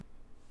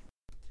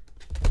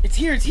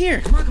here, it's here.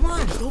 Come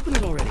on, just open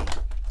it already.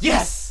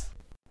 Yes!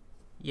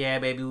 Yeah,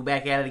 baby, we're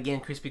back at it again.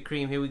 Krispy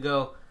Kreme, here we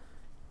go.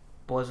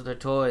 Boys with their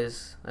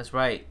toys. That's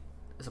right.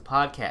 It's a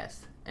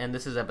podcast. And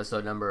this is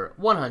episode number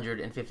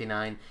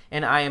 159.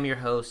 And I am your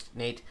host,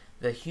 Nate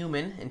the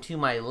Human. And to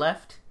my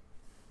left...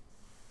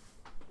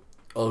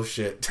 Oh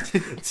shit.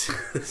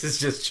 This is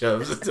just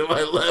Chubbs to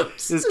my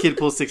left. This kid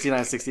pulls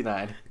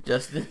 6969.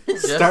 Justin.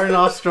 Starting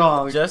off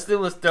strong. Justin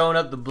was throwing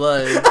up the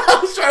blood. I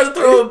was trying to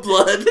throw up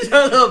blood.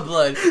 Throwing up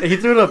blood. He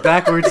threw it up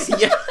backwards.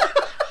 Yeah.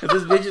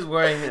 This bitch is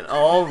wearing an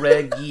all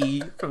red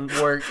gi from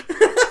work.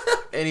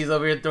 And he's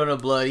over here throwing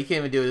up blood. He can't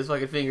even do it. His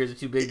fucking fingers are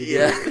too big to do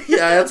it.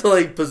 Yeah, I have to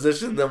like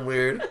position them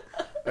weird.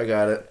 I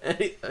got it.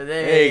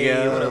 There you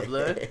go. What up,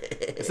 blood?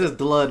 It says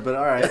blood, but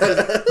alright.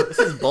 This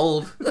is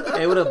bold.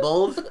 Hey, what up,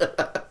 bold?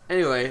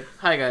 Anyway,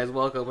 hi guys,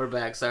 welcome. We're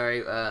back.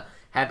 Sorry.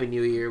 Happy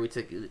New Year. We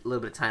took a little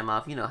bit of time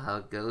off. You know how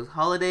it goes.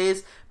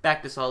 Holidays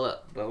backed us all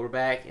up, but we're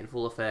back in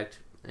full effect.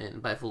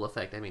 And by full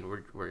effect, I mean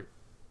we're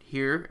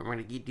here and we're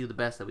gonna do the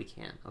best that we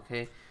can.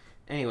 Okay.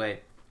 Anyway,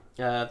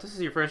 if this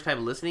is your first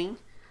time listening,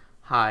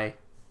 hi.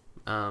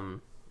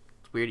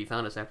 It's weird you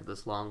found us after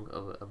this long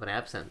of an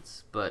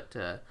absence, but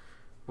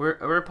we're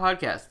a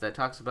podcast that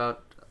talks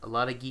about a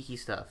lot of geeky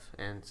stuff,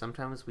 and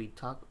sometimes we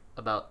talk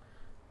about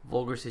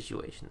vulgar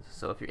situations.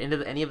 So if you're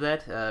into any of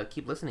that,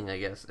 keep listening, I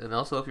guess. And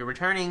also, if you're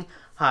returning,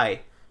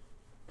 hi.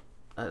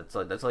 That's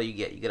all you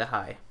get. You get a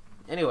hi.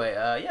 Anyway,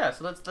 yeah.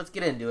 So let's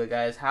get into it,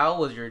 guys. How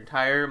was your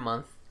entire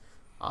month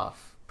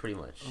off? Pretty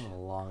much. Oh,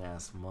 long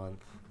ass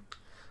month.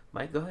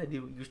 Mike, go ahead.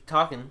 You're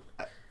talking.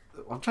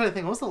 I'm trying to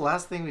think. What was the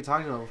last thing we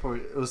talked about before?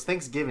 It was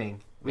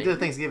Thanksgiving. We did a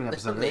Thanksgiving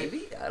episode, right?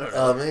 Maybe? I don't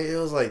know. Maybe it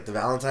was like the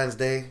Valentine's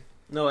Day.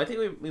 No, I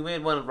think we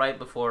made one right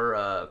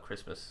before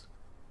Christmas.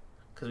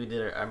 Because we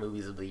did our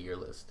movies of the year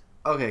list.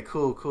 Okay,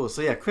 cool.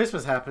 So yeah,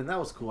 Christmas happened. That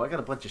was cool. I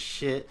got a bunch of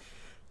shit.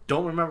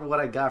 Don't remember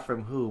what I got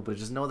from who, but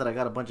just know that I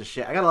got a bunch of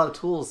shit. I got a lot of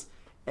tools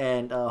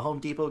and Home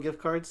Depot gift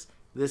cards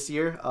this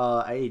year.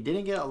 I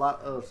didn't get a lot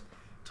of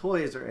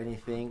toys or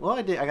anything. Well,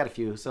 I did. I got a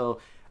few.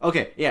 So,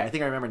 okay. Yeah, I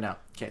think I remember now.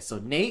 Okay, so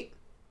Nate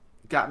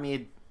got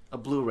me a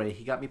Blu-ray.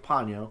 He got me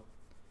Ponyo.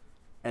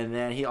 And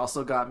then he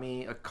also got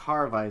me a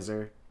car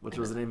visor, which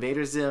was an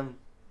Invader Zim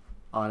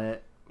on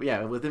it.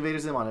 Yeah, with Invader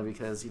Zim on it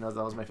because, that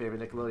was my favorite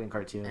Nickelodeon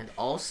cartoon. And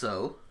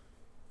also...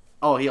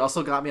 Oh, he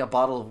also got me a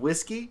bottle of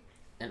whiskey.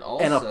 And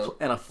also...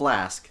 And a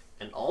flask.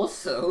 And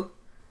also...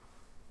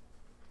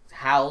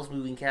 Howl's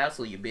Moving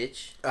Castle, you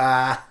bitch.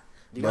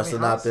 Must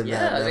have not been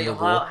that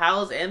memorable.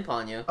 Howl's and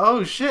Ponyo.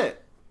 Oh,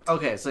 shit.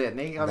 Okay, so yeah,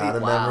 Nate got Not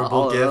me... a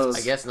memorable gift.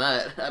 I guess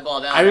not. I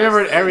balled out. I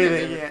remembered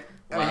everything. Yeah.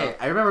 Wow. Okay,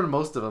 I remembered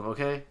most of them,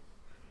 okay?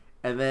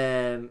 And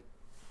then...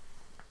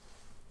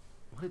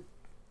 What?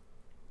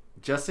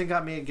 Justin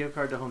got me a gift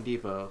card to Home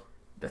Depot.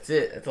 That's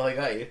it. That's all I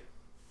got you.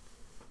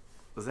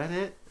 Was that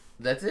it?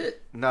 That's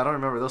it. No, I don't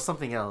remember. There was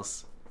something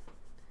else.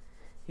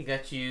 He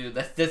got you...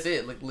 That's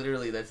it. Like,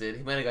 literally, that's it.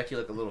 He might have got you,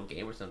 like, a little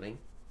game or something.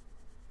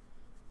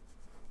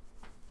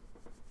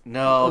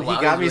 No, Oh, he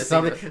wow, got I me was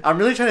something. really thinking- I'm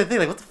really trying to think,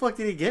 like, what the fuck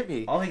did he get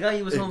me? All he got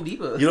you was Home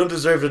Depot. You don't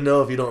deserve to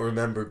know if you don't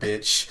remember,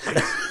 bitch.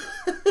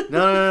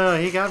 No,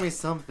 he got me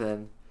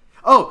something.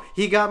 Oh,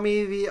 he got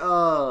me the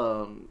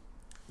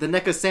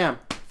NECA Sam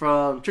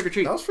from Trick or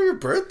Treat. That was for your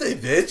birthday,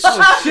 bitch.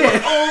 Oh,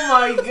 shit. Oh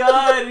my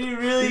god, he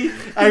really...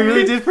 I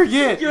really did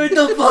forget. What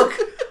the fuck?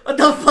 What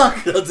the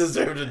fuck? You don't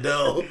deserve to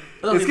know.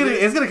 No,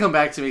 It's gonna come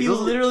back to me. He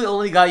literally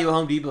only got you a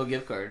Home Depot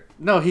gift card.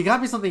 No, he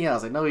got me something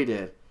else. I know he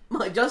did.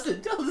 Like,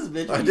 Justin, tell this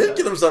bitch. I did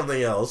get him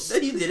something else.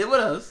 Then you did it.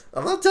 What else?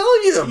 I'm not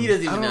telling you. He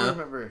doesn't I even don't know.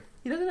 remember.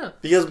 He doesn't know.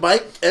 Because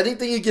Mike,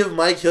 anything you give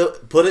Mike, he'll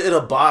put it in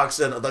a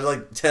box and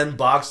like 10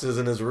 boxes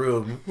in his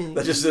room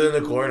that just sit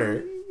in a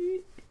corner.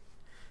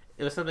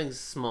 It was something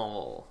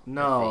small.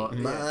 No. I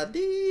think. My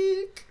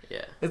dick.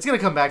 Yeah. It's gonna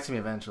come back to me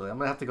eventually. I'm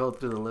gonna have to go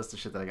through the list of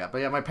shit that I got. But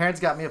yeah, my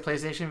parents got me a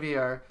PlayStation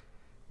VR,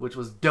 which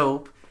was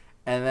dope.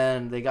 And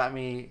then they got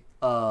me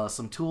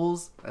some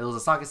tools. It was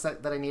a socket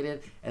set that I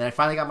needed. And I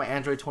finally got my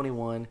Android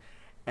 21.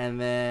 And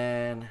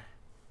then...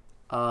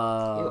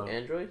 Yo,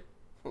 Android?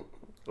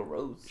 A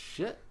rose.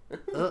 Shit.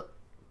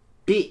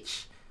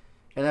 Beach.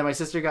 And then my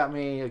sister got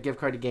me a gift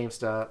card to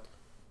GameStop.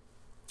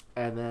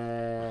 And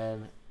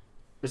then...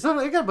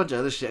 I got a bunch of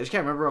other shit. I just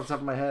can't remember off the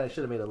top of my head. I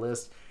should have made a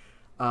list.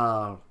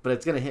 But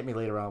it's going to hit me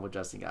later on what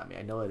Justin got me.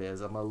 I know it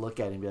is. I'm going to look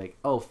at it and be like,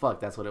 oh, fuck,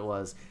 that's what it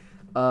was.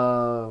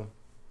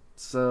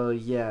 So,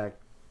 yeah.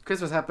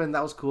 Christmas happened.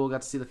 That was cool.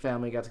 Got to see the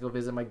family. Got to go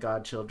visit my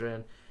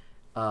godchildren.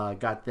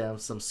 Got them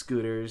some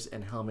scooters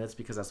and helmets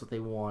because that's what they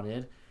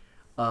wanted.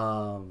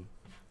 And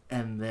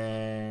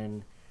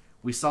then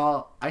I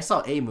saw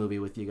a movie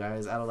with you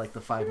guys out of like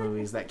the 5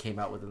 movies that came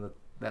out within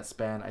that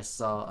span. I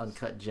saw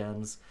Uncut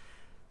Gems.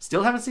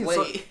 Still haven't seen.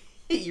 Wait,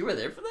 you were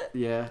there for that?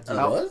 Yeah. You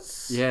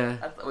was? Yeah.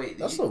 Wait,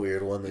 That's a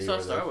weird one. You saw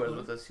Star Wars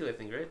with us too, I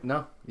think, right?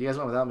 No, you guys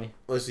went without me.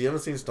 Wait, so you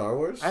haven't seen Star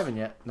Wars? I haven't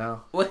yet.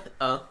 No. What?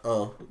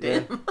 Oh.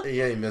 Damn.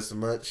 Yeah, you missing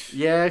much.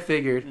 Yeah, I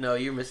figured. No,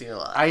 you're missing a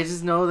lot. I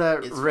just know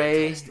that It's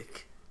Rey.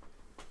 fantastic.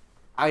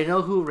 I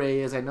know who Rey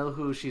is. I know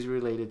who she's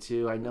related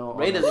to. I know.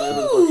 Rey doesn't know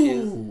who the fuck she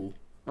is.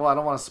 Well, I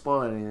don't want to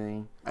spoil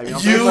anything. I mean,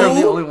 I'm You?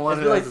 the only one It's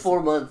who been like has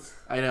 4 months.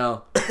 I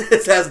know.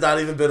 It has not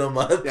even been a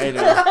month. I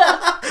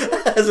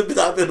know. Has it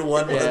not been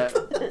 1 Yeah,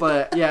 month?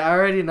 but yeah, I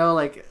already know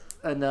like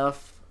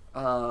enough.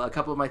 A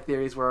couple of my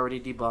theories were already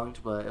debunked,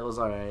 but it was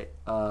all right.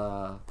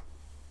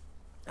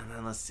 And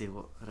then let's see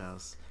what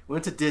else. We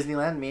went to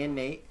Disneyland. Me and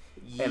Nate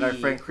and our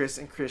friend Chris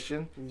and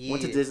Christian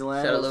went to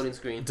Disneyland. Shout It out was- loading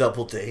screen.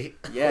 Double date.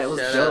 Yeah, it was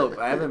Shout dope. out.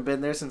 I haven't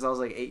been there since I was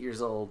like 8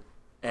 years old,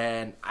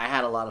 and I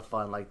had a lot of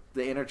fun. Like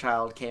the inner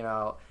child came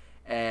out,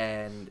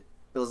 and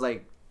it was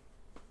like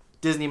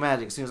Disney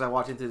magic. As soon as I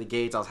walked in through the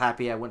gates, I was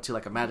happy. I went to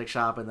like a magic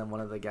shop, and then one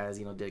of the guys,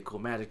 did a cool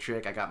magic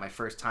trick. I got my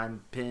first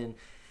time pin.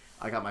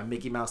 I got my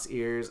Mickey Mouse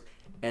ears,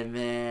 and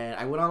then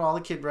I went on all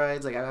the kid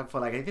rides. Like I had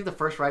fun. Like I think the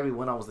first ride we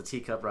went on was the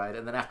teacup ride,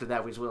 and then after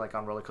that we just went like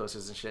on roller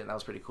coasters and shit, and that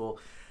was pretty cool.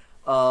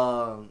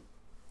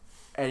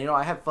 And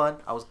I had fun.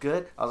 I was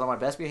good. I was on my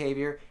best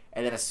behavior.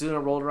 And then as soon as it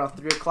rolled around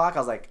 3 o'clock, I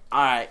was like,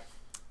 all right,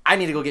 I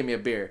need to go get me a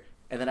beer.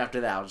 And then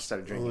after that, I just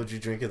started What drinking. would you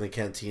drink in the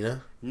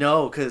cantina?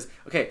 No, because,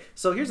 okay,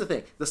 so here's the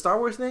thing. The Star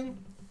Wars thing,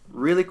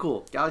 really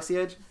cool. Galaxy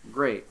Edge,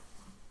 great.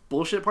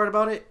 Bullshit part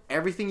about it,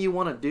 everything you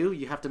want to do,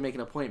 you have to make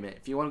an appointment.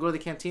 If you want to go to the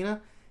cantina,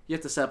 you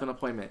have to set up an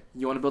appointment.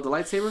 You want to build a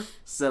lightsaber?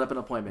 Set up an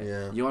appointment.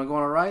 Yeah. You want to go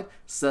on a ride?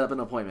 Set up an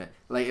appointment.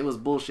 Like, it was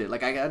bullshit.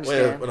 Like, I Wait,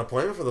 understand. an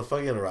appointment for the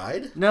fucking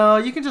ride? No,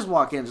 you can just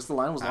walk in. Just the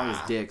line was long as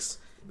dicks.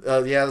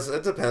 Yeah,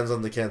 it depends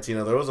on the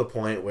cantina. There was a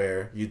point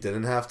where you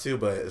didn't have to,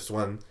 but it's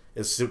when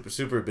it's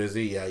super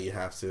busy. Yeah, you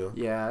have to.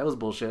 Yeah, it was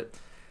bullshit.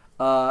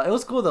 It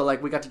was cool though.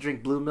 Like we got to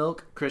drink blue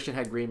milk. Christian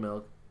had green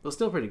milk. It was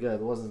still pretty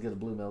good. It wasn't as good as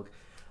blue milk.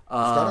 It's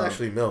not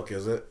actually milk,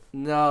 is it?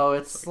 No,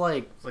 it's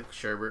like It's like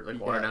sherbet, like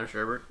watered Yeah. down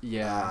sherbet.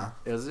 yeah.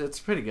 It's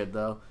pretty good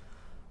though.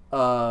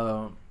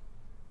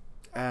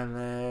 And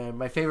then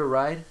my favorite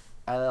ride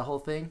out of the whole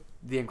thing,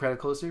 the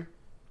Incredicoaster.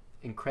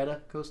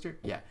 Incredicoaster,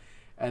 yeah.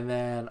 And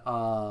then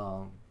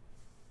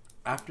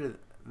after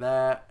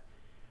that,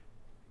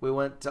 we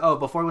went to,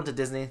 before we went to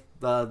Disney,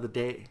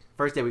 the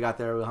first day we got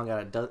there, we hung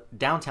out at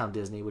downtown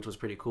Disney, which was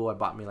pretty cool. I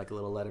bought me like a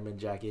little Letterman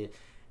jacket,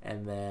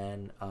 and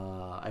then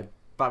I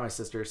bought my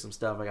sister some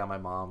stuff. I got my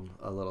mom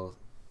a little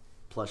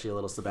plushie, a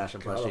little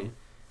Sebastian Got plushie, him.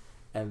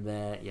 and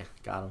then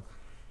got him.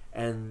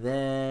 And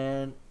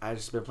then I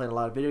just been playing a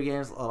lot of video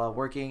games, a lot of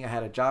working. I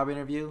had a job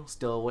interview,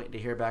 still waiting to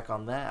hear back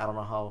on that. I don't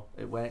know how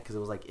it went because it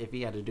was like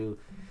iffy. I had to do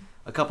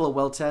a couple of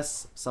well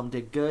tests. Some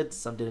did good,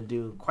 some didn't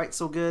do quite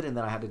so good, and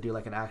then I had to do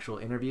like an actual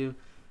interview.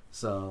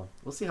 So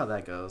we'll see how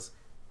that goes.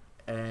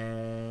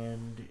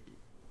 And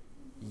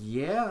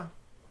yeah,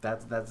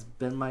 that's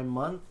been my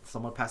month.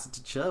 Someone pass it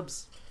to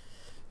Chubbs.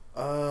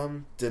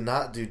 Did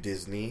not do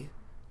Disney.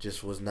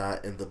 Just was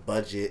not in the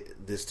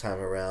budget this time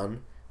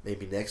around.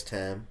 Maybe next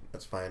time.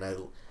 That's fine.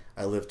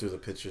 I lived through the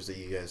pictures that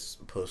you guys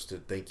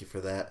posted. Thank you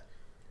for that.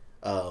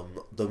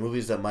 The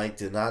movies that Mike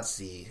did not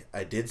see,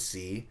 I did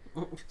see.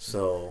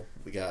 So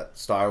we got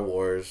Star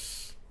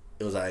Wars.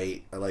 It was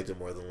I liked it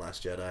more than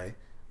Last Jedi.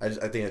 I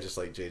think I just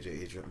like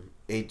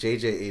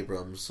J.J.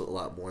 Abrams a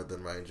lot more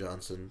than Rian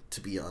Johnson,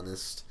 to be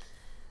honest.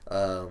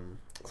 A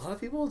lot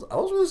of people, I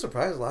was really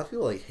surprised. A lot of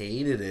people like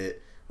hated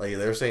it. Like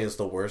they were saying it's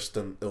the worst,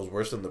 and it was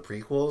worse than the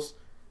prequels.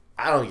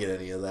 I don't get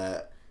any of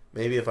that.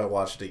 Maybe if I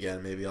watch it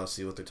again, maybe I'll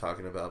see what they're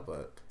talking about.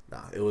 But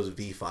nah, it was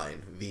V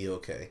fine, V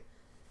okay.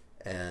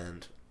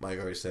 And Mike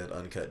already said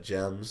Uncut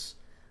Gems.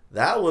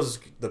 That was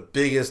the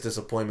biggest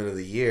disappointment of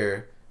the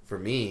year for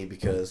me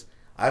because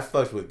I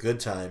fucked with Good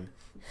Time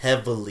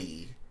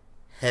heavily.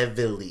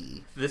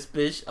 This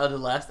bitch on the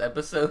last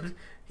episode,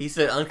 he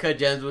said Uncut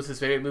Gems was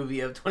his favorite movie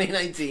of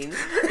 2019.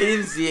 He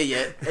didn't see it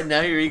yet, and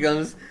now here he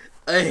comes.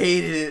 I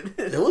hated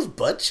it. It was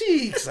butt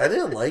cheeks. I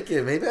didn't like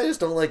it. Maybe I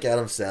just don't like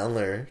Adam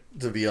Sandler,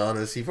 to be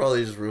honest. He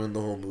probably just ruined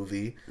the whole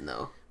movie.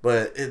 No.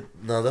 But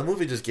that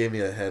movie just gave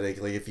me a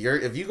headache. Like if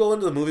you go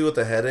into the movie with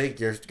a headache,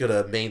 you're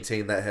gonna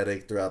maintain that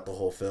headache throughout the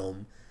whole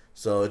film.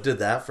 So it did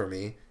that for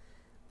me.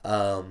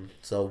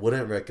 So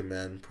wouldn't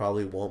recommend.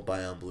 Probably won't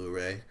buy on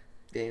Blu-ray.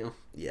 Damn.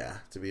 Yeah,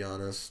 to be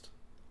honest.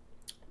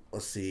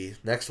 Let's see.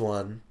 Next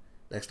on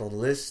the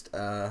list.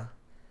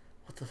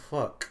 What the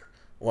fuck?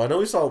 Well, I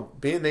know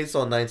me and Nate saw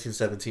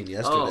 1917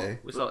 yesterday.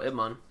 Oh, we saw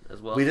Ibman as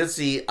well. We did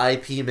see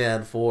IP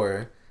Man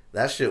 4.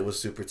 That shit was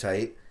super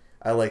tight.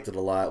 I liked it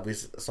a lot. We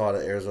saw it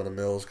at Arizona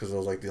Mills because it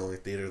was like the only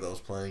theater that was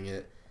playing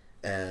it.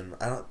 And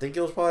I don't think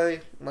it was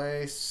probably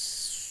my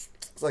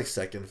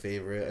second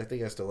favorite. I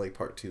think I still like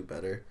part 2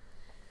 better.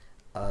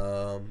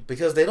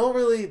 Because they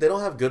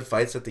don't have good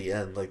fights at the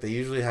end. Like they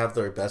usually have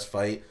their best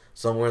fight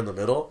somewhere in the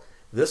middle.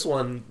 This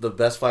one, the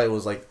best fight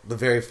was like the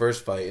very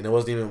first fight, and it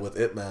wasn't even with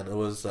Ip Man. It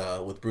was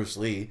with Bruce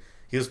Lee.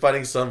 He was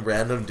fighting some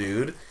random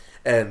dude,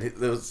 and it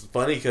was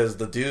funny because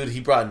the dude, he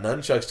brought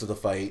nunchucks to the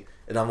fight,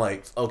 and I'm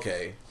like,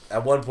 okay,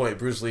 at one point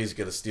Bruce Lee's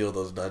gonna steal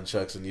those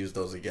nunchucks and use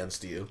those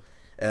against you,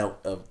 and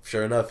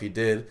sure enough, he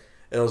did.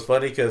 And it was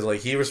funny because like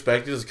he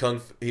respected his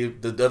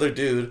the other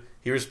dude,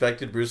 he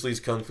respected Bruce Lee's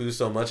kung fu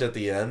so much at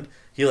the end,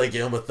 he like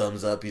gave him a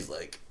thumbs up. He's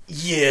like,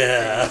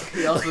 yeah.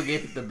 He also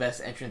gave it the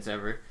best entrance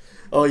ever.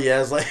 Oh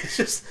yeah, it's like it's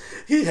just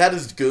he had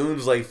his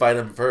goons like fight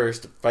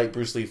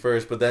Bruce Lee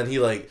first, but then he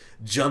like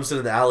jumps in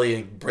an alley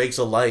and breaks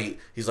a light.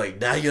 He's like,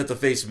 now you have to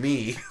face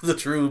me, the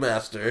true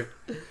master.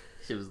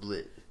 Shit was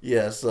lit.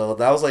 Yeah, so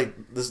that was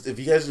like this. If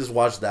you guys just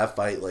watch that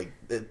fight, like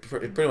it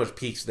pretty much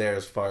peaks there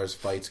as far as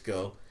fights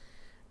go.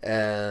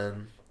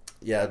 And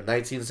yeah,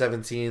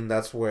 1917.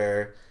 That's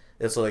where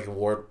it's like a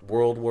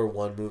World War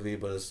One movie,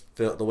 but it's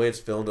the way it's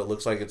filmed, it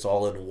looks like it's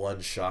all in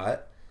one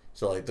shot.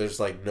 So like there's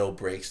like no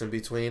breaks in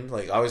between.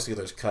 Like obviously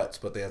there's cuts,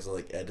 but they have to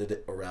like edit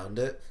it around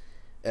it.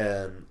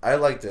 And I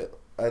liked it.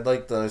 I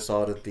liked that I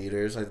saw it in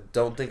theaters. I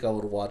don't think I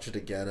would watch it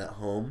again at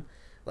home.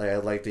 Like I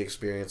like the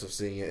experience of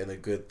seeing it in a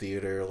good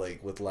theater,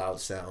 like with loud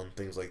sound,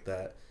 things like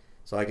that.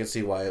 So I can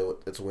see why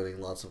it's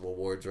winning lots of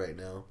awards right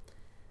now.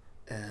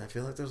 And I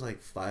feel like there's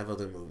like 5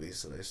 other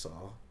movies that I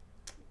saw,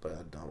 but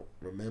I don't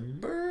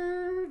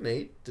remember.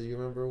 Nate, do you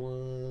remember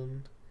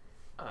one?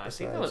 I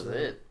think that was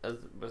it. But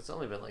it's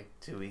only been like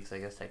 2 weeks, I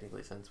guess,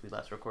 technically, since we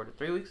last recorded.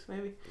 3 weeks,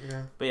 maybe?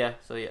 Yeah. But yeah,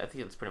 so yeah, I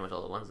think it's pretty much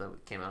all the ones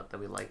that came out that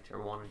we liked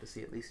or wanted to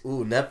see at least.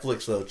 Ooh,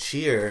 Netflix though.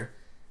 Cheer.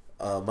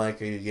 Mike,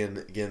 are you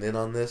getting in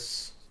on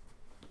this?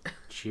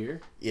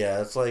 Cheer?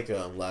 Yeah, it's like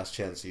Last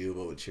Chance U,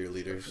 but with For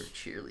cheerleaders.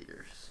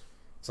 cheerleaders.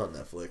 It's on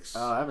Netflix.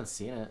 Oh, I haven't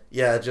seen it.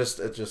 Yeah, it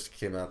just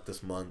came out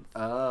this month.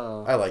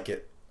 Oh. I like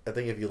it. I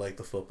think if you like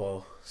the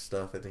football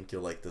stuff, I think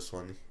you'll like this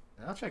one.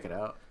 I'll check it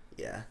out.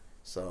 Yeah.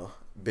 So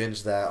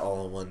binge that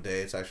all in one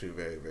day. It's actually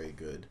very, very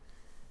good.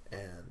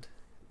 And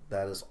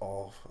that is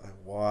all I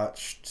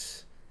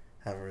watched.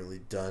 Haven't really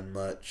done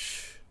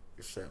much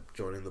except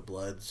joining the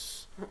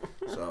Bloods.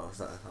 So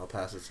I'll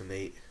pass it to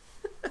Nate.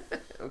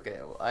 Okay,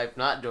 well, I've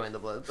not joined the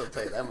Bloods, I'll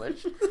tell you that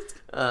much.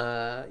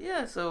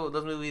 Yeah, so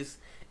those movies,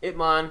 Ip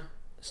Man,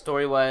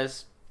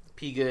 story-wise,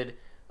 good.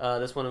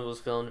 This one was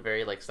filmed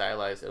very, like,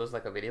 stylized. It was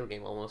like a video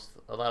game, almost.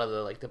 A lot of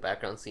the, like, the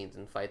background scenes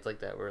and fights like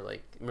that were,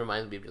 like, it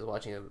reminds me of just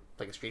watching,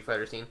 a Street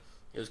Fighter scene.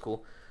 It was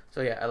cool.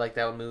 So, yeah, I like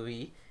that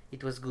movie.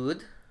 It was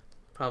good,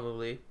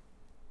 probably.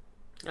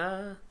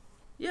 Yeah,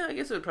 I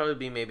guess it would probably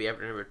be maybe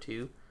after number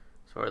 2,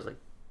 as far as, like,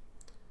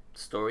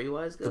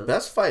 story-wise goes. The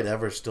best fight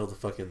ever is still the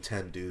fucking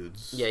 10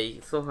 dudes. Yeah,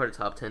 it's so hard to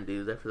top 10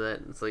 dudes after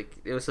that. It's like,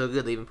 it was so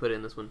good they even put it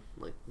in this one,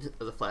 like,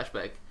 as a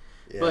flashback.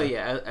 Yeah. But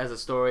yeah, as a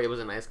story, it was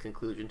a nice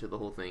conclusion to the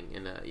whole thing.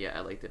 And yeah,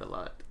 I liked it a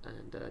lot.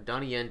 And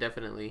Donnie Yen,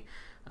 definitely.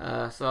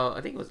 So I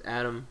think it was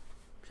Adam.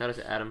 Shout out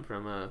to Adam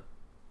from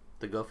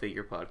the Go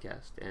Figure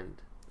podcast and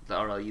the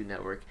RLU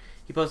network.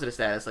 He posted a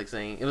status like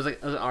saying, it was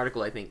an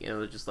article, I think. And it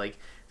was just like,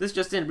 this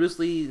just in, Bruce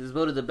Lee is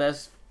voted the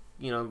best,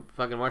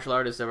 fucking martial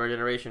artist of our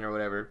generation or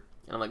whatever.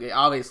 And I'm like,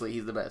 obviously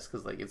he's the best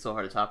because like it's so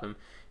hard to top him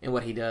in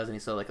what he does, and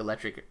he's so like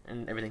electric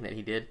and everything that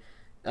he did.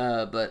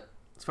 But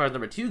as far as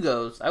number 2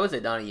 goes, I would say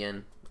Donnie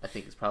Yen. I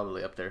think is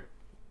probably up there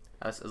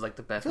as like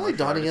the best. I feel like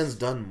Donnie artist. Yen's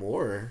done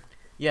more.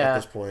 Yeah, at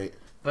this point.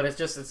 But it's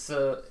just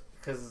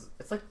because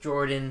it's like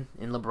Jordan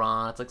and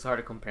LeBron. It's like hard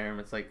to compare them.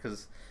 It's like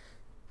because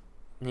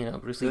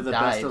Bruce Lee They're the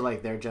died. best of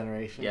like their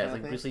generation. Yeah, it's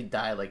like Bruce Lee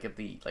died like at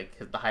the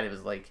height of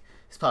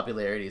his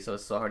popularity, so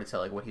it's so hard to tell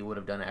like what he would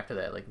have done after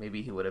that. Like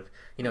maybe he would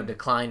have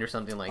declined or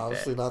something like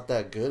Honestly, that. not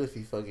that good if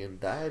he fucking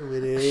died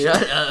with it.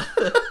 Shut up.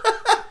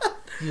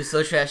 He was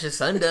so trash his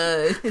son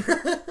died.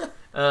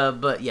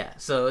 But yeah,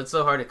 so it's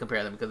so hard to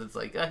compare them because it's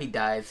like he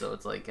died, so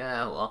it's like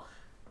well,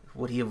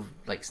 would he have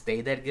like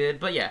stayed that good?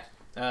 But yeah,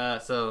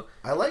 so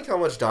I like how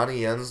much Donnie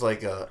Yen's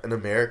like an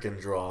American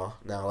draw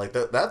now. Like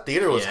that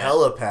theater was Yeah.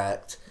 hella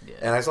packed, Yeah.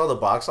 and I saw the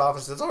box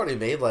office. It's already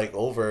made like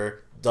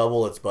over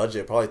double its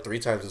budget, probably 3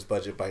 times its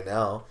budget by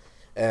now.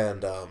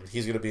 And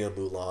he's gonna be in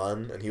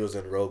Mulan, and he was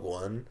in Rogue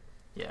One.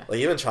 yeah. Like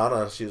even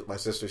Chana, my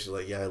sister, she's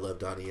like, yeah, I love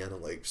Donnie Yen.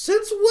 I'm like,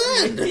 since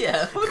when?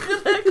 Yeah, where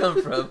did that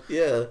come from?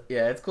 Yeah.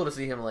 Yeah, it's cool to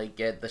see him like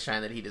get the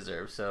shine that he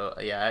deserves. So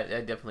yeah,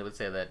 I definitely would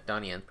say that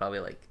Donnie Yen's probably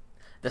like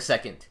the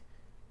second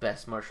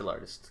best martial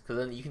artist. Because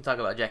then you can talk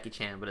about Jackie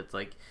Chan, but it's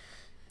like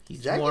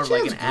he's Jackie more of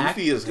like Chan's an actor.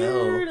 goofy as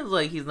hell. It's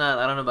like he's not.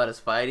 I don't know about his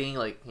fighting.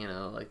 Like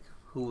like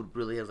who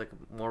really has like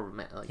more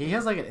like He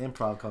has like an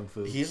improv kung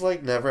fu. He's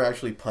like never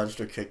actually punched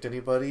or kicked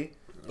anybody.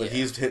 But Yeah.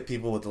 he's hit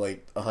people with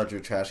like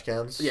 100 trash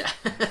cans. Yeah.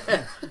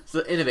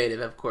 So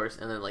innovative, of course,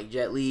 and then like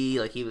Jet Li,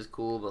 like he was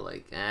cool, but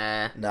like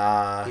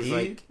Nah, he's he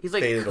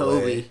like faded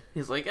Kobe. away.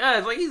 He's like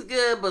it's like he's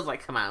good, but it's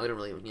like come on, we don't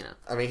really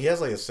I mean, he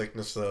has like a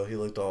sickness though. He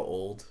looked all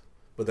old.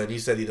 But then you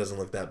said he doesn't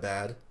look that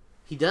bad.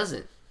 He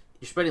doesn't.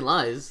 You're spreading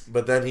lies.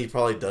 But then he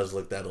probably does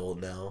look that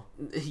old now.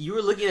 You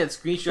were looking at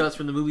screenshots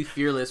from the movie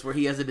Fearless where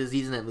he has a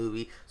disease in that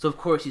movie, so of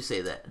course you say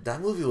that.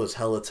 That movie was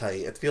hella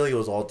tight. I feel like it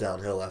was all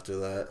downhill after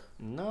that.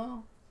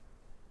 No.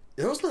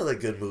 It was not a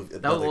good movie.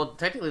 That was, well,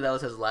 technically that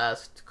was his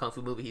last kung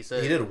fu movie. He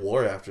said He did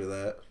War after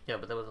that. Yeah,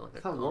 but that wasn't like I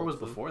a thought War kung was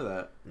fu. before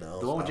that. No,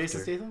 The it one was with Jason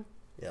after. Statham?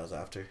 Yeah, it was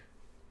after.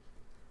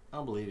 I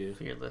don't believe you.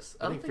 Fearless.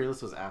 I think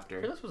Fearless was after.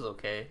 Fearless was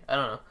okay. I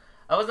don't know.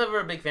 I was never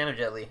a big fan of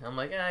Jet Li. I'm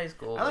like, he's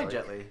cool. I like but,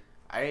 Jet Li.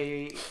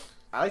 I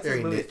liked Very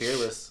his movie niche.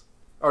 Fearless.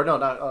 Or no,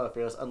 not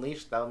Fearless.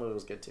 Unleashed. That movie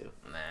was good too.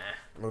 Nah.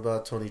 What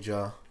about Tony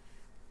Jaa?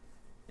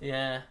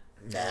 Yeah.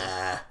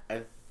 Nah.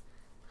 I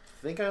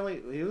think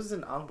he was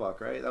in Ong Bak,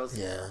 right? That was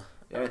Yeah.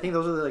 Yeah, I think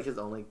those are like his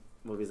only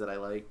movies that I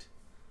liked.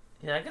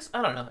 Yeah, I guess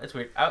I don't know. It's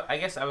weird. I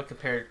guess I would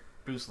compare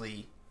Bruce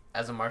Lee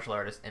as a martial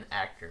artist and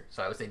actor.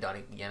 So I would say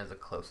Donnie Yen is the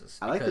closest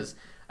because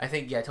I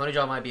think Tony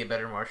Jaa might be a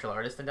better martial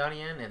artist than Donnie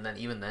Yen, and then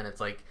even then it's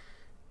like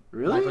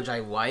Really? Michael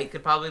Jai White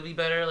could probably be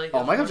better. Like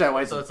Michael Jai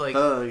White's so it's like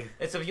thug.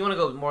 it's if you want to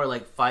go more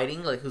like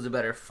fighting, like who's a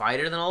better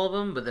fighter than all of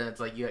them, but then it's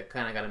like you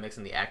kind of got to mix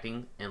in the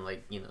acting and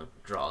like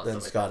draw. Then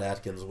and Scott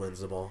Adkins wins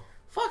them all.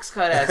 Fuck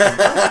Scott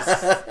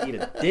Adkins. Eat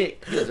a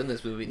dick. He was in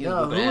this movie. He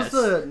No, was who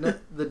was ass.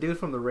 the dude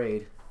from The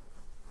Raid?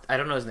 I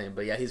don't know his name,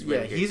 but yeah, he's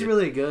really Yeah, good, he's dude.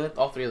 really good.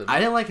 All three of them. I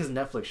didn't like his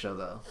Netflix show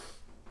though.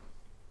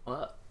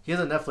 What? He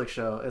has a Netflix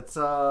show. It's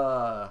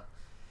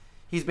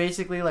he's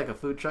basically like a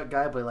food truck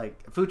guy, but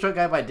like food truck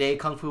guy by day,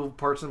 kung fu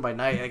person by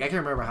night. Like I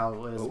can't remember how it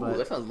was, Ooh, but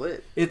that sounds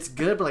lit. it's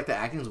good. But like the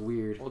acting's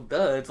weird. Well,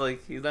 duh. It's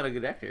like he's not a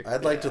good actor.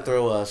 I'd like to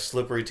throw a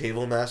Slippery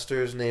Table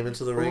Master's name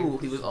into the ring. Ooh,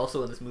 he was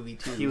also in this movie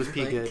too. He was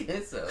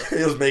good. So.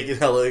 He was making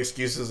hella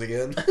excuses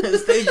again. The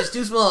stage is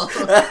too small.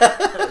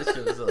 This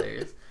show is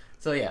hilarious.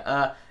 So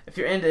yeah, if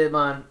you're into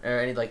Iman or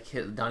any like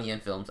Donnie Yen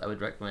films, I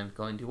would recommend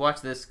going to watch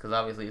this because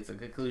obviously it's a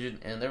good conclusion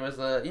and there was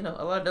a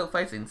lot of dope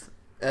fight scenes.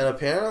 And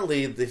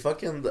apparently, they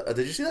fucking... did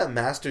you see that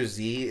Master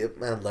Z Ip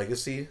Man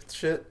Legacy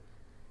shit?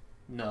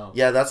 No.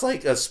 Yeah, that's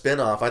like a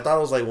spin-off. I thought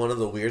it was like one of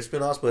the weird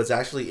spin-offs, but it's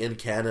actually in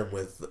canon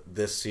with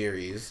this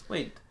series.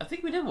 Wait, I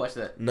think we did watch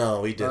that.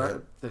 No, we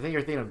didn't. I think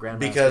you're thinking of Grandmaster.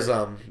 Because,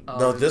 Oh,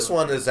 no, this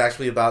one is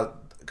actually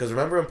about... Because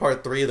remember in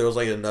part 3, there was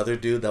like another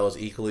dude that was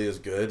equally as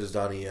good as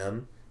Donnie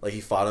Yen? Like, he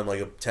fought him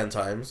like 10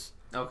 times.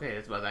 Okay,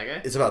 it's about that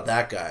guy. It's about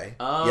that guy.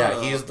 Oh.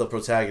 Yeah, he's the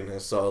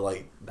protagonist, so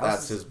like,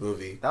 that's his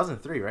movie. that was in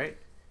 3, right?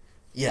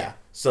 Yeah.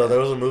 So there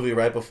was a movie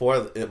right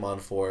before Ip Man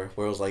 4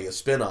 where it was like a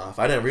spin-off.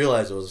 I didn't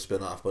realize it was a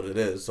spin-off, but it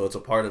is. So it's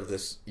a part of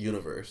this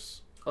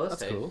universe. Oh, that's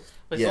That's tight. cool.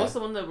 But Yeah. it's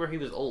also the one where he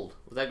was old.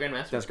 Was that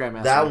Grandmaster? That's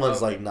Grandmaster. That one's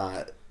Okay. like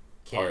not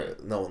Canon.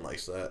 part. No one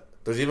likes that.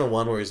 There's even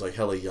one where he's like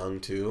hella young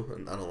too,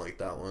 and I don't like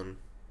that one.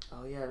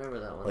 Oh yeah, I remember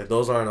that one. Like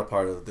those aren't a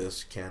part of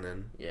this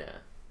canon. Yeah.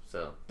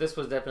 So this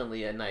was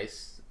definitely a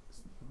nice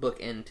book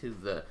into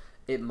the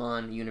Ip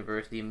Man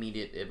universe, the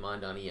immediate Ip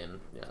Man Donnie Yen.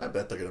 Yeah. I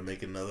bet they're gonna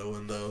make another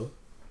one though.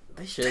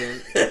 They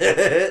shouldn't.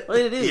 What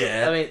did they do?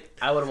 Yeah. I mean,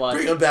 I would watch.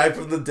 Bring him back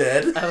from the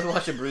dead. I would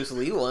watch a Bruce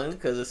Lee one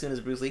because as soon as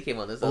Bruce Lee came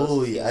on this,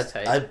 Oh he yeah, was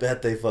tight. I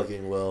bet they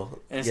fucking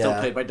will. And it's yeah. still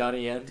played by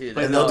Donnie Yen. Dude,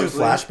 Played And they'll by do Bruce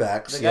Lee.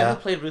 flashbacks. The guy Yeah. who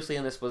played Bruce Lee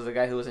in this was the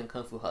guy who was in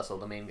Kung Fu Hustle,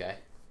 the main guy.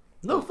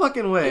 No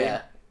fucking way.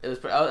 Yeah, it was.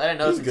 I didn't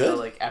notice He's until good.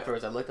 like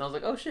afterwards. I looked and I was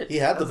like, oh shit. He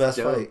had the That's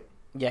best dope. fight.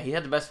 Yeah, he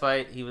had the best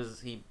fight.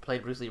 He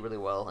played Bruce Lee really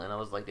well, and I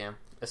was like, damn.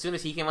 As soon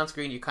as he came on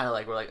screen, you kind of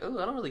like were like, oh,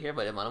 I don't really care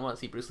about him. I don't want to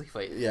see Bruce Lee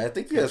fight. Yeah, I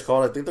think you guys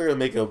called it. I think they're gonna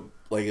make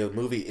a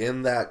movie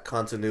in that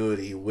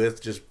continuity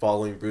with just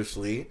following Bruce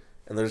Lee,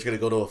 and they're just gonna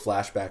go to a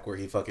flashback where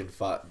he fucking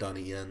fought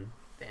Donnie Yen.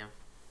 Damn,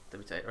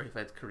 that'd be tight. Or he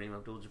fights Kareem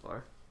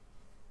Abdul-Jabbar,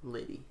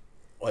 lady.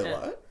 Wait, Yeah.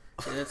 what?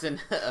 And it's in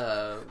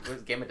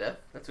what's Game of Death.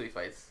 That's who he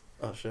fights.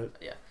 Oh shit.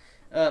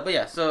 But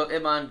yeah, so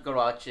Iman, go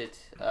watch it.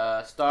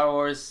 Star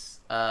Wars.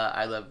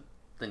 I love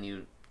the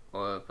new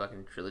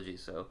fucking trilogy,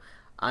 so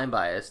I'm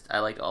biased. I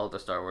liked all of the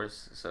Star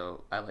Wars,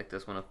 so I like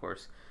this one, of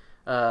course.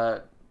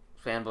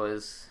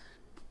 Fanboys,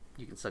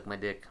 you can suck my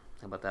dick.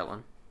 How about that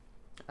one?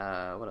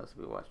 What else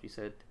did we watch? You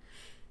said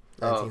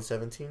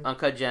 1917.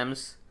 Uncut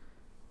Gems.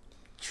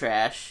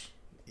 Trash.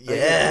 Yeah.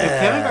 If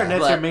Kevin Garnett's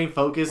your But- main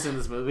focus in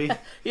this movie,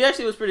 He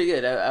actually was pretty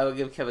good. I would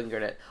give Kevin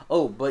Garnett.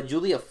 Oh, but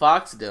Julia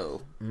Fox,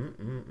 though.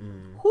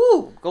 Mm-mm-mm.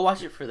 Whoo! Go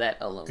watch it for that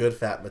alone. Good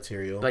fat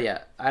material. But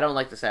yeah, I don't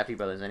like the Safdie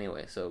brothers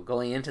anyway. So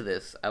going into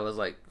this, I was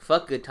like,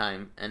 "Fuck Good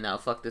Time," and now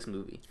fuck this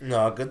movie.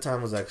 No, Good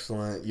Time was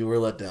excellent. You were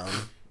let down.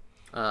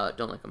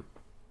 Don't like them.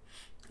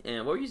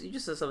 And what were you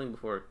just said something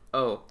before?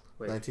 Oh,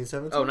 wait.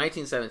 1917. Oh,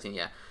 1917.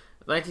 Yeah,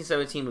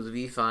 1917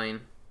 was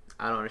fine.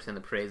 I don't understand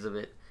the praise of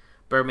it.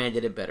 Birdman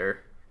did it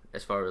better,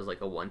 as far as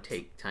like a one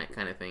take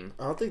kind of thing.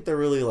 I don't think they're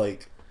really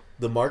like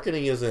the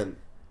marketing isn't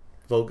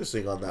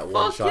focusing on that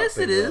one Fuck shot. yes,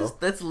 thing, it is. though.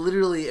 That's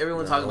literally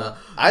everyone talking No. about.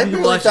 I You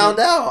really watch found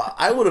it. out.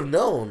 I would have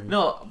known.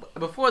 No,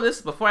 before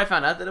I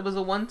found out that it was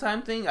a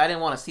one-time thing, I didn't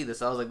want to see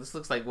this. I was like, this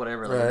looks like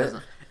whatever. Like,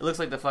 Right. it looks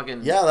like the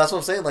fucking... Yeah, that's what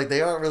I'm saying. Like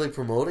they aren't really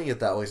promoting it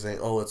that way, saying,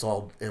 "Oh, it's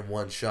all in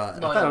one shot."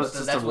 No, I thought it no, was but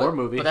just that's a war what-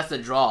 movie. But that's the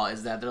draw,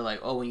 is that they're like,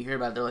 oh, when you hear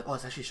about it, they're like, oh,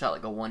 it's actually shot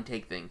like a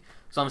one-take thing.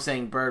 So I'm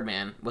saying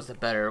Birdman was a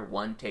better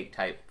one-take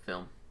type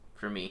film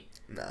for me.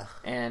 Nah.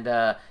 And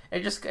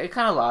it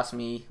kind of lost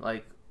me.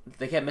 Like,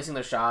 they kept missing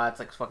their shots,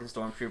 like fucking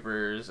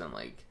stormtroopers, and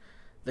like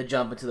the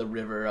jump into the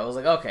river. I was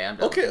like, okay, I'm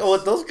done. Okay, with this. well,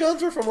 those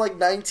guns were from like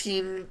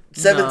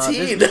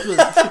 1917. No, this was-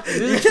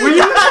 this- You can't-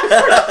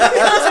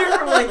 Those are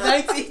from like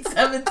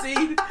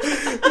 1917.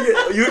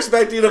 You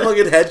expecting a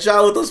fucking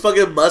headshot with those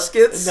fucking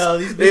muskets? No,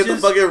 these They have to bitches-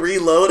 fucking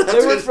reload. They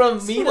after went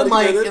from me to 20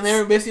 Mike, minutes. and they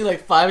were missing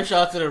like 5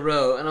 shots in a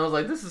row, and I was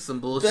like, "This is some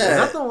bullshit." Yeah.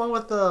 is that the one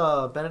with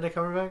Benedict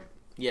Cumberbatch?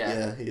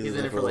 Yeah, he's he's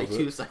in it for a like little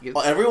 2 bit. seconds.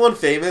 Well, everyone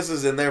famous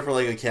is in there for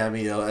like a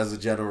cameo as a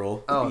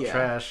general. Oh, Yeah.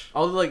 trash.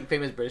 All the like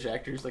famous British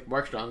actors, like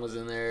Mark Strong was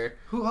in there.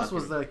 Who else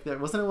was like there?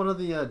 Wasn't it one of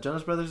the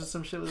Jonas Brothers or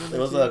some shit was in It there?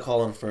 was too?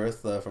 Colin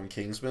Firth from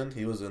Kingsman.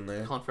 He was in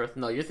there. Colin Firth.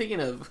 No, you're thinking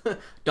of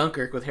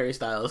Dunkirk with Harry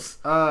Styles.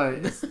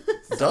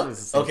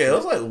 Okay, it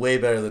was like way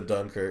better than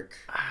Dunkirk.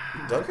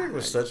 Dunkirk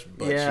was such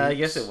butt Yeah, I cheeks.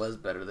 guess it was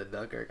better than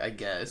Dunkirk. I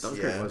guess.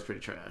 Dunkirk Yeah. was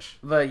pretty trash.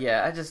 But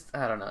yeah,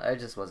 I don't know. It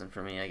just wasn't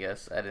for me. I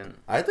guess I didn't.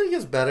 I think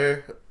it's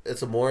better.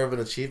 It's a more of an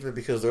achievement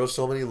because there were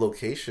so many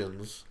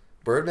locations.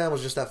 Birdman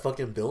was just that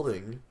fucking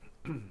building.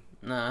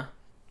 Nah,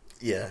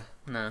 Yeah.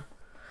 nah.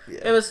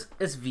 Yeah.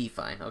 It's V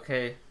fine.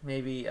 Okay,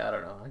 maybe I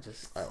don't know.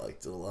 I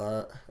liked it a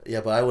lot.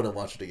 Yeah, but I wouldn't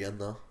watch it again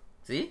though.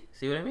 see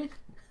what I mean.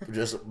 But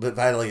if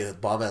I had like a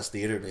bomb ass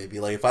theater, maybe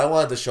like if I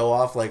wanted to show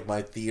off like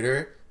my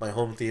theater, my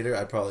home theater,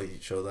 I'd probably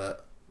show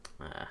that.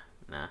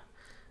 Nah.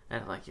 I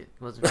didn't like it.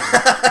 It wasn't. For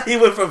me. He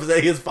went from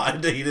saying it's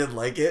fine to he didn't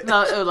like it.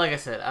 No, it was, like I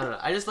said, I don't know.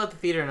 I just left the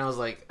theater and I was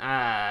like,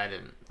 I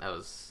didn't. I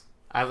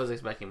was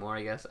expecting more.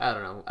 I guess I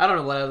don't know. I don't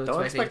know what I was Don't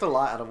expecting. expect a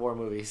lot out of war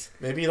movies.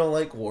 Maybe you don't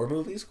like war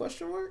movies?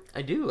 Question mark.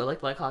 I do. I like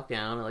Black Hawk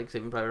Down. I like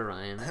Saving Private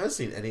Ryan. I haven't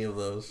seen any of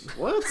those.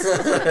 What?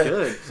 That's not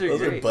good. They're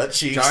Those are great. butt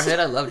cheeks. Jarhead.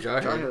 I love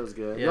Jarhead. Jarhead was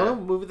good. Yeah. The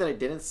only movie that I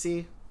didn't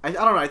see, I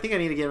don't know. I think I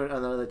need to give it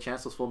another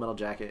chance. Was Full Metal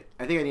Jacket.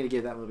 I think I need to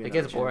give that movie. It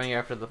another gets chance. boring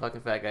after the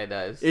fucking fat guy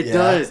dies. It Yeah.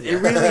 does. It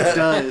really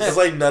does. It's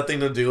like nothing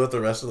to do with the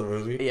rest of the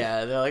movie.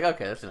 Yeah, they're like,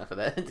 okay, that's enough of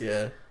that.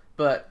 Yeah.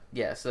 But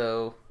yeah,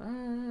 so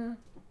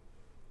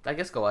I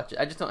guess go watch it.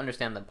 I just don't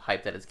understand the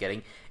hype that it's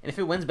getting. And if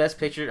it wins Best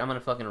Picture, I'm gonna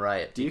fucking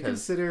riot. Do you because-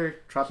 consider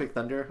Tropic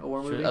Thunder a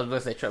war movie? I was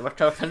gonna say Tropic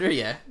Thunder.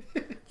 Yeah,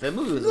 that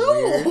movie was No!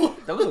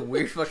 weird. That was a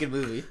weird fucking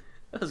movie.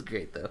 That was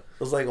great though. It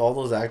was like all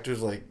those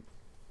actors like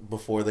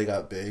before they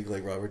got big,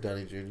 like Robert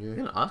Downey He Jr.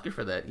 got an Oscar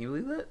for that. Can you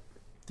believe that?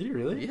 Did you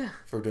really? Yeah,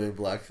 for doing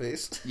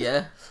blackface.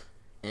 yeah,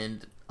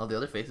 and all the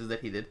other faces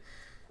that he did.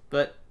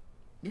 But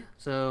yeah,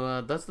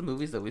 so that's the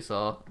movies that we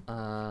saw.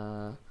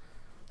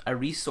 I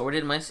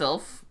resorted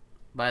myself,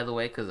 by the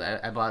way, because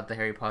I bought the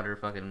Harry Potter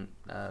fucking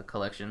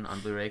collection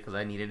on Blu-ray because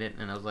I needed it,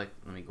 and I was like,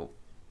 let me go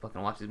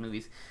fucking watch these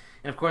movies.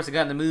 And of course, I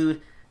got in the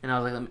mood, and I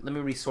was like, let me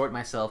resort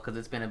myself because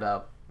it's been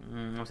about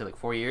I would say like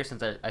 4 years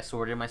since I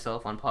sorted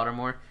myself on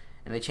Pottermore,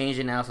 and they changed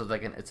it now, so it's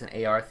like it's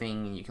an AR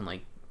thing, and you can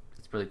like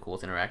it's really cool,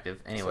 it's interactive.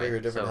 Anyway, So you're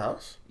a different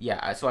house.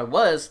 Yeah, so I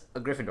was a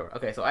Gryffindor.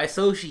 Okay, so I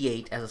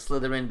associate as a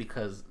Slytherin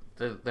because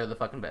they're the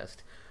fucking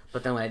best.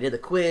 But then when I did the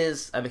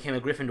quiz, I became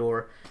a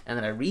Gryffindor, and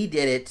then I redid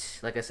it.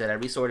 Like I said, I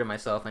resorted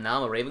myself, and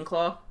now I'm a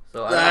Ravenclaw.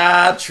 So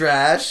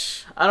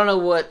Trash. I don't know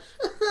what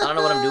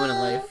I'm doing in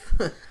life.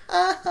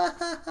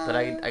 But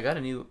I got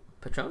a new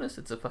Patronus.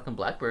 It's a fucking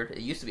blackbird. It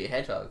used to be a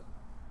hedgehog,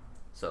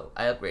 so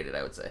I upgraded.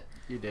 I would say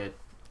You did.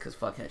 because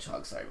fuck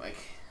hedgehogs. Sorry, Mike.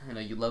 I know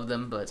you love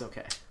them, but It's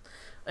okay.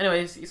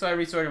 anyways, so I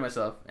resorted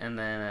myself, and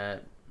then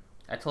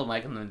I told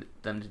Mike and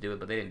them to do it,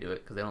 but they didn't do it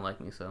because they don't like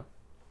me. So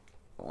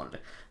I thought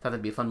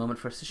that'd be a fun moment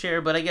for us to share,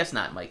 but I guess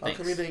not, Mike. How Thanks.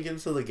 come you didn't get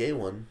into the gay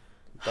one?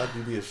 Thought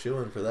you'd be a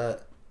shoo-in for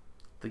that.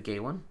 The gay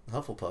one?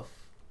 Hufflepuff.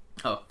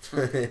 Oh,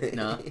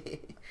 no,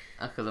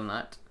 because I'm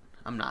not.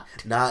 I'm not.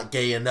 Not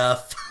gay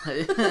enough.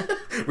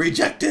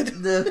 Rejected.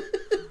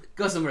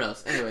 Go somewhere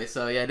else. Anyway,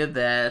 so yeah, I did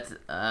that.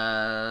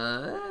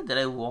 Did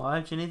I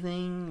watch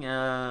anything?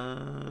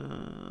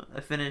 I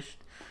finished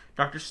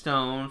Dr.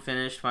 Stone.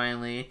 Finished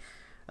finally.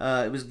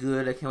 It was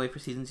good. I can't wait for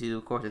season 2.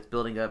 Of course, it's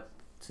building up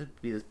to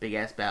be this big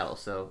ass battle.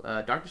 So,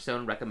 Dr.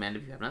 Stone, recommend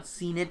if you have not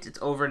seen it. It's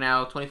over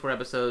now. 24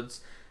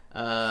 episodes.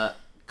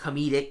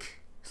 Comedic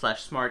 /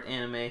 smart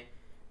anime.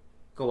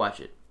 Go watch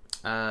it.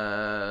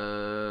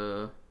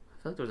 I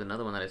feel like there was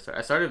another one that I started.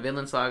 I started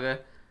Vinland Saga.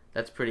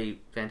 That's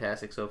pretty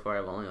fantastic so far.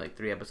 I'm only like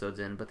 3 episodes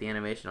in, but the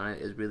animation on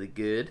it is really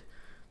good.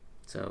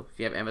 So if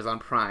you have Amazon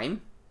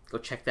Prime, go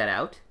check that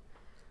out.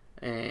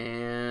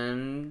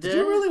 And Did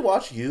you really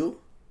watch You?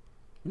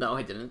 No,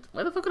 I didn't.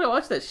 Why the fuck would I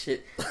watch that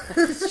shit?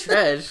 It's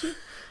trash.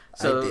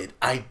 So, I did.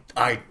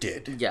 I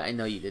did. Yeah, I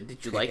know you did.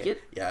 Did you like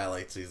it? Yeah, I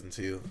liked season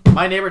 2.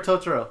 My Neighbor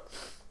Totoro.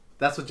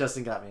 That's what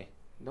Justin got me.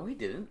 No, he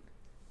didn't.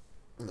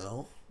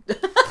 No. Where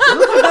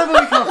did that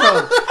movie come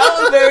from?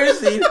 How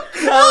embarrassing!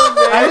 How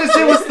embarrassing! I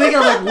just was thinking,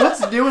 I'm like,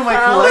 what's new in my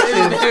How collection?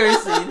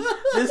 embarrassing!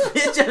 This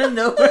bitch out of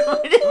nowhere.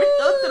 My Neighbor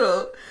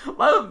Totoro.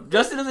 Why?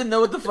 Justin doesn't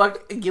know what the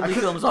fuck Ghibli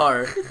films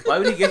are. Why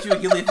would he get you a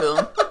Ghibli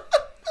film?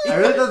 I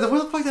really thought,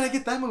 where the fuck did I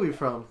get that movie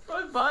from?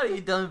 My body,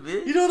 you dumb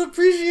bitch. You don't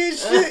appreciate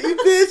shit, you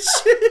bitch.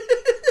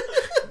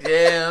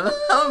 Damn,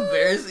 how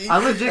embarrassing.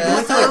 I'm legit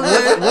going to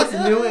like, what's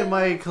new in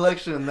my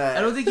collection that...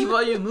 I don't think he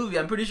bought you a movie.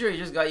 I'm pretty sure he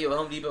just got you a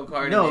Home Depot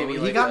card. No, and maybe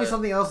he like got me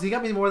something else. He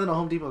got me more than a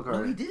Home Depot card.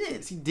 No, he didn't.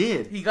 Yes, he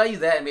did. He got you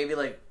that and maybe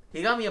like...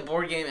 He got me a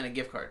board game and a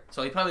gift card.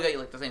 So he probably got you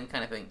like the same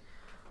kind of thing.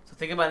 So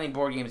think about any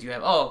board games you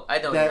have. Oh, I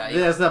know what he got you.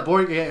 That's that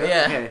board game.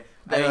 Yeah. Okay.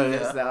 I There know you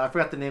it is go. now. I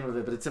forgot the name of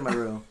it, but it's in my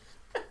room.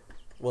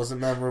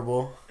 Wasn't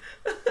memorable.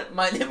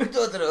 My Neighbor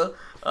Totoro.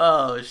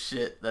 Oh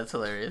shit, that's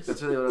hilarious.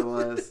 That's really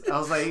what it was. I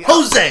was like,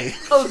 Jose!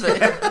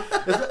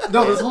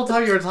 no, this whole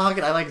time you were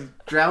talking, I like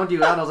drowned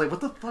you out. I was like,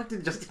 what the fuck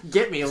did just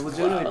get me? It was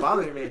legitimately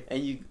bothering me.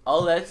 And you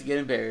all that to get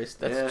embarrassed.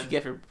 That's Yeah. what you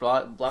get for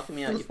blocking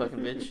me out, you fucking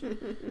bitch.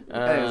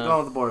 Anyways, go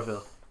on with the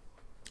Borophill.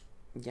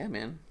 Yeah,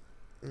 man.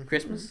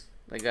 Christmas.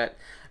 I got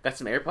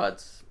some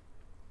AirPods.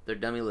 They're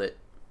dummy lit.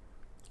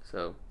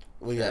 So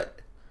We got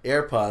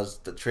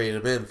AirPods to trade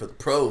them in for the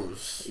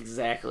pros.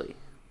 exactly.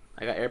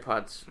 I got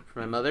AirPods for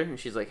my mother, and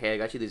she's like, "Hey, I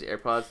got you these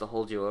AirPods to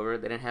hold you over.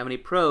 They didn't have any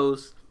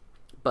pros,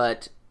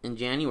 but in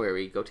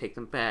January, go take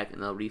them back,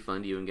 and they'll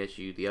refund you and get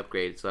you the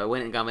upgrade." So I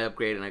went and got my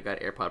upgrade, and I got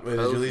AirPod Wait, Pros.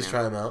 did you at least now.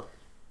 try them out?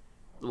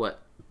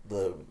 What?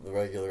 The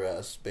regular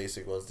ass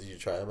basic ones. Did you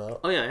try them out?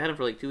 Oh yeah, I had them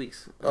for like 2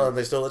 weeks. Oh, and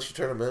they still let you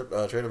turn them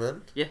in? Trade them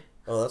in? Yeah.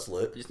 Oh, that's I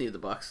lit. just needed the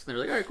box. They were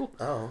like, "All right, cool."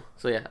 Oh.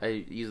 So yeah, I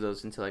used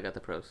those until I got the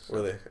pros. So.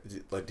 Were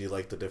they? Do you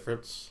like the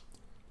difference?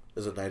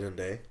 Is it night and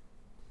day?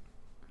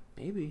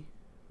 Maybe.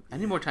 I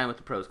need more time with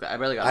the pros. I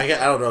barely got. I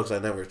don't know because I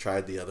never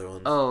tried the other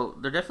ones. Oh,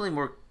 they're definitely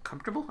more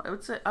comfortable, I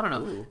would say. I don't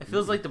know. Ooh. It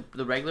feels like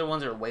the regular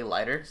ones are way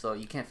lighter, so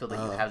you can't feel like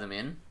you have them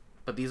in.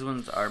 But these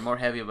ones are more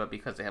heavy, but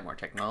because they have more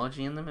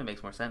technology in them, it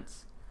makes more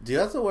sense. Do you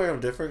have to wear them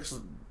different? 'Cause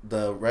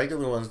the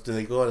regular ones, do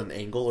they go at an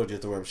angle or do you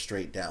have to wear them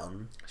straight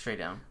down? Straight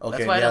down. Okay,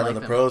 That's why I yeah, didn't then like the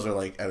them. pros are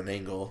like at an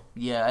angle.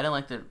 Yeah, I didn't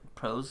like the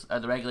pros,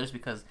 the regulars,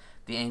 because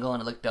the angle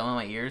and it looked dumb on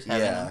my ears.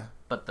 Having Yeah. them.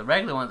 But the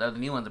regular ones, or the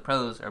new ones, the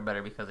pros, are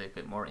better because they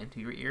fit more into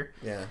your ear.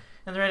 Yeah.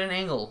 And they're at an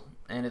angle.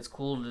 And it's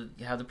cool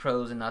to have the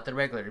pros and not the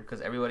regular, because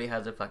everybody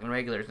has their fucking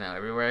regulars now.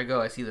 Everywhere I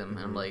go, I see them, and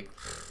I'm like,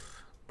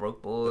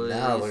 broke But boys.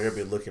 now they're gonna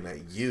be looking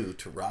at you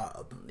to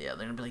rob. Yeah,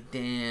 they're gonna be like,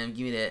 damn,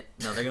 give me that.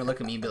 No, they're gonna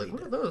look at me and be like,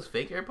 what are those,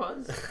 fake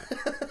AirPods?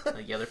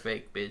 Like, yeah, they're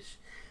fake, bitch.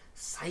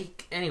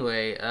 Psych.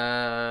 Anyway,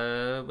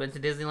 went to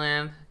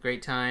Disneyland.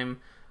 Great time.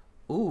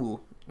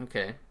 Ooh,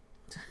 okay.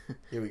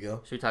 Here we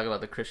go. Should we talk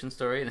about the Christian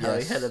story and how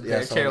Yes, he had a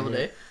yes, terrible I wanna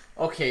hear. day?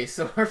 Okay,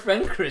 so our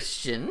friend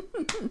Christian,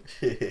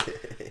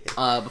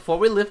 before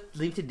we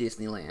leave to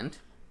Disneyland,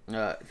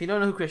 if you don't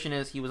know who Christian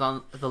is, he was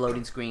on the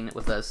loading screen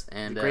with us,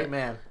 and Great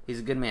man. he's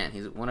a good man.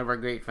 He's one of our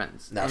great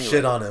friends. Now Anyway.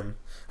 shit on him.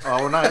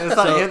 Oh, we're not. It's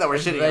not him that we're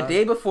shitting The on.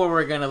 day before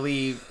we're gonna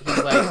leave,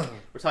 he's like,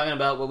 we're talking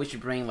about what we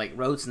should bring, like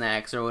road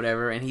snacks or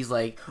whatever, and he's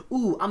like,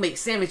 "Ooh, I'll make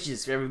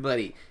sandwiches for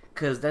everybody,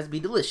 cause that'd be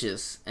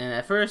delicious." And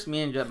at first,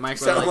 me and Mike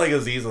were Sound like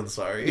Aziz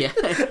Ansari. yeah,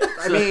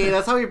 I mean,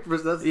 that's how he.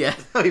 That's yeah.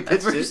 how he At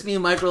pitched first, it. me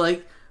and Mike were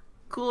like,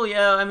 "Cool,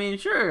 yeah, I mean,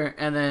 sure."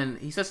 And then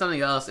he said something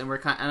else, and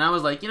and I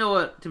was like, "You know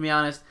what? To be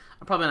honest,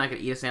 I'm probably not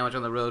gonna eat a sandwich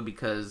on the road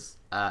because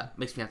it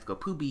makes me have to go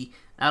poopy.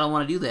 I don't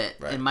want to do that."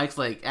 Right. And Mike's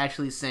like,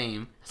 "Actually,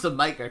 same." So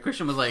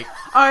Christian was like,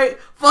 "All right,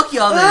 fuck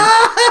y'all then.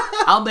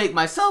 I'll make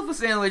myself a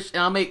sandwich,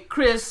 and I'll make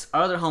Chris,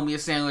 our other homie, a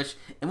sandwich,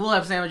 and we'll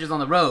have sandwiches on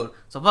the road.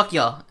 So fuck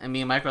y'all." And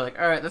me and Mike were like,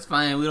 "All right, that's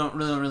fine. We don't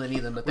really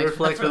need them, but thanks for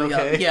flexible, the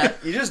okay. Yeah,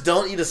 You just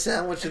don't eat a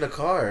sandwich in a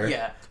car.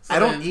 yeah. So I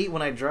don't then- eat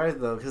when I drive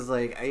though, cause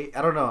like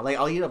I don't know, like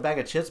I'll eat a bag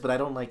of chips, but I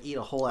don't like eat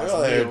a whole ass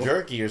Well, like a meal.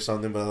 jerky or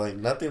something, but like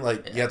nothing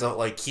like you have to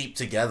like keep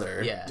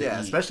together. Yeah. to Yeah,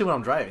 eat. especially when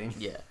I'm driving.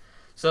 Yeah.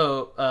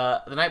 So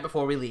the night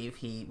before we leave,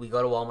 we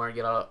go to Walmart,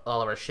 get all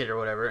of our shit or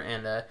whatever,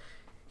 and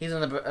he's in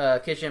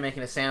the kitchen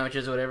making his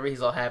sandwiches or whatever.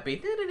 He's all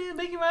happy,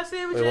 making my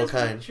sandwiches. Wait, what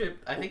kind? Trip.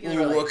 I think it's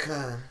Ooh, like, what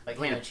kind? like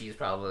ham and cheese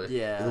probably.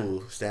 Yeah.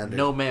 Ooh, standard.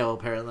 No mayo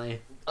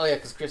apparently. Oh yeah,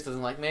 because Chris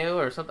doesn't like mayo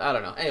or something. I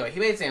don't know. Anyway, he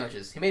made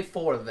sandwiches. He made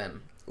 4 of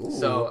them. Ooh.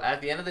 So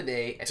at the end of the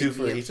day, I 2 think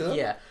for he- each of them?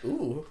 Yeah.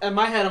 Ooh. In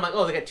my head, I'm like,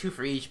 oh, they got 2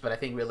 for each, but I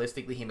think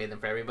realistically, he made them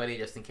for everybody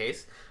just in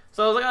case.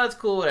 So I was like, oh, that's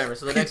cool, whatever.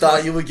 So the You next thought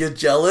morning- you would get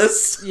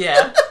jealous?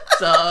 Yeah.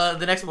 So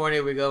the next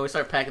morning we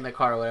start packing the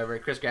car or whatever.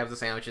 Chris grabs the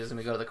sandwiches and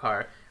we go to the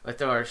car. We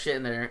throw our shit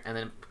in there, and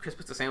then Chris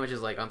puts the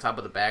sandwiches like on top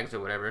of the bags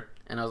or whatever.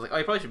 And I was like, oh,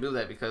 you probably should move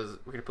that because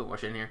we're gonna put more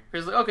shit in here.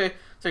 Chris is like, okay.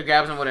 So he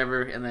grabs them,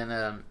 whatever, and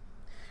then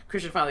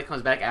Christian finally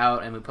comes back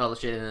out, and we put all the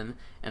shit in,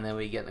 and then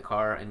we get in the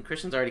car, and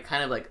Christian's already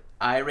kind of like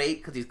irate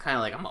because he's kind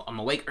of like, I'm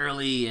awake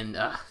early, and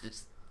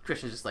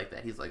Christian's just like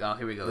that. He's like, oh,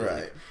 here we go. He's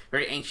Right. like,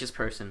 very anxious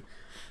person.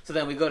 So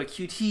then we go to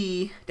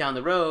QT down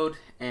the road,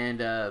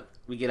 and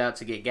we get out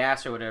to get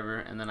gas or whatever,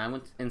 and then I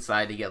went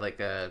inside to get like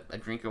a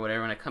drink or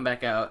whatever, and I come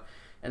back out,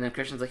 and then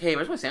Christian's like, hey,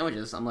 where's my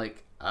sandwiches? I'm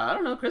like, I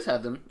don't know, Chris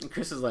had them. And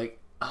Chris is like,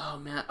 oh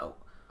man,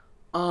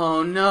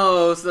 oh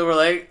no. So we're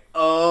like,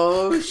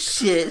 oh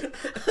shit.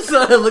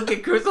 So I look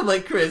at Chris, I'm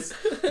like, Chris,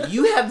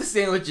 you have the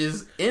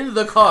sandwiches in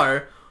the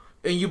car,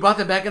 and you brought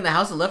them back in the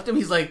house and left them?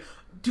 He's like,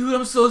 dude,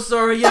 I'm so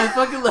sorry. Yeah, I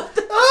fucking left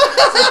them.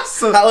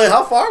 So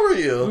How far were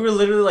you? We were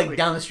literally like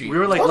down the street. we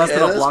were like Okay, less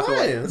than a that's block fine.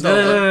 away. That's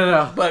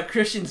No. But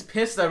Christian's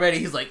pissed already.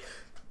 He's like,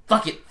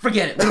 fuck it,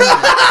 forget it. We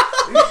don't need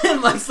it.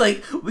 And Mike's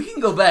like, we can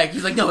go back.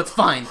 He's like, no, it's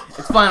fine.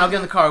 It's fine. I'll get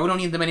in the car. We don't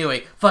need them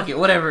anyway. Fuck it,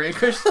 whatever. And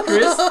Chris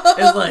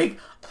is like,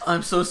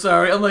 I'm so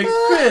sorry. I'm like,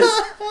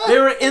 Chris, they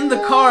were in the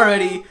car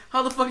already.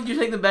 How the fuck did you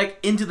take them back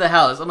into the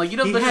house? I'm like, you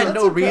don't. He think had that's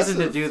no reason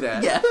to impressive. do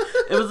that. Yeah,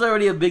 it was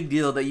already a big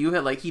deal that you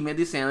had, like, he made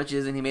these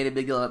sandwiches and he made a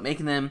big deal about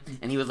making them,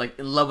 and he was like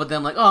in love with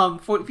them, like, oh,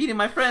 I'm feeding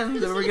my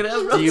friends and we're gonna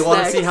have Do you want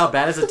to snacks. see how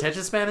bad his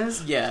attention span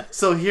is? Yeah.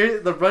 So here,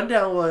 the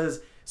rundown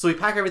was, So we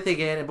pack everything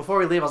in, and before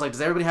we leave, I was like, "Does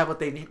everybody have what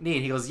they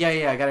need?" He goes,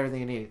 "Yeah, I got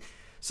everything I need."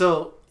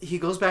 So he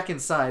goes back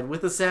inside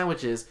with the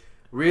sandwiches.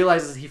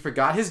 Realizes he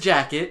forgot his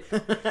jacket.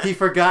 He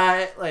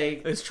forgot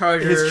like his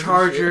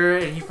charger,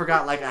 and he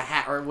forgot like a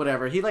hat or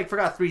whatever. He like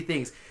forgot 3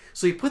 things.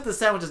 So he put the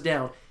sandwiches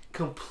down.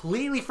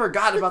 Completely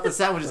forgot about the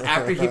sandwiches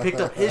after he picked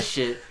up his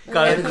shit.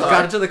 Got into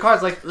the car.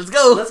 It's like, let's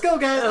go,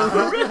 guys.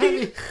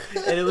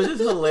 And it was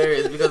just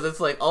hilarious because it's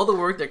like all the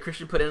work that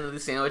Christian put into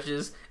these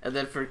sandwiches, and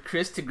then for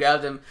Chris to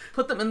grab them,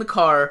 put them in the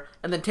car,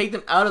 and then take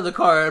them out of the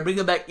car and bring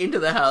them back into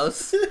the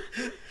house.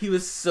 He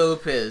was so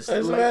pissed. I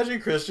just imagine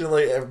Christian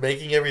like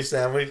making every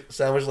sandwich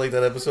like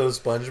that episode of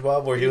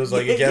SpongeBob where he was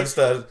like against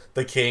the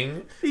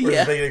king, where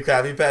he's making a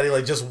Krabby Patty,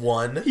 like just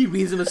one. He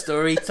reads him a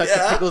story, tucks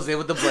the pickles in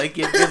with the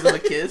blanket, gives him a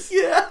kiss.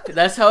 Yeah.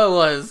 That's how it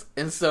was.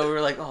 And so we're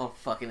like, oh,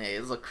 fucking A.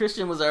 It's like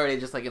Christian was already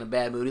just like in a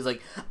bad mood. He's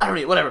like, I don't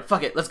need whatever,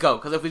 fuck it, let's go.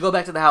 Because if we go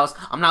back to the house,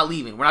 I'm not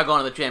leaving. We're not going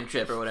on the tram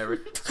trip or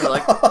whatever. So we're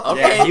like,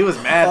 okay. Yeah, he was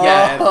mad.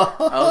 Yeah.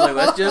 I was like,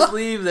 let's just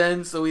leave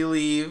then. So we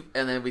leave,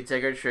 and then we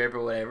take our trip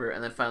or whatever.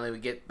 And then finally we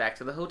get back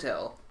to the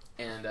hotel.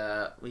 And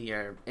we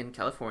are in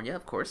California,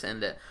 of course.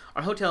 And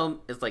our hotel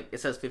is like, it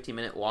says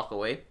 15-minute walk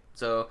away.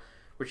 So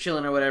we're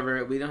chilling or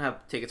whatever. We don't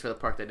have tickets for the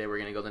park that day. We're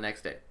going to go the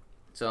next day.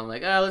 So I'm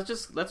like,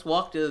 let's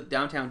walk to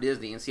downtown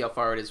Disney and see how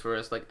far it is for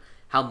us, like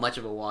how much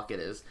of a walk it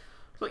is.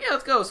 So yeah,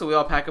 let's go. So we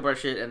all pack up our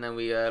shit and then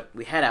we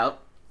head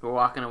out. We're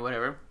walking or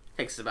whatever.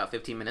 Takes us about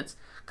 15 minutes.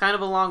 Kind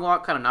of a long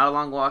walk, kind of not a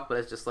long walk, but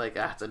it's just like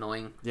it's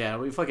annoying. Yeah,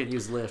 we fucking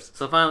use Lyft.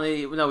 So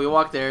finally, we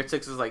walked there. It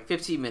took us like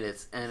 15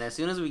 minutes, and as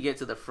soon as we get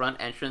to the front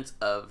entrance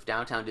of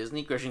downtown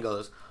Disney, Christian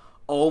goes,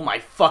 "Oh my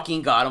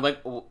fucking god!" I'm like,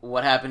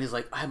 "What happened?" He's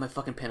like, "I have my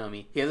fucking pin on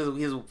me." He has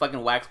his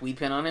fucking wax weed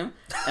pin on him,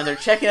 and they're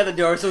checking at the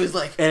door. So he's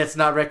like, and it's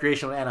not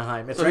recreational in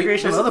Anaheim. It's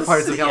recreational in other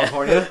parts of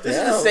California. Yeah. This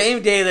is the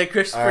same day that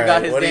Chris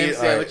forgot his damn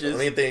sandwiches.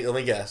 Let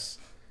me guess.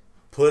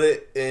 Put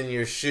it in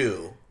your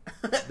shoe.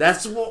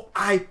 That's what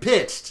I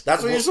pitched.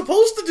 That's what you're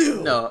supposed to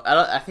do. No,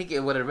 I think it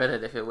would have read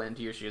it if it went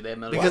into your shoe. They had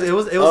metal because it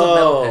was a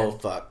metal pen. Oh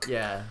fuck.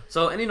 Yeah.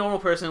 So any normal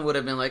person would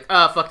have been like,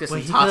 fuck this,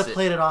 and he toss could it. have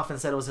played it off and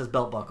said it was his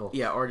belt buckle.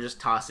 Yeah, or just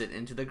toss it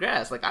into the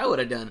grass, like I would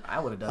have done. I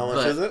would have done. How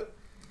much is it?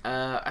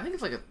 I think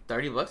it's like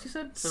 $30. You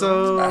said.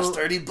 So that's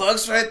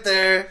 $30 right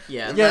there.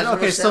 Yeah. Yeah.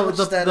 Okay. So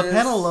the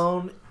pen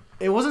alone,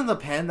 it wasn't the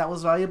pen that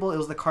was valuable. It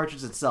was the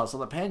cartridge itself. So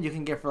the pen you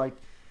can get for like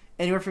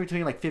anywhere from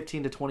between like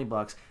 $15 to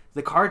 $20.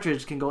 The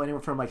cartridge can go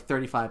anywhere from like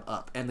 $35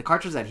 up, and the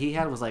cartridge that he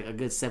had was like a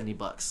good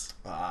 $70.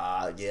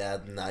 Yeah,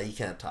 nah, you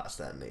can't toss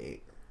that,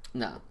 Nate.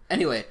 No.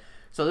 Anyway,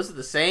 so this is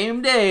the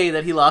same day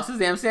that he lost his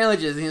damn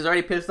sandwiches, and he's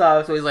already pissed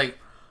off. So he's like,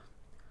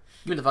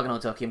 "Give me the fucking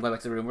hotel key. I'm going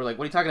back to the room." We're like,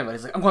 "What are you talking about?"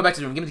 He's like, "I'm going back to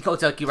the room. Give me the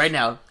hotel key right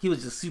now." He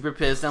was just super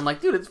pissed. I'm like,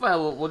 "Dude, it's fine.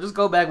 We'll just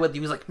go back with you."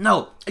 He's like,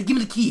 "No, give me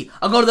the key.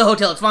 I'll go to the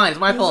hotel. It's fine. It's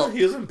my fault."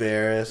 He was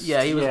embarrassed.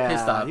 Yeah, he was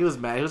pissed off. He was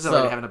mad. He was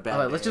already having a bad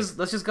day.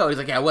 Let's just go. He's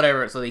like, "Yeah,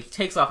 whatever." So he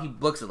takes off. He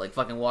books it like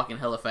fucking walking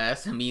hella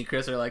fast, and me and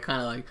Chris are like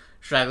kind of like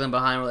straggling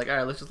behind. We're like, "All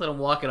right, let's just let him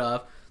walk it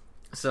off."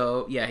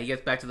 So yeah, he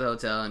gets back to the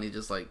hotel and he's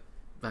just like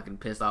fucking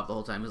pissed off the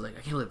whole time. He's like,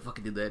 "I can't believe I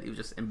fucking did that." He was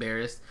just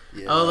embarrassed.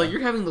 Yeah. I was like,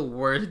 "You're having the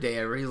worst day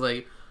ever." He's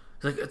like,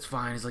 "It's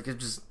fine." He's like,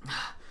 "It's just."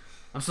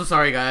 I'm so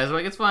sorry, guys. I'm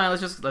like, it's fine.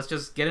 Let's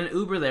just get an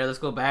Uber there. Let's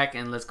go back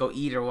and let's go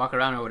eat or walk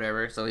around or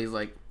whatever. So he's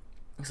like,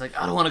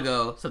 I don't want to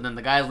go. So then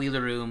the guys leave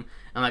the room.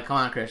 I'm like, come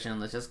on, Christian,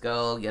 let's just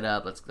go. Get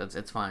up.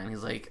 It's fine.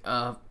 He's like,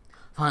 fine,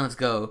 let's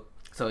go.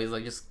 So he's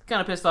like, just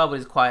kind of pissed off, but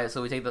he's quiet.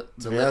 So we take the.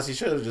 To be honest, he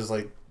should have just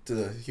like did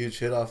a huge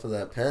hit off of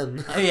that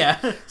pen.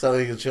 Yeah. So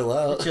he could chill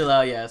out.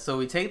 Yeah. So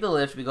we take the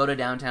lift. We go to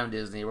downtown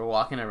Disney. We're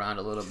walking around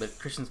a little bit.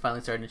 Christian's finally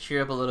starting to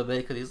cheer up a little bit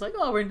because he's like,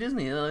 "Oh, we're in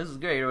Disney. Oh, this is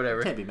great," or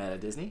whatever. Can't be mad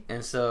at Disney.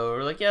 And so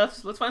we're like, "Yeah,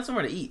 let's find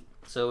somewhere to eat."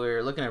 So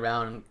we're looking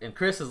around, and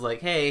Chris is like,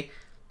 "Hey,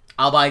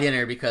 I'll buy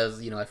dinner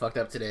because I fucked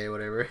up today or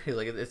whatever." He's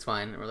like, "It's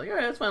fine." And we're like, "All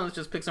right, that's fine. Let's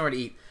just pick somewhere to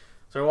eat."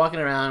 So we're walking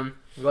around.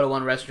 We go to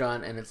one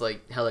restaurant and it's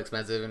like hella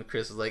expensive. And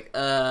Chris is like,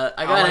 "I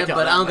got it,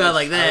 but I don't got it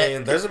like that." I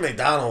mean, there's a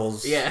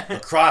McDonald's Yeah.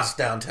 across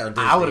downtown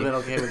Disney. I would have been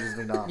okay with just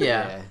McDonald's.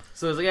 Yeah.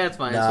 So it's like, "Yeah, it's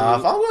fine." Nah, so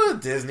if I'm going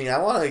to Disney,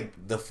 I want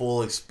like the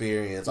full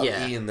experience. I'm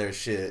Yeah. eating their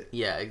shit.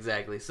 Yeah,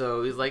 exactly.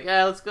 So he's like,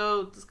 "Yeah, let's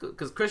go."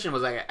 Because Christian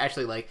was like,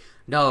 actually like,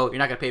 "No, you're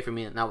not gonna pay for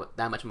me not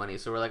that much money."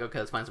 So we're like, "Okay,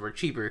 that's fine." So we're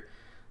cheaper.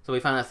 So we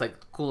found this like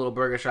cool little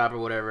burger shop or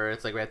whatever.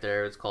 It's like right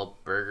there. It's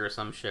called Burger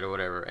some shit or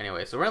whatever.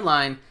 Anyway, so we're in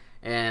line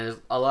and there's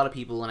a lot of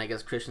people. And I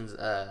guess Christian's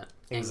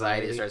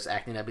anxiety starts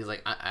acting up. He's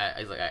like,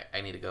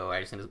 I need to go.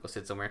 I just need to go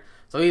sit somewhere.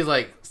 So he's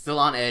like still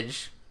on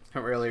edge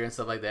from earlier and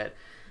stuff like that.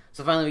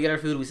 So finally we get our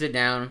food. We sit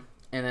down.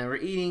 And then we're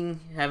eating,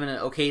 having an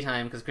okay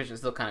time because Christian's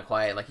still kind of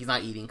quiet. Like, he's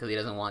not eating because he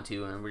doesn't want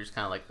to. And we're just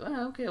kind of like,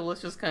 okay, well,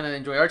 let's just kind of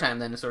enjoy our time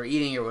then. So we're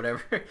eating or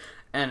whatever.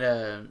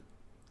 And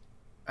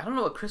I don't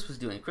know what Chris was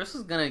doing. Chris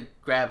was going to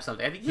grab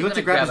something. I think he went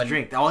to grab his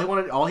drink.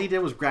 All he did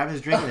was grab his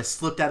drink and it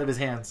slipped out of his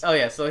hands. Oh,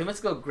 yeah. So he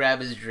must go grab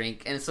his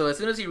drink. And so as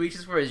soon as he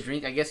reaches for his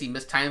drink, I guess he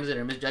mistimes it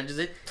or misjudges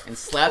it and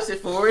slaps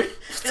it forward.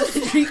 And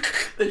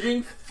the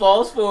drink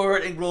falls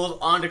forward and rolls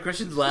onto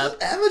Christian's lap.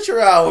 Amateur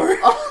hour.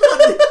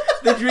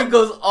 The drink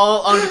goes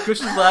all onto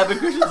Christian's lap, and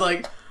Christian's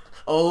like,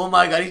 "Oh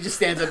my god!" He just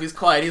stands up. He's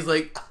quiet. He's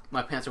like,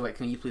 my pants are wet.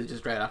 Can you please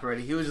just dry it off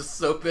already? He was just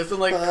so pissed. I'm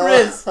like,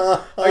 Chris,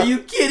 are you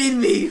kidding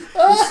me?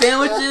 The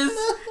sandwiches,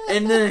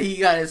 and then he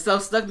got his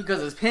stuff stuck because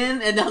of his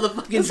pen, and now the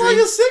fucking It's drink.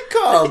 like a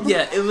sitcom.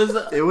 Yeah, it was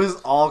It was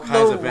all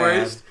kinds the of bad.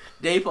 worst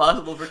day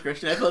possible for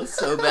Christian. I felt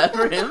so bad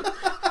for him.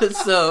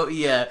 So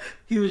yeah,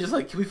 he was just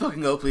like, "Can we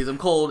fucking go, please? I'm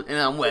cold and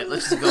I'm wet.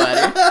 Let's just go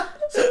at it."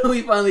 So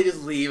we finally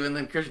just leave, and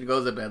then Christian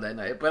goes to bed that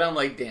night. But I'm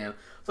like, damn.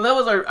 So that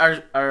was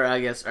our I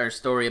guess our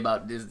story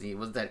about Disney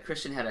was that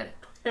Christian had a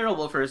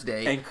terrible first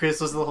day, And Chris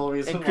was the whole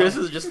reason. and Chris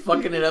why. was just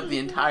fucking it up the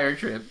entire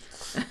trip.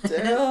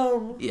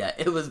 Damn. Yeah,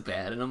 it was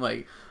bad, and I'm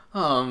like,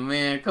 oh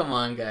man, come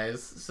on,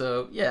 guys.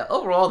 So yeah,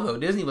 overall though,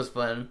 Disney was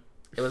fun.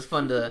 It was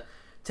fun to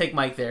take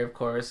Mike there, of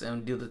course,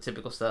 and do the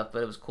typical stuff.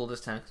 But it was cool this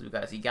time because we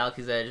got to see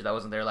Galaxy's Edge. That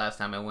wasn't there last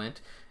time I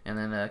went. And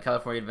then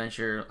California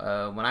Adventure.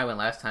 When I went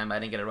last time, I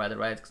didn't get to ride the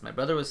rides because my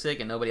brother was sick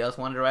and nobody else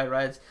wanted to ride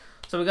rides.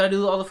 So we got to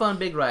do all the fun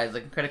big rides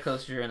like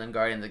Incredicoaster and then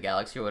Guardians of the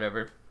Galaxy or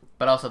whatever.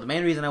 But also the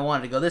main reason I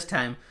wanted to go this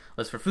time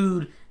was for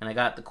food, and I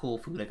got the cool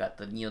food. I got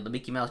the the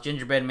Mickey Mouse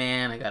gingerbread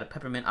man. I got a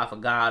peppermint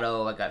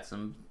affogato. I got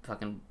some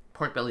fucking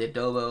pork belly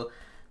adobo.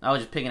 I was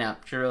just picking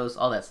out churros,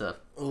 all that stuff.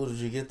 Oh, did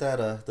you get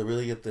that? To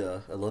really get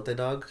the elote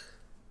dog?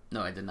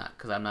 No, I did not,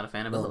 because I'm not a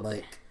fan of No, elote.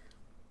 Mike.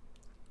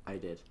 I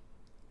did.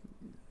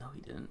 No,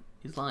 he didn't.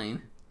 He's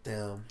lying.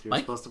 Damn. You're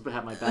Mike? supposed to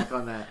have my back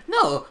on that. No,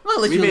 I'm not gonna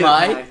let We you made a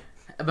lie pact.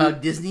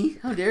 about Disney.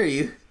 How dare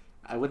you?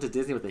 I went to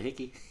Disney with a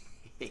hickey.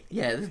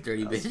 Yeah, this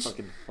dirty That was bitch.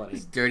 fucking funny.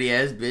 This dirty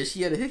ass bitch.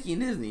 She had a hickey in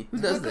Disney. Who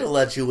I'm does not gonna that?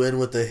 let you in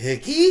with the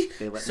hickey.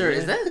 They let Sir, me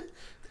is in.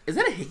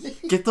 that a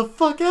hickey? Get the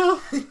fuck out!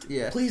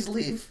 Yeah. Please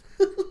leave.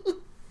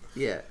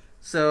 Yeah.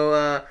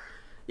 So,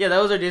 yeah,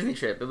 that was our Disney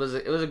trip. It was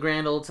a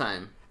grand old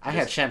time. I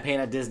had champagne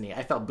at Disney.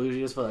 I felt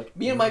bougie as fuck.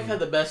 Me and Mike had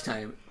the best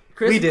time.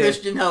 Chris We and did.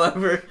 Christian,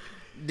 however,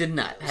 did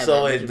not have So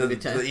that wait, much of a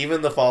good time.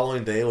 even the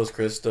following day was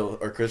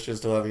Christian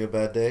still having a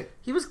bad day?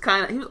 He was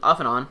off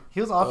and on. He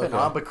was off and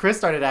Okay. on, but Chris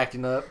started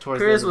acting up towards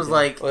the Chris end of was the day.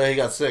 like, Oh, yeah, he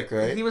got sick,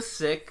 right? he was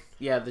sick,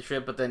 yeah, the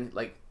trip, but then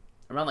like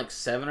around like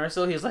 7 or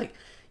so, he was like,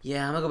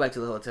 yeah, I'm gonna go back to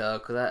the hotel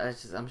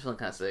because I'm feeling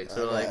kind of sick.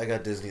 So I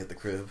got Disney at the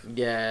crib.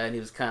 yeah, and he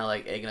was kind of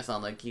like egging us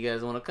on, like, you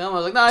guys want to come? I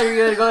was like, no, you're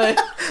good, go ahead.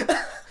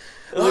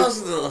 Oh,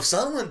 the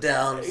sun went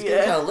down. It's Yeah.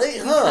 kind of late,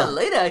 It's kind huh? of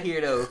late out here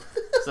though.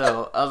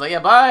 So I was like, yeah,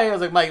 bye. I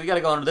was like, Mike, we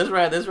gotta go on this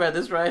ride, this ride,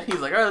 this ride. He's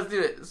like, all right, let's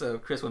do it. So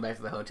Chris went back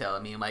to the hotel,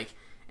 and me and Mike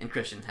and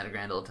Christian had a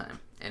grand old time.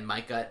 And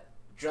Mike got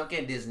drunk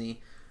at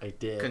Disney. I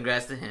did.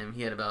 Congrats to him.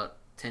 He had about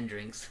 10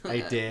 drinks. I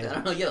did. I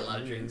don't know. He had a lot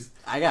of drinks.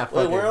 I got Wait,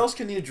 fucking where else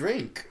can you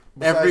drink?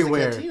 Besides the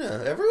Everywhere.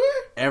 cantina? Everywhere?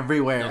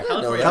 everywhere. No, know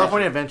California. that.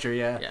 California Adventure,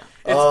 yeah. Yeah. It's-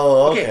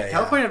 Oh, okay, yeah.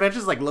 California Adventure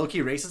is like low key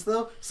racist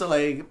though. So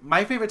like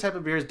my favorite type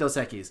of beer is Dos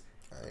Equis.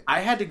 Right. I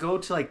had to go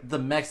to like the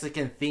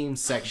Mexican theme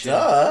section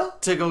Duh.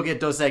 to go get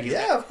Dos Equis.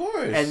 Yeah, of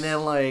course. And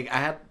then like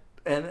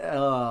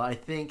I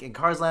think in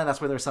Cars Land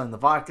that's where they were selling the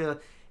vodka,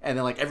 and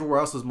then like everywhere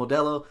else was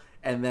Modelo,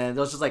 and then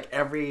there was just like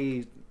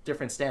every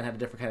different stand had a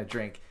different kind of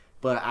drink.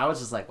 But I was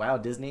just like, wow,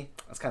 Disney,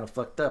 that's kind of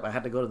fucked up. I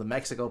had to go to the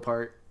Mexico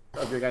part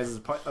of your guys'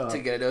 part To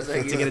get a Dos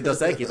Equis. to get a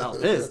Dos Equis. I was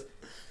pissed,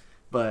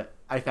 but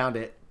I found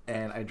it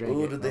and I drank it.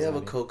 Ooh, did and they I was have a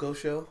happy. Coco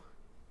show?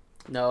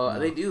 No,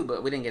 they do,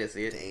 but we didn't get to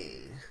see it.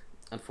 Dang.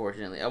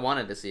 Unfortunately, I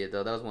wanted to see it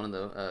though. That was one of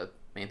the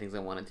main things I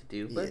wanted to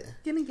do, but Yeah.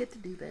 didn't get to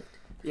do that.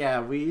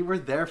 Yeah, we were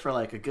there for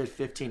like a good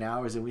 15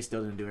 hours and we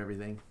still didn't do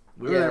everything.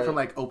 We were Yeah. there from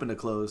like open to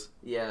close.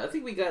 Yeah, I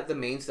think we got the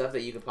main stuff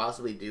that you could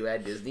possibly do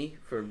at Disney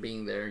for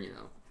being there. You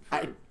know,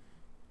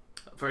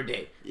 for a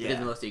day. We did Yeah.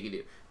 the most you could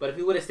do. But if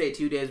we would have stayed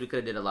 2 days, we could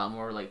have did a lot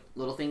more like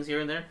little things here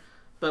and there.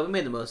 But we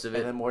made the most of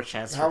And it. then more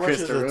chance How for much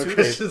Chris is to a ruin 2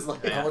 Chris's day?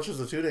 life. How much was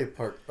a 2 day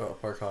park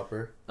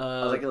hopper?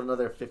 Like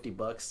another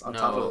 $50 on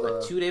top No, of a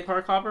the... 2 day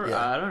park hopper.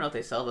 Yeah. I don't know if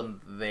they sell them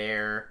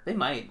there. They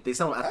might. They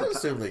sell them I at the...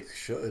 assume they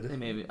should. They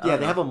maybe. Yeah,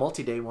 they have a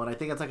multi-day one. I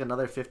think it's like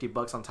another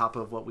 $50 on top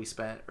of what we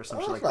spent or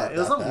something Oh, like that's that. It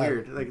was not something that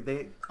weird. Like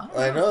they,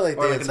 I know like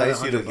Or they like entice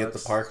another you to get the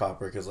 $100. park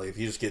hopper because like if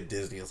you just get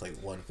Disney, it's like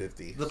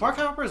 $150. the park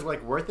hopper is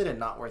like worth it and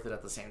not worth it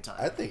at the same time.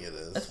 I think it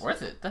is. That's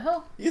worth it. The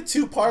hell? You get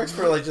 2 parks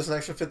for like just an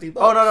extra $50.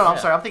 Oh no, I'm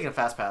Yeah. sorry. I'm thinking of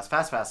Fast Pass.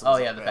 Fast Pass. Oh,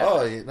 yeah, the Fast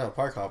Oh no,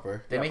 park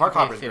hopper. They Yeah, make Park you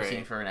pay Hopper's 15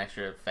 great. for an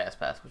extra fast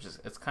pass, which is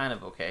it's kind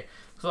of okay.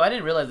 So I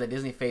didn't realize that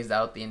Disney phased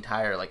out the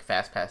entire like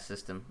fast pass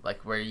system, like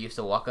where you used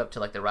to walk up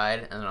to like the ride,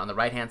 and then on the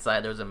right hand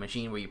side there was a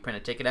machine where you print a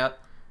ticket out,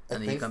 I and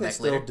then you think come they back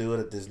still later. do it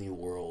at Disney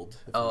World.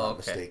 If Oh, I'm not okay.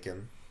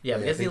 mistaken. Yeah, I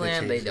think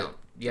Disneyland they changed it. don't.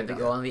 You have to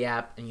go on the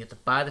app and you have to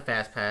buy the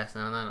fast pass,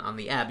 and then on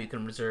the app you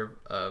can reserve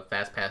a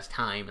fast pass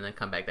time and then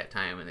come back that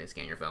time and they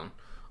scan your phone.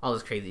 All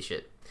this crazy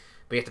shit.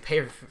 But you have to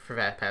pay for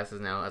fast passes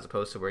now, as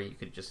opposed to where you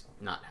could just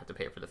not have to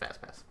pay for the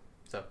fast pass.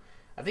 So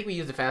I think we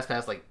used the fast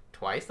pass like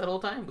twice that whole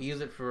time. We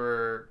used it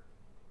for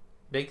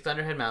Big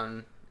Thunderhead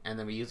Mountain, and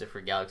then we used it for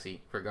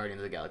Guardians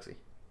of the Galaxy,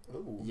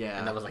 Ooh. Yeah,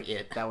 and that was like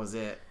it. that was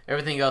it.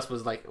 Everything else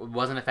was like it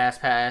wasn't a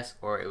fast pass,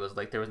 or it was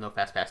like there was no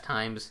fast pass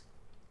times.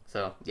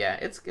 So yeah,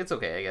 it's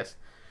okay, I guess.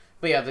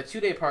 But yeah, the 2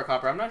 day park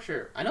hopper, I'm not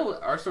sure. I know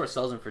our store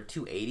sells them for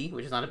 $280,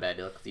 which is not a bad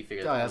deal because you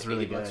figure Oh, that's like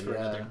really $80 good, for yeah.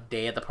 another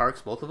day at the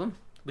parks, both of them.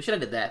 We should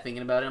have did that.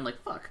 Thinking about it, I'm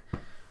like, fuck.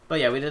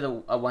 But yeah, we did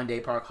a 1 day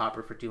park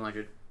hopper for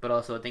 $200. but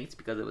also I think it's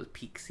because it was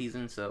peak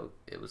season, so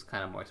it was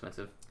kind of more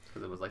expensive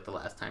because it was like the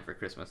last time for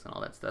Christmas and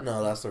all that stuff.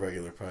 No, that's the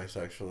regular price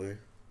actually.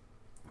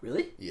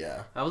 Really?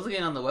 Yeah. I was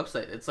looking on the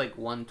website. It's like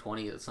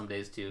 $120 some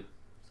days too.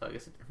 So I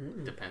guess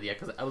it depends. Yeah,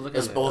 because I was looking.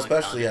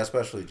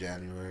 Especially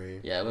January.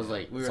 Yeah, it was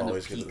like we were It's in the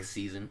always peak gonna-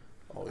 season.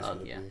 Always Oh,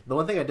 gonna yeah. be. The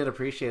one thing I did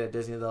appreciate at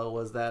Disney though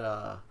was that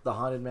the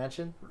Haunted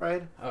Mansion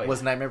ride Oh, yeah.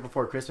 was Nightmare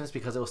Before Christmas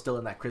because it was still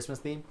in that Christmas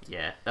theme.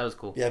 Yeah, that was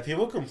cool. Yeah,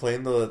 people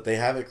complain though that they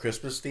have it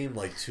Christmas themed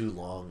like too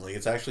long. Like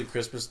it's actually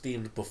Christmas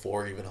themed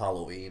before even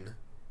Halloween.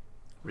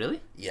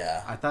 Really?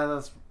 Yeah. I thought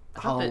that's I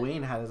thought that-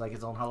 Halloween had like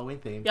its own Halloween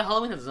theme. Yeah,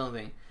 Halloween has its own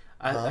thing.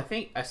 I Huh?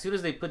 think as soon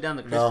as they put down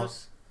the No.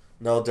 Christmas.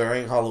 No,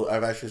 during Halloween,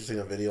 I've actually seen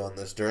a video on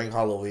this. During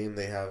Halloween,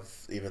 they have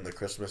even the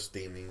Christmas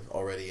theming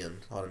already in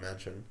Haunted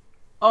Mansion.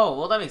 Oh,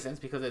 well, that makes sense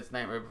because it's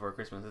Nightmare Before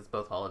Christmas. It's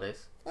both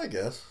holidays. I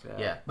guess.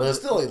 Yeah. But it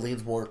still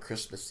leans more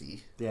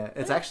Christmassy. Yeah,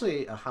 it's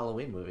actually a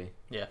Halloween movie.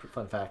 Yeah.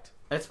 Fun fact.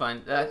 That's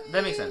fine. That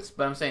makes sense.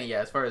 But I'm saying, yeah,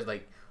 as far as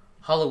like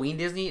Halloween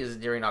Disney is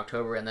during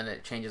October and then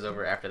it changes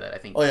over after that, I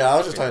think. Oh yeah, I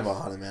was just talking about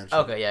Haunted Mansion.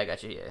 Okay, yeah, I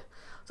got you, yeah.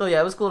 So, yeah,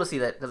 it was cool to see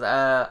that because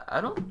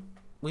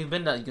we've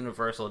been to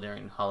Universal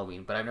during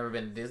Halloween, but I've never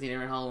been to Disney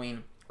during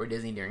Halloween or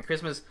Disney during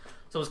Christmas.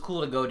 So it was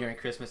cool to go during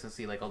Christmas and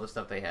see like all the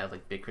stuff they had,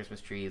 like big Christmas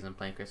trees and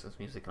playing Christmas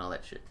music and all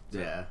that shit. So,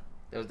 Yeah.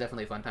 it was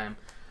definitely a fun time.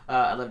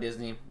 I love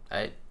Disney.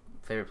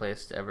 Favorite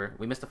place ever.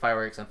 We missed the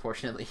fireworks,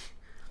 unfortunately.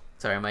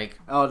 Sorry, Mike.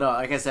 Oh no,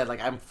 like I said,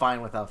 like I'm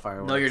fine without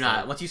fireworks. No, you're not.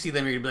 Like, Once you see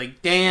them, you're gonna be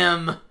like,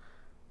 damn.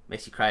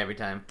 Makes you cry every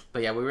time.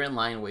 But yeah, we were in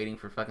line waiting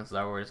for fucking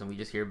Star Wars, and we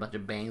just hear a bunch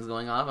of bangs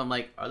going off. I'm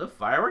like, are the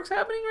fireworks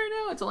happening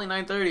right now? It's only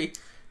 9:30.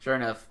 Sure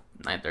enough,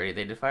 9:30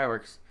 they did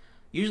fireworks.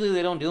 Usually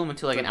they don't do them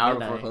until like It's an like hour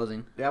midnight. before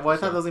closing. Yeah, well I thought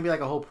So- there was gonna be like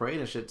a whole parade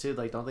and shit too.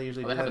 Like, don't they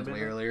usually Oh, do that that? happens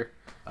way earlier.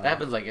 Oh. That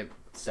happens like at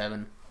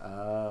 7.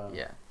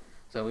 Yeah.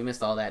 So we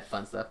missed all that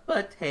fun stuff.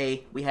 But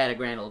hey, we had a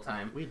grand old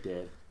time. We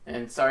did.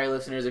 And sorry,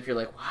 listeners, if you're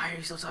like, why are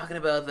you still talking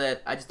about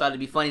that? I just thought it'd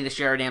be funny to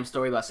share our damn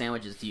story about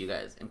sandwiches to you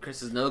guys. And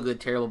Chris's no good,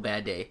 terrible,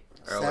 bad day.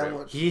 Or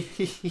whatever. Sandwich.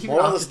 He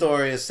Moral of the opted,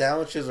 story is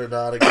sandwiches are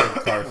not a good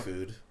car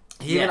food.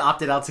 he even Yeah.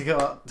 opted out to go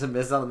out to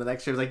miss out on the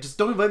next trip. He was like, just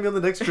don't invite me on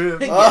the next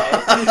trip.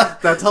 Yeah.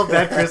 That's how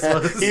bad Chris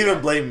was. He even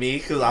blamed me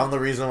because I'm the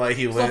reason why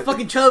he So went.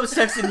 fucking Chubbs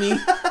texted me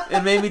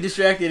and made me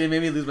distracted and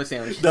made me lose my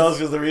sandwich. That was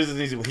because the reason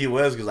he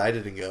was because I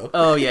didn't go.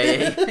 Oh,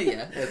 yeah.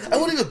 That's I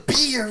wouldn't even be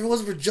here if it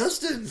wasn't for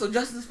Justin. So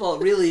Justin's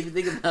fault, really, if you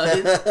think about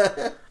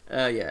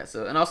it. Yeah,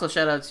 so, and also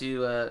shout out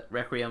to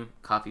Requiem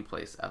Coffee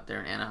Place out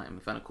there in Anaheim. We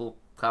found a cool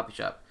coffee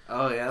shop.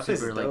 Oh yeah, that place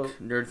Super, is like, dope.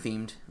 nerd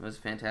themed. It was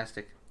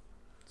fantastic.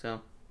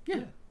 So,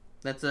 yeah.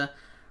 That's,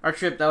 our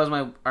trip. That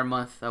was our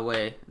month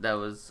away. That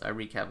was our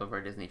recap of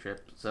our Disney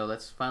trip. So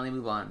let's finally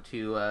move on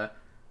to,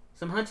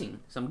 some hunting.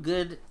 Some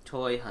good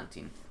toy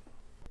hunting.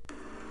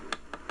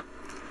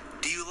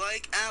 Do you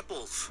like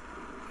apples?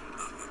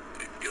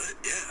 Yeah,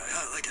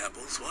 I like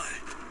apples. Why?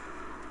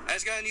 I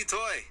just got a new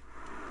toy.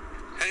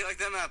 How do you like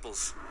them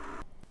apples?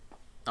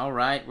 All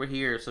right, we're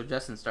here. So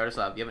Justin, start us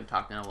off. You haven't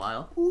talked in a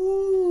while.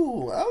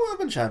 Ooh, I've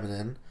been chiming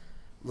in.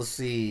 Let's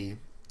see.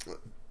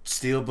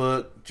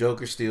 Steelbook,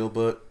 Joker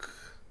Steelbook.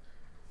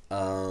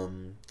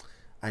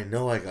 I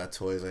know I got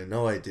toys. I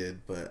know I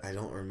did, but I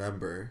don't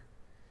remember.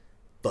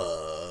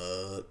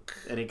 Buck.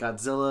 Any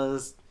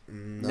Godzillas?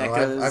 No,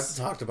 NECAs. I've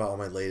talked about all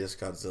my latest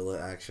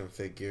Godzilla action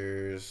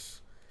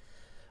figures.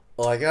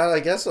 Well, I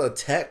guess a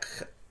tech.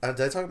 I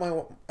talked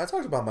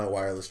about my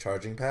wireless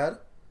charging pad.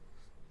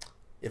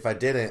 If I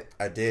didn't,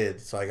 I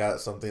did. So I got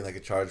something that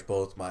could charge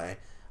both my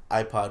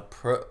AirPod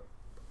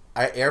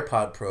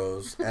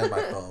Pros and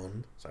my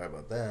phone. Sorry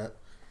about that.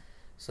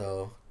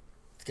 So,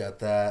 got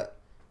that.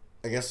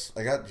 I guess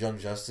I got Young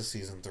Justice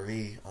Season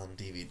 3 on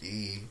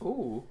DVD.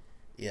 Ooh.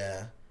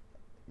 Yeah.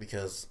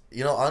 Because,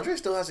 Andre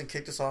still hasn't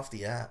kicked us off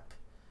the app.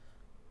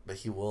 But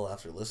he will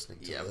after listening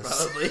to Yeah,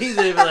 this. probably. He's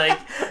gonna be like,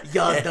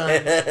 y'all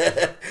done.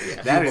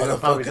 That is gonna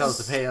probably tell us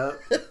to pay up.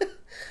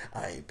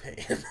 I ain't paying.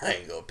 I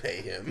ain't gonna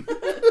pay him.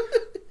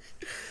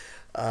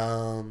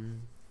 I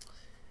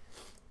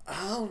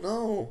don't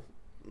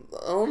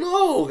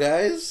know,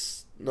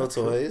 guys. No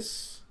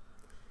toys.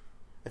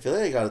 I feel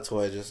like I got a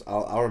toy.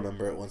 I'll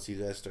remember it once you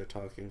guys start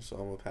talking. So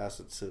I'm gonna pass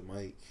it to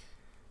Mike.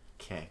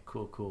 Okay,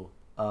 cool.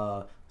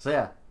 So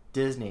yeah,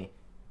 Disney.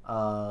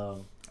 I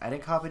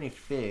didn't cop any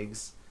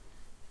figs,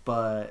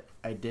 but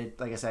I did.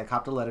 Like I said, I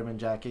copped a Letterman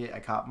jacket. I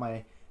copped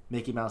my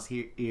Mickey Mouse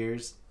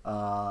ears.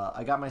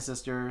 I got my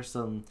sister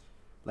some,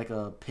 like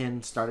a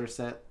pin starter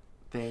set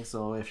thing.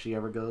 So if she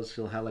ever goes,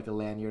 she'll have like a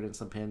lanyard and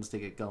some pins to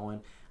get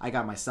going. I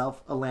got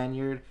myself a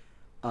lanyard.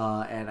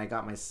 And I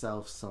got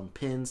myself some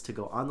pins to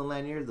go on the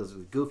lanyard. Those are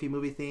the Goofy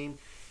movie theme.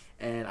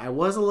 And I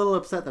was a little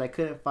upset that I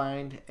couldn't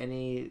find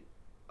any.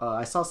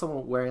 I saw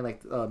someone wearing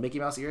like Mickey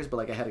Mouse ears, but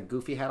like I had a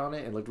Goofy hat on it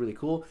and it looked really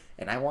cool.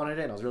 And I wanted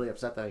it and I was really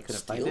upset that I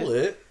couldn't find Steal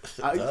it.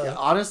 it.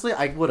 Honestly,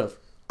 I would have.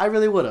 I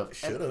really would have.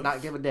 Should've.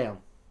 Not give a damn.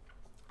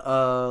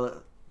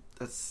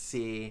 Let's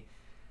see.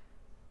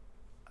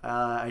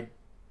 I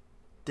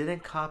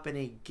didn't cop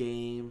any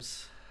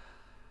games.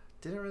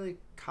 Didn't really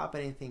cop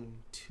anything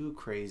too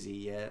crazy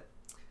yet.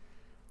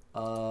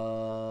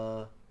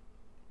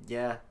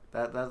 Yeah,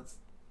 that's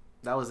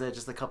that was it.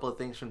 Just a couple of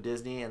things from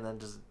Disney, and then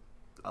just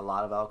a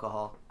lot of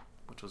alcohol,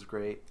 which was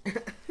great.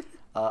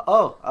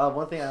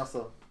 One thing I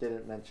also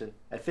didn't mention.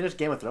 I finished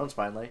Game of Thrones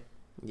finally.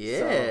 Yeah.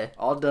 So,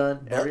 all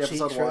done. Butt Every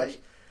episode cheeks, watched.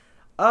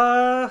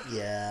 right?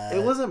 Yeah.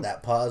 It wasn't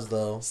that pause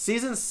though.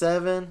 Season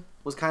 7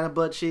 was kind of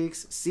butt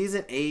cheeks.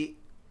 Season 8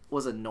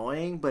 was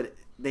annoying, but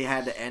they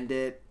had to end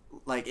it.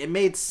 Like, it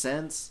made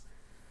sense,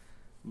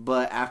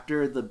 but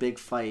after the big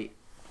fight,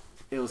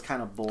 it was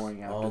kind of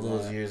boring after All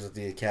those that. years at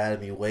the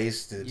academy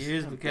wasted.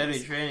 Years of academy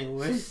training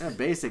waste. Yeah,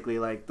 basically,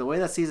 like, the way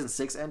that Season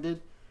 6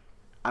 ended,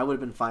 I would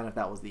have been fine if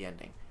that was the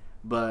ending.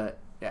 But,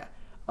 yeah.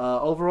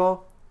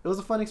 Overall, it was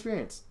a fun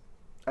experience.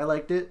 I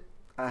liked it.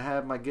 I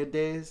had my good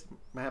days.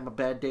 I had my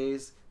bad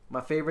days.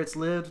 My favorites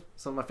lived.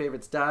 Some of my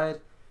favorites died.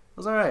 It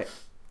was alright.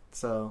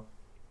 So,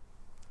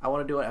 I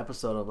want to do an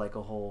episode of, like,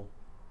 a whole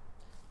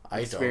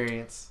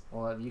experience.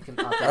 Well, you can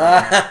opt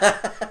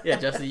out. Yeah,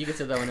 Justin, you can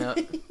set that one out.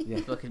 Yeah.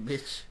 Fucking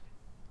bitch.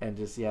 And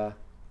just, yeah.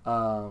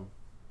 But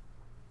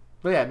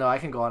yeah, no, I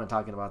can go on and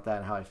talking about that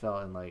and how I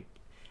felt. And, like,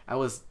 I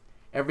was,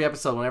 every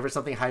episode, whenever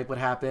something hype would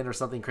happen or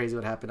something crazy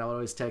would happen, I would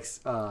always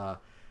text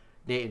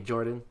Nate and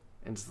Jordan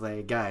and just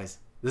like, guys,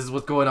 this is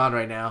what's going on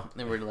right now.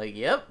 And we're like,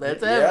 yep,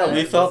 that's Yeah, happening.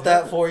 we felt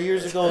that 4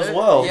 years ago as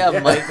well. Yeah,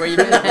 Mike, where you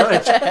been?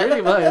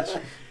 Pretty much.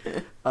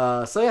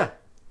 So, yeah.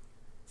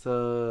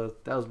 So,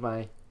 that was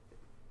my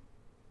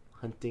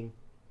hunting.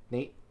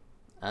 Nate?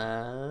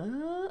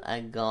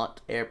 I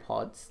got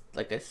AirPods,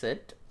 like I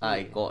said.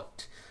 I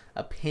got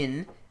a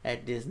pin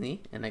at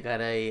Disney, and I got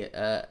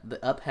the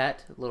up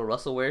hat, little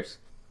Russell wears.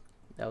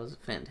 That was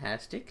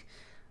fantastic.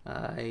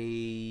 I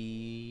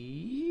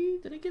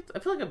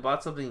feel like I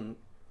bought something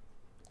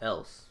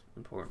else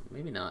important.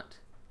 Maybe not.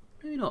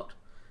 I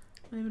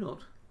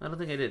don't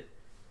think I did.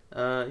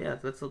 Yeah,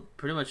 that's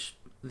pretty much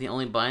the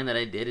only buying that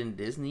I did in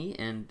Disney,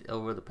 and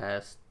over the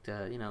past,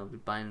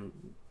 buying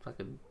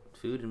fucking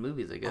food and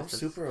movies, I guess. I'm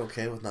super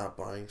okay with not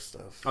buying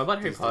stuff. Oh, I bought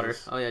Harry these Potter.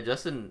 days. Oh yeah,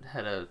 Justin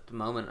had a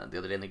moment the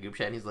other day in the group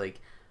chat, and he's like,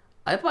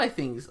 I buy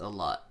things a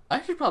lot.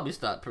 I should probably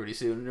stop pretty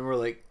soon. And we're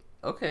like,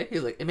 okay.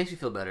 He's like, it makes me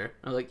feel better.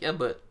 And I'm like, yeah,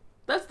 but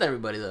that's to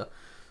everybody though.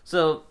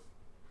 So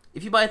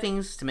if you buy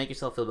things to make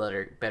yourself feel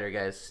better,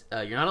 guys,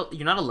 you're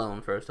not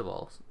alone. First of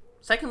all.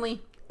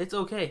 Secondly, it's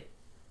okay.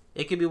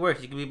 It could be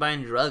worse. You could be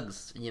buying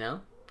drugs,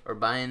 or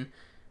buying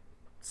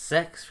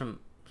sex from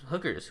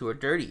hookers who are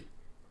dirty.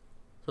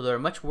 So there are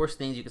much worse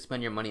things you can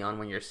spend your money on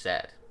when you're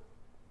sad.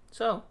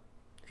 So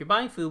if you're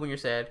buying food when you're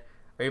sad,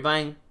 or you're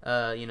buying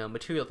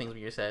material things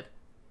when you're sad,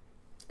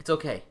 it's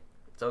okay.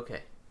 It's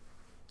okay.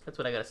 That's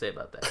what I gotta say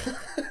about that.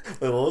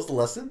 Wait, what was the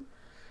lesson?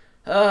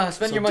 Spend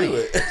So your money. do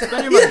it.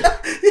 Spend your money.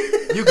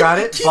 You got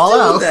it. Keep Ball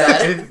doing out.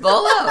 that.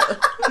 Ball out.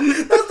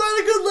 That's not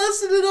a good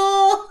lesson at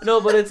all. No,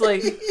 but it's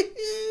like,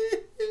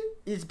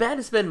 it's bad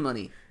to spend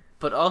money,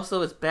 but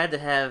also it's bad to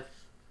have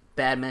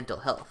bad mental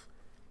health.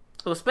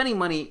 So spending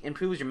money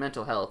improves your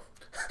mental health.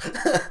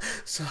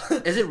 So,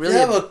 Is it really You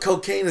have a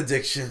cocaine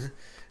addiction.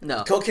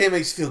 No. Cocaine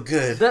makes you feel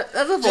good. That's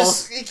a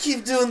false, Just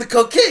keep doing the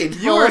cocaine.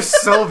 You are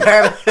so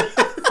bad at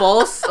it.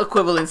 false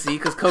equivalency,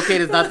 because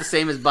cocaine is not the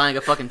same as buying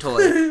a fucking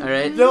toy,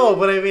 alright? No,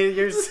 but I mean,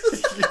 it's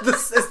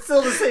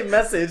still the same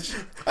message.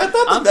 I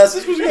thought the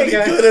message was going to Hey, be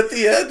guys. good at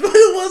the end, but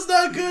it was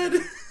not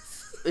good.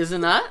 Is it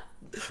not?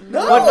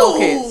 No. What,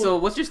 okay, so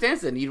what's your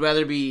stance then? You'd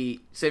rather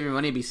save your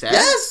money and be sad?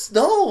 Yes,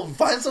 no.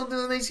 Find something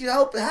that makes you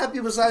happy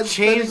besides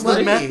Change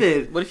spending the money.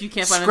 method. What if you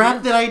can't find Scrap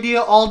anything? that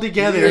idea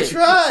altogether. You're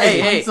trying.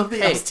 Hey, Find something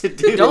else to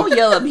do. Don't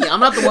yell at me. I'm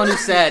not the one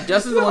who's sad.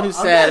 Justin's the one who's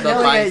sad I'm not about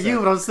yelling buying at you,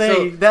 stuff. but I'm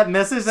saying So, that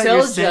message that tell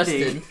you're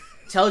sending. Justin.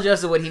 Tell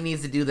Justin what he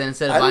needs to do then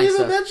instead of I buying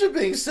didn't even stuff. mention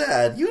being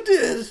sad. You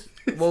did.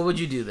 What would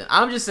you do then?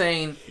 I'm just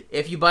saying,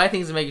 if you buy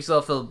things to make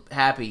yourself feel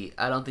happy,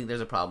 I don't think there's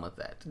a problem with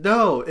that.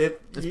 No,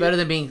 It's better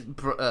than being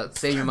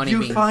save your money. You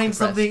being find depressed.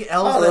 something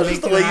else Oh, that that's makes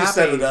just the you way happy. you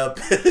set it up.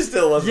 It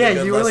still wasn't a Yeah,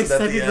 good you were like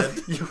lesson at sending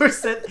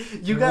the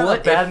end. you got What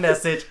a bad if-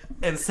 message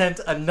and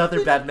sent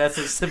another bad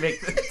message to make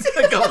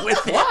to go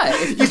with it.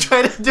 Why? You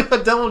tried to do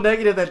a double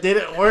negative that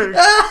didn't work.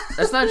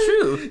 That's not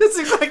true. That's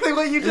exactly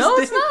what you just No,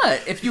 did. it's not.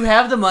 If you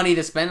have the money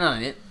to spend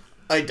on it,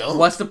 I don't.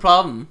 what's the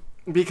problem?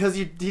 Because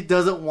he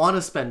doesn't want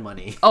to spend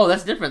money. Oh,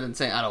 that's different than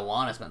saying I don't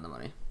want to spend the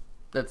money.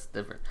 That's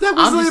different. That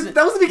was I'm the- just-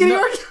 that was the beginning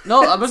no, argument.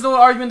 No, there was no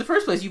argument in the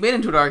first place. You made it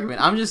into an argument.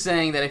 I'm just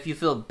saying that if you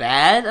feel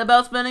bad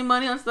about spending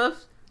money on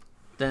stuff,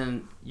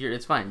 then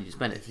it's fine. You just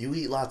spend it. If you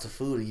eat lots of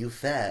food and you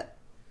fat,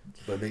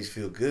 but it makes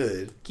you feel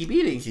good, Keep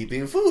eating. keep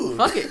eating food.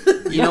 Fuck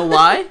it. You know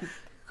why?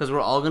 Because we're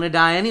all gonna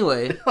die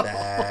anyway.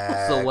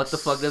 Facts. So what the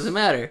fuck does it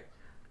matter?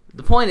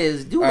 The point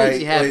is, do what All makes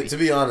right, you happy. wait, to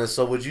be honest,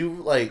 so would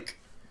you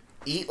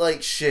eat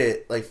like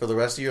shit for the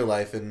rest of your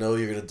life and know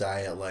you're gonna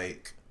die at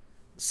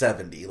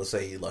 70? Let's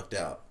say you lucked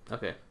out,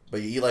 Okay.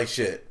 but you eat like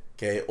shit,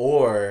 okay?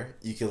 Or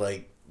you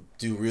could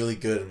do really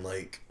good and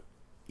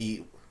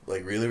eat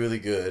really really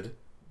good,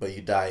 but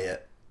you die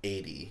at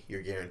 80.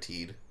 You're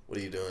guaranteed. What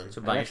are you doing?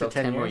 So buy extra yourself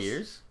 10 10 more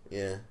years?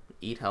 years. Yeah,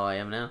 Eat how I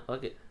am now.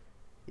 Fuck it.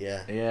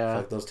 yeah, Yeah.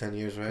 Fuck those 10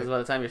 years, right? Because by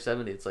the time you're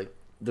 70, it's like,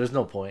 There's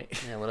no point.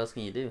 yeah, what else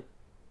can you do?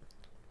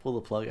 Pull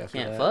the plug after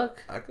Can't that.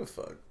 fuck. I could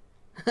fuck.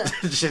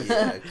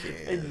 Yeah,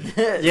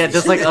 okay. Yeah,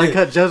 just like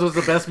Uncut Gems was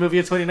the best movie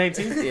of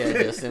 2019. Yeah,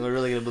 Justin, we're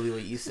really gonna believe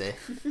what you say.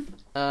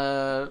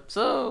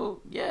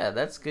 So yeah,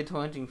 that's good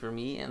hunting for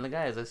me and the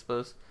guys, I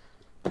suppose.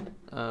 We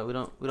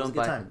don't was a good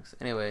buy time. things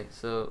anyway.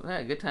 So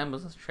yeah, good time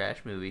was a trash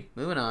movie.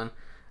 Moving on.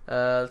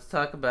 Let's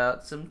talk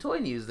about some toy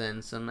news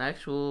then. Some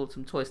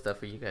toy stuff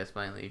for you guys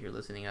finally, if you're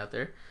listening out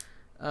there.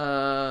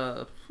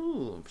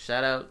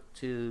 Shout out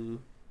to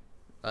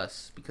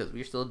us because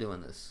we're still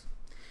doing this.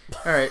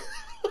 All right.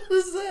 What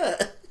is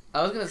that?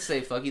 I was gonna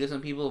say fuck you to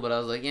some people, but I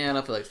was like, yeah, I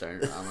don't feel like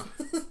starting drama.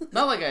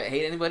 Not like I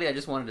hate anybody. I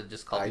just wanted to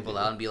just call people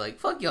out and be like,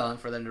 fuck y'all, and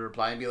for them to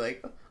reply and be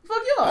like,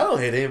 fuck y'all. I don't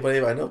hate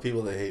anybody, but I know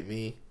people that hate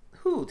me.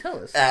 Who?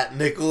 Tell us. At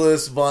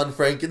Nicholas von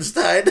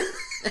Frankenstein.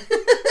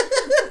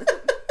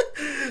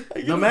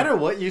 No matter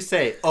what you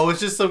say, it's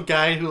just some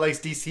guy who likes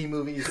DC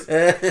movies.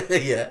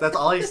 Yeah. That's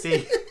all I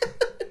see.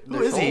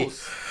 Who is he?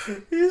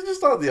 He's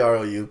just on the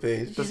ROU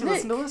page. Does he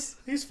listen to us?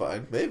 He's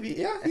fine. Maybe.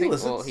 Yeah, I think,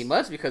 listens. well, he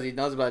must because he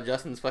knows about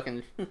Justin's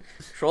fucking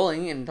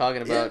trolling and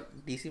talking about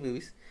DC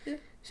movies. Yeah.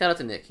 Shout out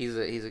to Nick. He's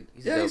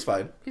He's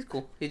fine. He's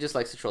cool. He just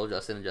likes to troll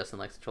Justin, and Justin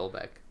likes to troll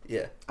back.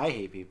 Yeah. I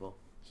hate people.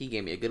 He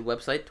gave me a good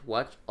website to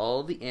watch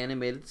all the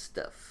animated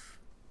stuff,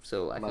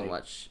 so I can Like-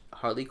 watch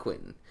Harley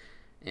Quinn,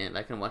 and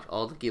I can watch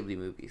all the Ghibli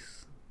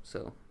movies.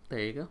 So there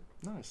you go.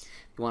 Nice.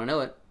 If you want to know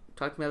it,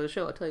 talk to me after the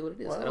show. I'll tell you what it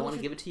is. Why I don't don't want to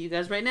you- give it to you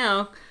guys right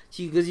now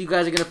because you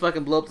guys are going to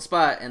fucking blow up the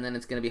spot and then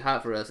it's going to be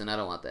hot for us and I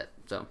don't want that.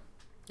 So,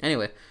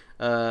 anyway.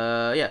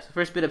 So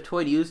first bit of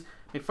toy news.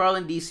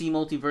 McFarlane DC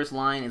Multiverse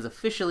line is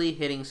officially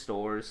hitting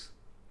stores.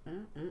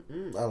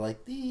 I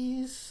like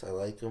these. I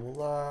like them a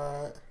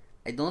lot.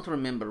 I don't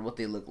remember what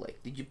they look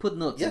like. Did you put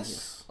notes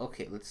Yes. in here?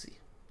 Okay, let's see.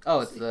 Oh,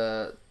 it's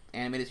the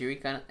animated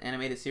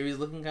series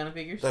looking kind of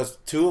figures? There's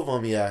two of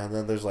them, yeah, and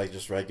then there's like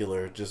just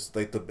regular, just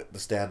like the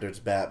standards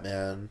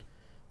Batman,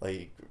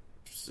 like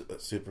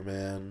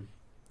Superman,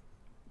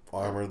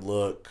 armored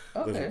look.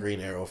 There's Okay. a Green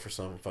Arrow for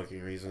some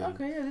fucking reason.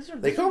 Okay, yeah, these are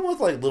They come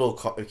with like little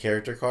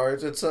character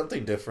cards. It's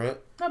something different.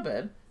 not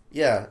bad.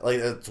 Yeah, like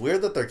it's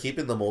weird that they're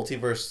keeping the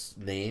multiverse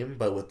name,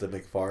 but with the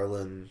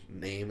McFarlane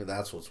name, and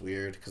that's what's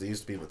weird because it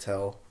used to be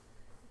Mattel.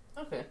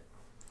 Okay.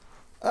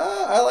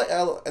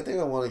 I think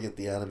I want to get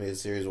the animated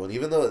series one,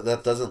 even though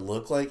that doesn't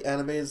look like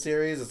animated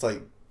series. It's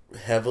like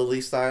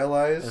heavily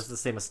stylized. It's the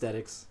same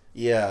aesthetics.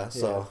 Yeah,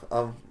 so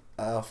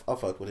I'll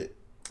fuck with it.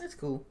 That's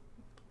cool.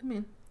 I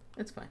mean,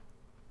 it's fine.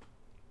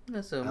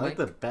 So, I like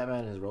the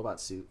Batman in his robot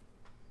suit.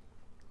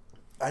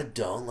 I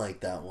don't like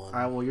that one.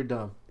 Alright, well, you're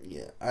dumb.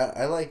 Yeah,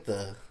 I like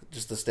the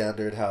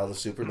standard how the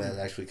Superman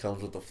actually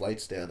comes with the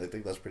flight stand. I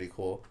think that's pretty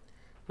cool.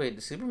 Wait,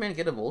 did Superman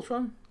get a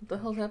Voltron? What the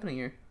hell's happening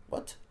here?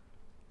 What?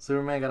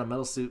 Superman got a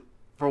metal suit.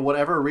 For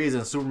whatever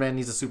reason, Superman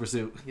needs a super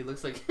suit. He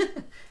looks like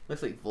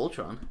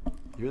Voltron.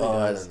 He really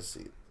I does. didn't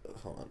see.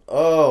 Hold on.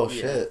 Oh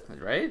Yeah, shit.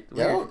 right?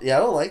 Yeah, Weird. I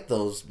don't like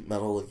those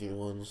metal looking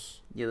ones.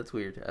 Yeah, that's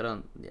weird.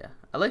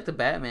 I like the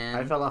Batman.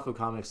 I fell off of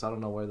comics, so I don't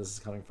know where this is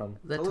coming from.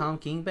 Is that Tom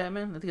King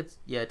Batman? I think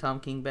it's Tom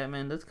King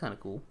Batman. That's kind of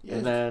cool. Yeah,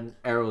 And then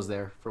Arrow's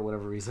there for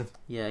whatever reason.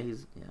 Yeah,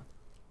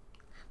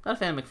 not a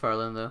fan of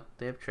McFarlane though.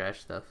 They have trash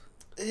stuff.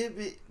 but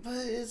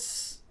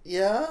it's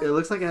yeah. It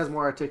looks like it has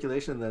more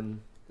articulation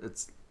than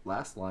its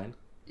last line.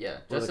 Yeah,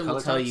 the Justin will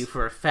color tell codes? you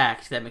for a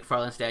fact that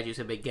McFarlane statues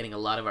have been getting a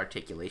lot of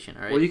articulation.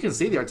 All right. Well, you can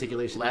see the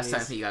articulation. Last in time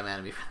these. he got mad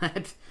at me for that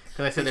because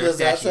I said they were Because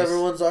that's statues.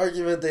 everyone's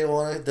argument.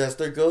 That's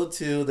their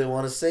go-to. They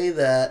want to say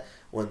that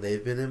when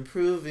they've been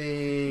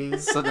improving.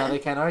 So now they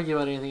can't argue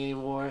about anything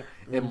anymore.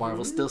 And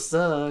Marvel still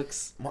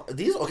sucks.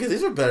 These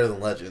are better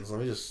than Legends. Let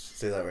me just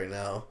say that right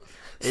now.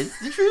 It's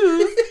the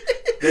truth.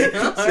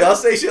 See, I'll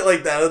say shit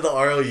like that in the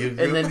ROU group,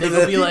 And then Nick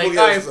will be people like, get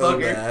 "Alright, so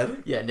fucker."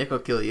 mad. Yeah, Nick will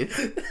kill you.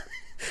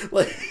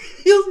 Like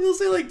he'll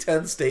say like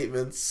 10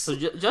 statements. So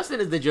Justin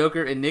is the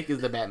Joker and Nick is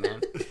the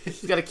Batman.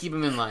 He's got to keep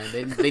him in line.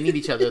 They need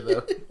each other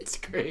though. It's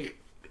great.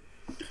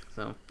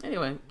 So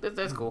anyway,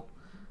 that's cool.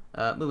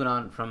 Moving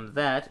on from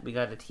that, we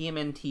got a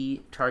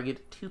TMNT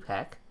Target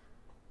 2-pack,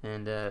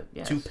 and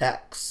yeah, 2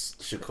 packs,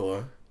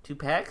 Shakur. 2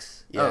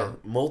 packs. Yeah,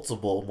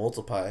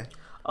 multiply.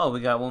 Oh, we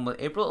got one with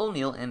April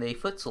O'Neil and a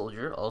Foot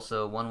Soldier.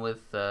 Also, one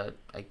with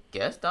I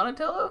guess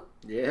Donatello.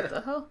 What Yeah.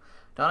 the hell?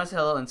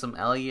 Donatello and some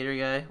alligator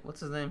guy. What's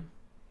his name?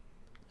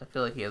 I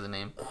feel like he has a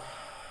name.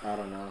 I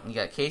don't know. You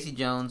got Casey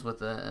Jones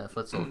with a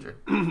Foot Soldier.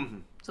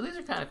 So these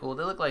are kind of cool.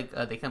 They look like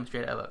they come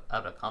straight out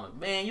of a comic.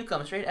 Man, you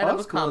come straight out of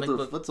a comic The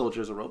book. Foot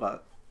Soldier's a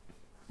robot.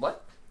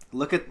 What?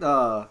 Look at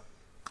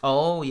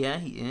Oh yeah,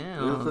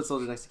 the Foot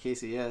Soldier next to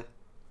Casey. Yeah,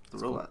 the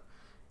robot.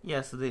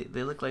 Yeah, so they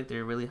look like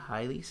they're really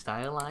highly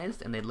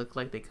stylized, and they look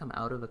like they come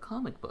out of a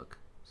comic book.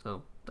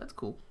 So that's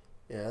cool.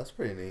 Yeah, that's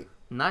pretty neat.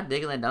 Not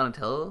digging that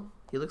Donatello.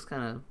 He looks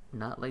kind of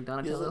not like He's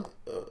Donatello.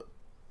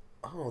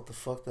 I don't know what the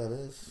fuck that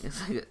is.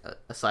 It's like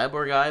a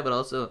cyborg guy, but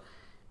also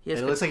he has.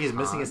 It looks like he's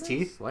missing his katanas?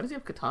 teeth. Why does he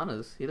have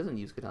katanas? He doesn't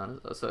use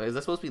katanas. So is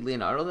that supposed to be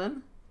Leonardo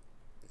then?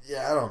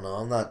 Yeah, I don't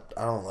know.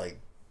 I don't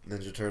like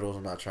Ninja Turtles.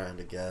 I'm not trying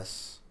to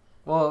guess.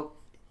 Well,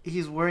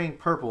 he's wearing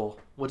purple.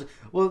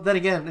 Well, then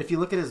again, if you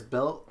look at his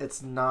belt,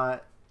 it's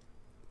not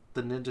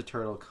the Ninja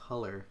Turtle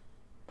color.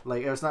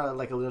 Like it's not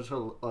like a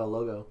literal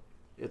logo.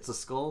 It's a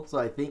skull. So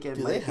I think it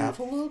Do might they be. have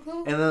a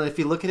logo? And then if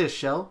you look at his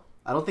shell,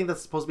 I don't think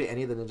that's supposed to be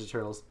any of the Ninja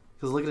Turtles.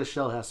 Because look at his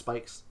shell, it has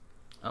spikes.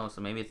 Oh,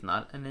 so maybe it's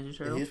not a Ninja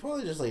Turtle? He's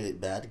probably just like a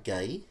bad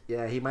guy.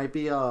 Yeah, he might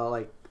be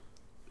like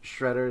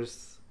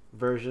Shredder's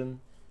version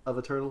of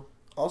a turtle.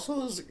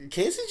 Also, is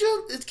Casey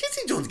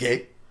Jones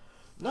gay?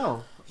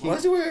 No, Why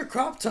is he wearing a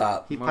crop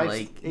top? he More pipes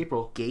like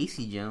April.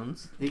 Gacy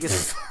Jones. He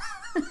gets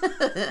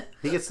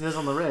sniz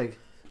on the rig.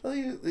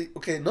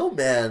 Okay, no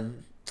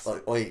man.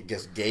 Oh, I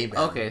guess gay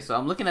man. Okay, so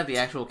I'm looking at the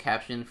actual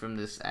caption from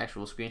this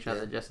actual screenshot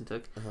that Justin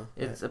took.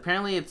 It's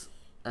apparently it's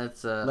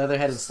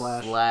Leatherhead and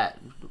Slash.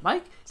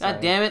 Mike, Sorry.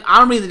 god damn it! I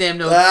don't read the damn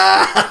notes.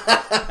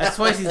 That's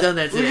twice he's done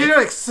that Look today. at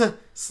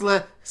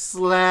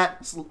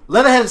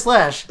Leatherhead and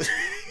Slash.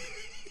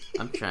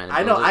 I'm trying to. I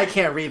know build it. I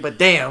can't read, but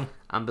damn.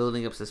 I'm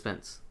building up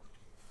suspense,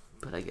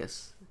 but I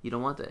guess you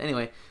don't want that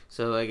anyway.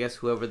 So I guess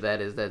whoever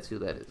that is, that's who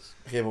that is.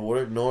 Okay, but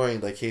we're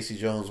ignoring that Casey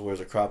Jones wears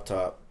a crop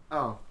top.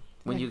 Oh,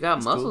 When you got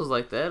That's muscles cool.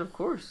 like that, of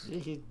course.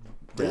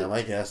 Damn,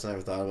 I guess I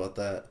never thought about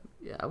that.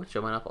 Yeah, I would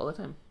show mine off all the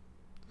time.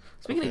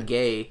 Speaking Okay. of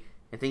gay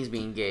and things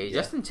being gay, Yeah.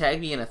 Justin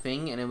tagged me in a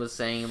thing, and it was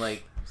saying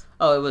like,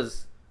 oh, it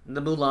was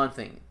the Mulan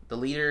thing. The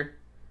leader.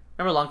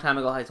 Remember a long time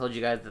ago I told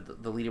you guys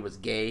that the leader was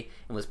gay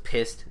and was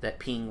pissed that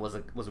Ping was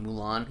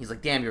Mulan. He's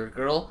like, damn, you're a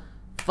girl.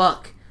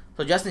 Fuck.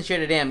 So Justin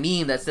shared a damn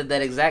meme that said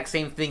that exact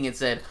same thing. It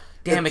said,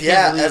 damn, I can't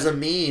Yeah, believe as a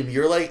meme,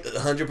 you're like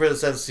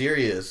 100%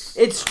 serious.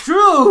 it's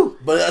true.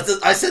 But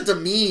I sent a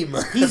meme.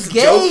 He's I'm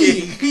gay.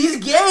 joking. He's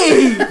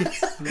gay.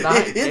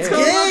 not It's gay.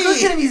 gay.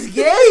 Look at him. He's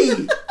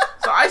gay.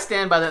 So I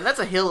stand by that. And that's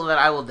a hill that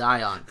I will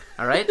die on.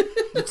 All right,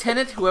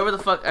 Lieutenant, whoever the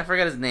fuck, I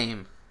forgot his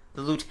name.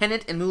 The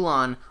lieutenant in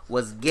Mulan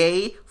was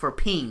gay for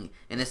Ping,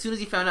 and as soon as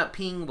he found out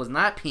Ping was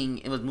not Ping,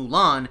 it was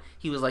Mulan.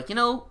 He was like,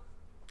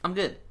 I'm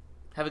good.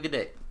 Have a good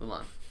day,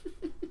 Mulan.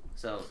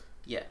 So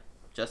yeah,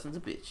 Justin's a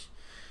bitch.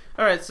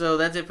 All right, so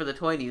that's it for the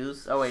toy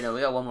news. Oh wait, no,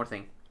 we got one more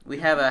thing. We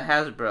have a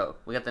Hasbro.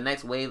 We got the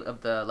next wave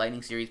of the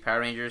Lightning Series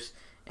Power Rangers,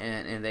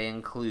 and they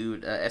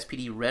include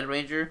SPD Red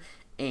Ranger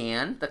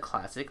and the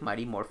classic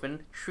Mighty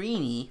Morphin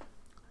Trini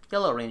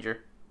Yellow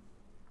Ranger.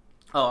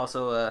 Oh,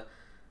 also, I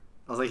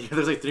was like,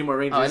 there's like 3 more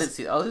Rangers. I didn't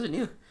see. Oh, those are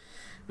new.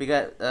 We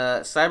got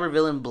Cyber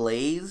Villain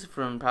Blaze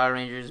from Power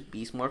Rangers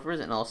Beast Morphers,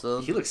 and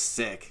also He looks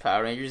sick.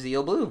 Power Rangers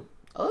Zeo Blue.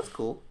 Oh, that's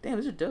cool. Damn,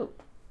 these are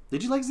dope.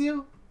 Did you like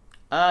Zeo?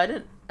 I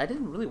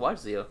didn't really watch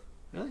Zeo.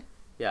 Really?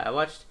 Yeah, I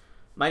watched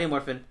Mighty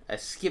Morphin. I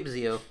skipped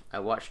Zeo. I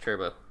watched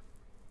Turbo.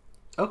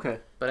 Okay.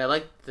 But I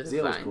liked the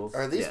Zeo was design. cool.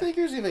 Are these Yeah.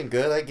 figures even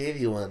good? I gave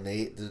you one,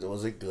 Nate.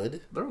 Was it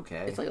good? They're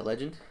okay. It's like a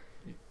legend.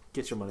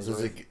 Get your money's So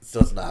worth.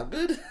 it's not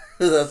good?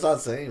 That's not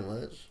saying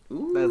much.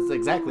 Ooh, That's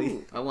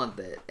exactly. I want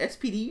that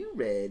SPD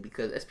red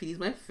because SPD is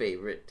my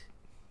favorite.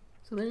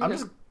 So there you I'm go.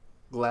 just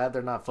glad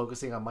they're not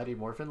focusing on Mighty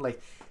Morphin.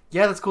 Like,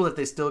 yeah, that's cool that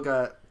they still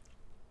got.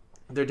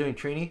 They're doing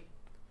Trini.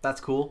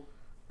 That's cool.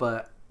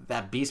 But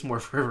that Beast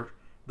Morpher,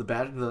 the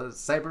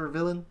cyber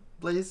villain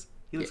Blaze,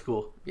 he looks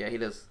cool. Yeah, he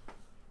does.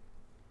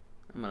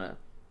 I'm gonna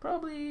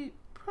probably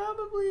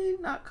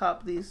not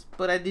cop these,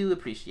 but I do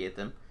appreciate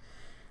them.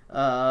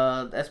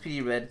 The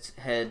SPD Red's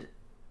head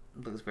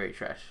looks very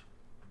trash.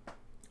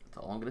 That's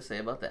all I'm gonna say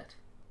about that.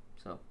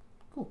 So,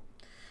 cool.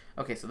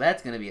 Okay, so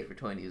that's gonna be it for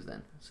toy news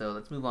then. So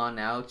let's move on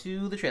now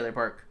to the trailer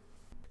park.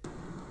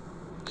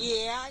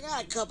 Yeah, I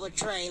got a couple of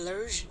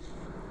trailers.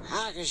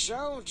 I can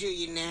show them to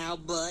you now,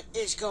 but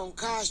it's gonna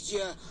cost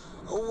you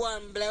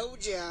one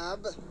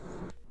blowjob.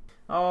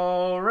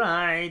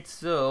 Alright,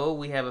 so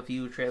we have a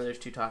few trailers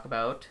to talk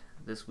about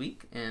this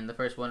week, and the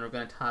first one we're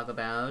going to talk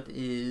about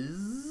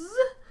is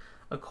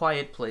A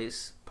Quiet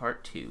Place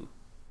Part 2.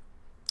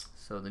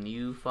 So the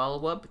new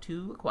follow-up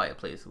to A Quiet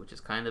Place, which is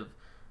kind of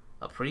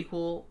a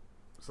prequel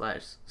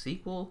 /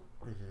 sequel.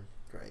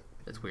 Great.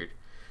 That's weird.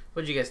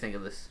 What did you guys think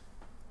of this?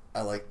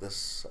 I like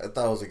this. I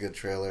thought it was a good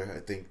trailer. I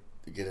think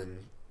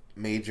getting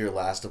major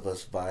Last of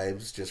Us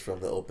vibes just from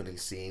the opening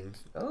scene.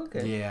 Oh,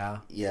 okay. Yeah.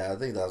 Yeah, I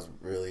think that was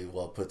really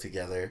well put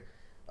together.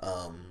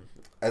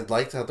 I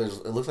liked how it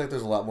looks like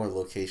there's a lot more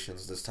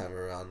locations this time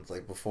around.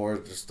 Like before,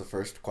 just the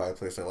first Quiet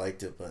Place, I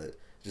liked it, but it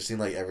just seemed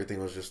like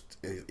everything was just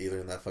either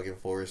in that fucking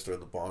forest or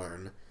the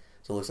barn.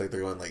 So it looks like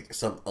they're going like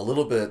a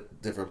little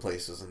bit different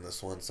places in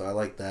this one. So I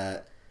like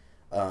that.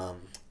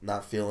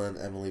 Not feeling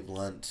Emily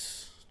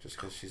Blunt just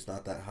because she's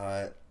not that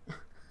hot.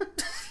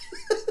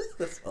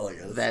 That's all I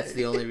gotta That's say.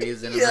 the only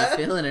reason I'm Yeah. not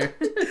feeling her.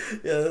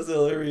 Yeah, that's the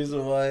only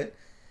reason why.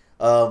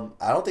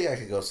 I don't think I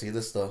could go see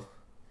this though.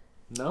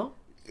 No?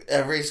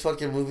 Every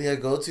fucking movie I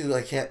go to,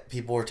 I can't.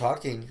 People are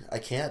talking. I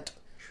can't.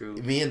 True.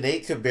 Me and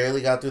Nate could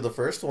barely got through the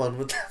first one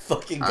with that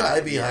fucking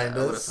guy behind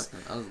us.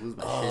 I was losing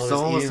my Oh, shit.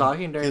 Someone was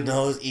talking during- You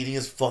know, was eating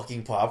his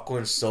fucking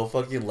popcorn so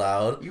fucking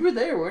loud. You were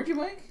there, weren't you,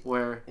 Mike?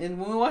 Where? And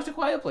when we watched A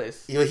Quiet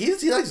Place. You know,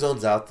 he like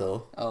zones out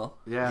though. Oh.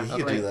 Yeah. He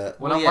okay. could do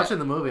that. When Well, I'm yeah. watching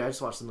the movie, I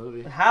just watch the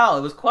movie. How?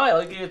 It was quiet.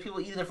 Like, you know, people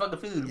eating their fucking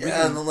food.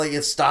 Yeah, and then like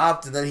it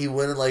stopped, and then he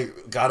went and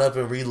like got up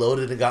and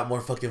reloaded and got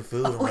more fucking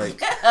food. I'm Oh,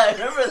 like, yeah, I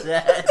remember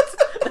that.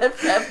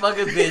 that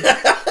fucking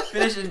bitch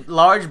finished a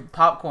large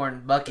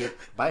popcorn bucket,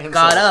 By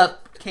himself. got up,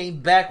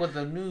 came back with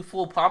a new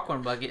full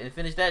popcorn bucket and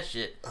finished that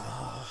shit.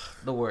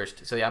 The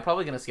worst. So yeah, I'm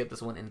probably gonna skip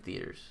this one in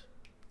theaters.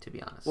 To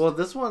be honest. Well,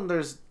 this one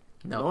there's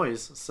No.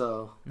 noise,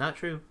 so Not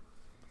true.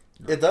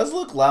 It does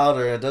look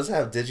louder. It does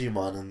have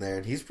Digimon in there,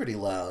 and he's pretty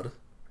loud.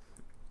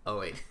 Oh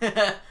wait,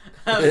 I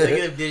was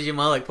thinking of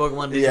Digimon, like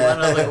Pokemon Digimon.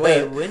 And I was like,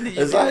 wait, when did you?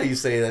 That's not how you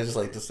say it. I just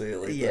like to say it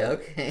like Yeah. that.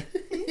 Okay.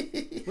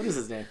 what is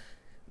his name?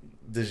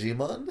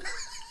 Digimon?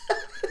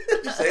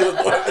 Did you say it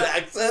with more of an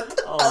accent?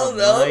 Oh I don't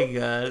know. my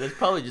god, it's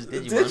probably just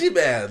Digimon.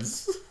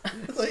 Digimans.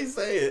 That's how you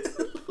say it.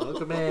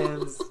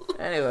 Pokemans.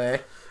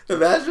 Anyway,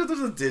 Imagine if there's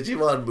a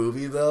Digimon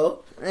movie,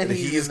 though, and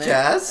he's in there.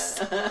 cast.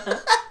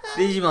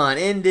 Digimon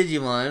in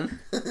Digimon.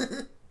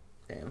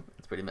 Damn,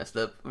 it's pretty messed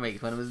up. We're making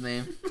fun of his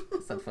name.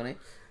 It's not funny.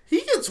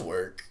 He gets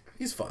work.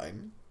 He's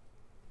fine.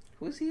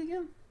 Who is he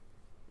again?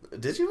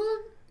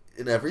 Digimon?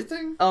 In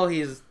everything? Oh,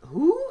 he's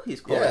who?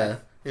 He's cool. Yeah.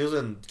 He was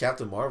in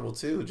Captain Marvel,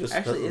 too. Just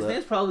Actually, because his of that.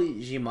 name's probably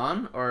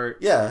Jimon or.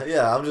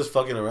 Yeah, I'm just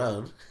fucking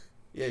around.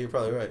 Yeah, you're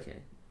probably right. Okay.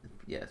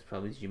 Yeah, it's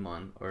probably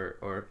Jimon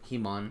or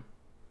Himon.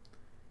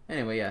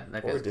 Anyway, yeah,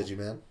 that Or guy's cool.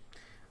 Digimon.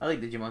 I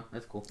like Digimon.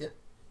 That's cool. Yeah.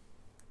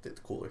 It's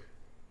cooler.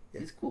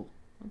 Yeah. He's cool.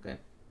 Okay.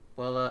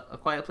 Well, A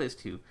Quiet Place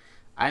 2.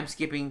 I'm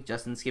skipping.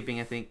 Justin's skipping,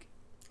 I think.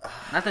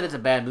 Not that it's a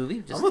bad movie.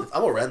 Just I'm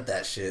gonna rent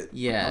that shit.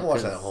 yeah. I'm gonna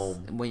watch that at 'cause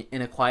home. When,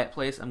 in A Quiet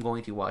Place, I'm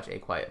going to watch A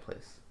Quiet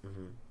Place.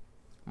 Mm-hmm.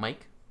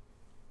 Mike?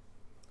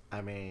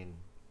 I mean,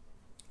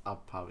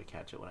 I'll probably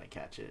catch it when I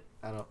catch it.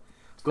 I don't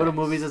go to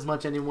movies as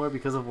much anymore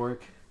because of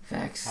work.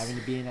 Facts. Having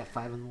to be in at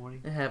 5 in the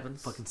morning It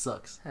happens. fucking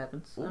sucks.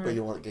 happens. Ooh, All but right.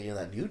 you want to get you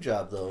that new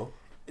job, though.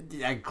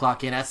 I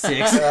clock in at 6.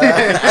 1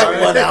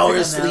 hour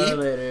An sleep. hour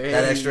later.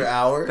 That Hey. extra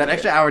hour. That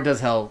extra hour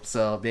does help,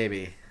 so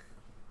baby.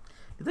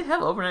 Do they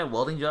have overnight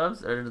welding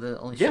jobs, or do they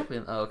only Yeah. shift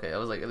in? Oh, okay. I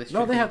was like, are they No,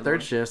 strictly they in have the third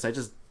morning? shifts. I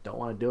just don't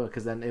want to do it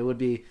because then it would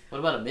be What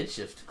about a mid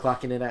shift?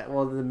 clocking in at.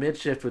 Well, the mid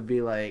shift would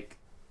be like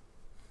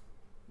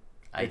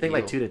I think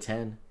like 2 to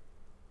 10.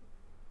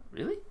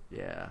 Really?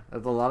 Yeah, a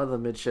lot of the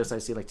mid shifts I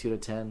see like 2 to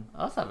 10.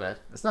 Oh, that's not bad.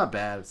 It's not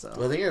bad. So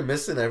Well, I think you're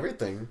missing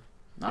everything.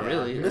 Not Yeah.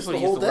 really. You That's missed what the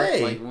he used whole to work,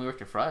 day. like when we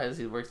worked at Fry's,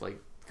 he worked like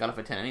got off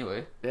at 10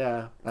 anyway.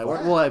 yeah, I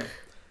What? work. Well,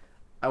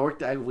 I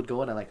worked. I would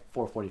go in at like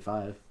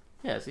 4:45.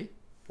 Yeah, see?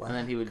 Wow. And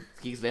then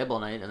he'd stay up all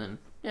night, and then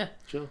yeah,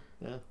 Chill.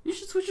 Yeah. you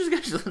should switch your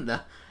schedule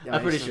now. Yeah, I'm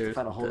I pretty just have to sure.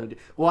 find a whole that- new.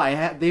 Well, I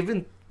had. They've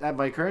been at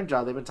my current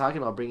job. They've been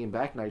talking about bringing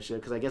back night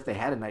shift because I guess they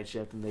had a night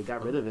shift and they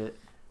got rid of it.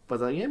 But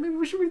like, yeah, maybe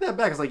we should bring that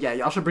back. It's like, yeah,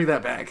 y'all should bring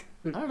that back.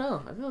 I don't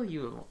know. I feel like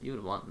you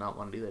would not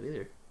want to do that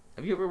either.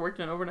 Have you ever worked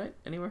an overnight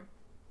anywhere?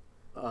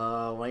 When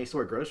I used to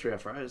work grocery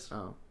at Fry's.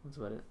 Oh, that's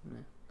about it. Yeah.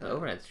 The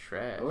overnight's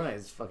trash. Overnight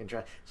is fucking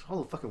trash. That's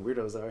all the fucking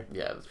weirdos are.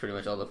 Yeah, that's pretty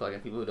much all the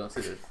fucking people who don't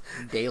see the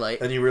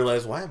daylight. And you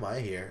realize, why am I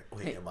here?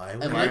 Wait, Hey, am I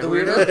am I the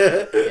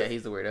weirdo? Yeah,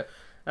 he's the weirdo.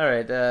 All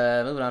right,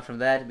 moving on from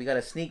that, we got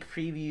a sneak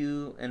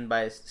preview, and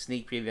by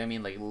sneak preview I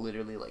mean like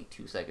literally like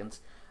 2 seconds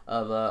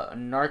of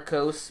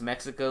Narcos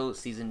Mexico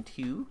season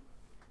 2.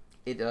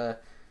 It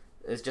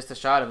is just a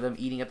shot of them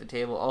eating at the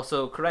table.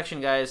 Also,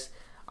 correction, guys,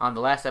 on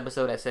the last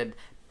episode I said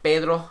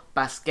Pedro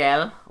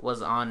Pascal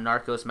was on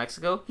Narcos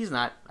Mexico. He's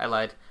not. I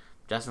lied.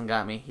 Justin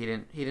got me. He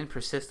didn't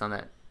persist on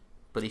that,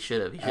 but he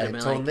should have. He should I have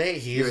been told like,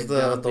 Nate "You're he's a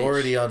the dumb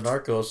authority bitch." on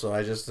Narcos, so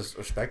I just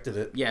respected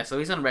it. Yeah, so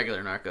he's on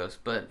regular Narcos,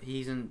 but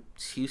he's in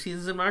 2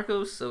 seasons of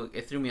Narcos, so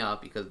it threw me off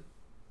because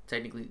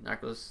technically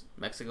Narcos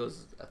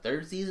Mexico's a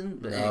 3rd season.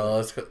 But No,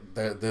 it's,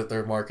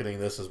 they're marketing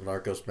this as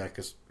Narcos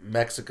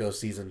Mexico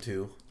season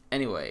 2.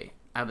 anyway,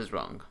 I was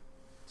wrong.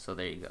 So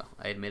there you go.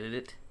 I admitted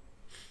it.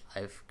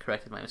 I've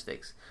corrected my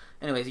mistakes.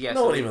 Anyways, yeah.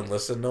 No so one even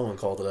listened. No one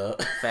called it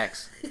out.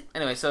 Facts.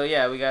 Anyway, so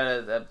yeah, we got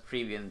a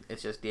preview, and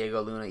it's just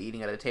Diego Luna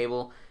eating at a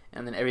table,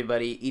 and then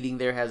everybody eating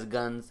there has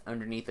guns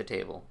underneath the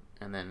table,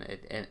 and then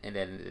it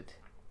ended.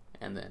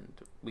 And then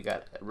we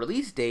got a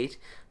release date,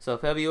 so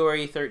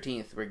February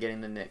 13th, we're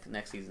getting the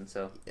next season,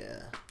 so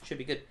Yeah. should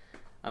be good.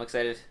 I'm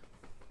excited.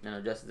 I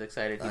know Justin's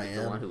excited. He I was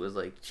the am. one who was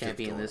like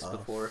championing going this off.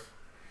 before.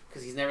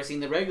 Because he's never seen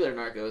the regular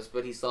Narcos,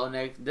 but he saw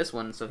this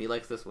one, so he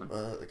likes this one.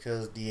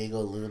 Because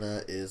Diego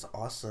Luna is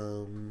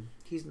awesome.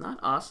 He's not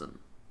awesome,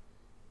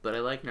 but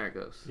I like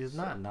Narcos. He's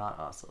not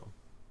awesome.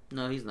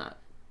 No, he's not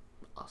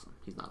awesome.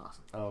 He's not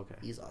awesome. Oh, okay.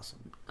 He's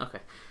awesome. Okay.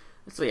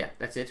 So yeah,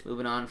 that's it.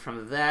 Moving on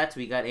from that,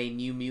 we got a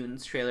New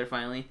Mutants trailer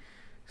finally.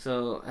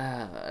 So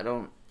I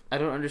don't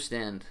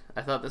understand.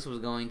 I thought this was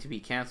going to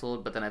be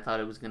canceled, but then I thought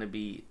it was going to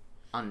be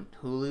on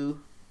Hulu,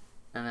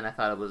 and then I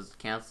thought it was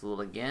canceled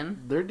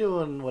again, They're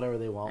doing whatever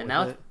they want and with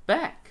now it. it's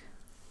back,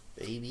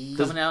 Baby.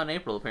 coming out in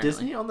April apparently.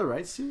 Disney on the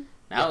rights to?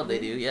 Now they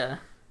do, yeah.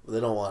 They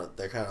don't want it.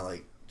 They're kind of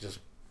like just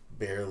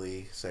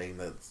barely saying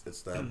that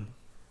it's them.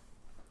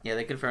 Yeah,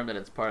 they confirmed that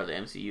it's part of the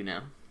MCU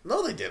now.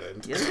 No, they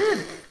didn't. Yeah, they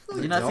did.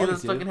 Did you not see don't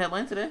this do. fucking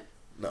headline today?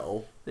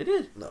 No, They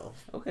did. no.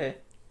 Okay.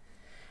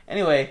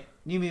 Anyway,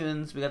 New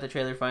Mutants. We got the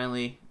trailer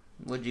finally.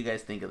 What did you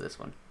guys think of this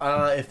one?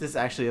 If this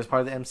actually is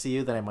part of the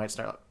MCU, then I might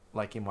start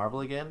liking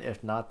Marvel again.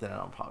 If not, then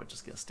I'm probably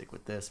just gonna stick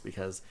with this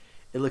because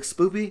it looks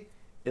spoopy,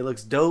 it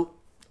looks dope.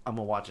 I'm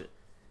gonna watch it.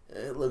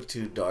 It looked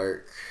too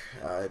dark.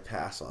 I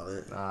pass on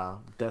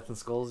it. Death and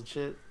skulls and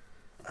shit.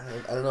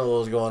 I don't know what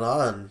was going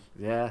on.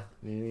 Yeah,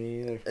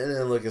 me either. It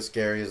didn't look as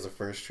scary as the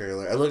first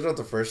trailer. I looked at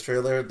the first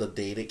trailer, the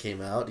date it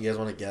came out. Do you guys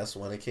want to guess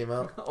when it came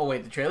out? Oh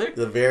wait, the trailer?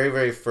 The very,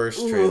 very first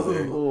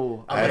trailer.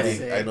 Ooh, I'm gonna okay.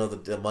 say- I know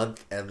the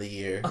month and the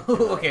year.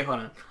 Okay, hold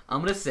on.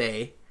 I'm gonna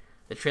say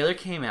the trailer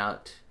came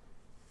out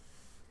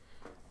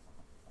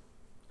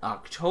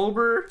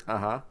October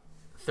Uh-huh.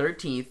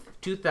 13th,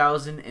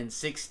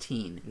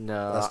 2016.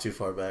 No. That's too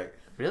far back.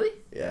 Really?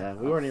 Yeah,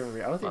 we weren't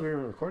even... I don't think we were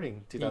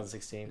recording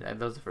 2016. That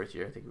was the first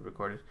year I think we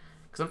recorded.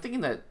 Because I'm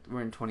thinking that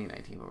we're in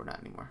 2019, but we're not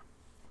anymore.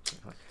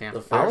 Damn. The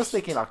I was first-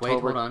 thinking Wait,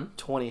 October hold on.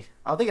 20...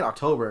 I was thinking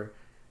October,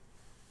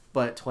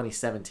 but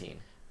 2017.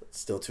 It's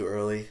still too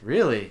early.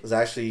 Really? It was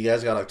actually, you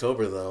guys got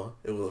October, though.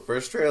 It was the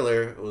first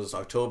trailer. It was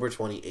October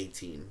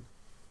 2018.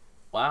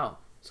 Wow.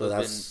 So it's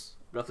that's...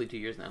 been roughly 2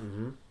 years now.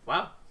 Mm-hmm.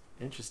 Wow.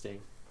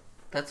 Interesting.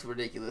 That's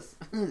ridiculous.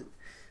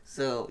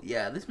 So,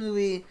 yeah, this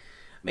movie,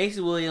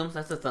 Macy Williams,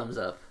 that's a thumbs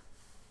up.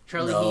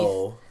 Charlie Heath,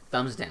 No.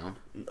 thumbs down.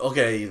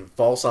 Okay,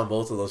 false on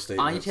both of those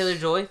statements. Anya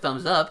Taylor-Joy,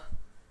 thumbs up.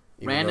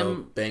 Even Random-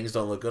 though bangs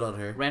don't look good on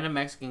her. Random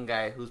Mexican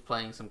guy who's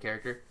playing some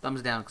character,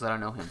 thumbs down because I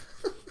don't know him.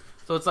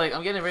 So it's like,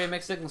 I'm getting very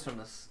mixed signals from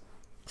this.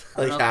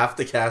 I don't Like, know. half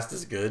the cast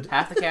is good.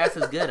 Half the cast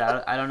is good.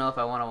 I don't know if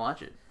I want to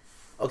watch it.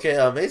 Okay,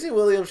 Maisie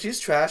Williams, she's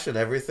trash and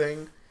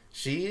everything.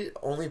 She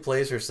only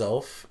plays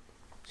herself.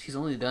 She's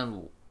only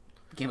done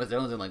Game of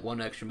Thrones in like one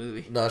extra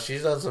movie. No,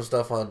 she's done some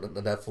stuff on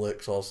the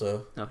Netflix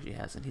also. No, she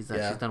hasn't. She's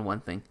Yeah. done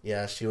one thing.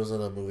 Yeah, she was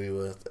in a movie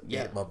with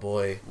Yeah. my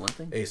boy, One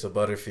thing? Asa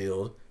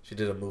Butterfield. She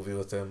did a movie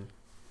with him.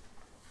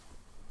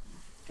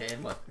 Okay,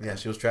 and what? Yeah,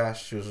 she was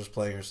trash. She was just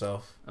playing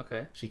herself.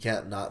 Okay. She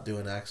can't not do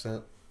an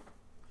accent.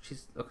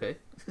 She's okay.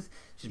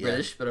 She's Yeah.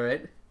 British, but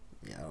alright.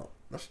 Yeah, I don't...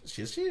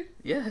 Is she?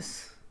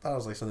 Yes. I thought it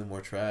was like something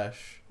more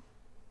trash.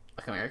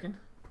 Like American?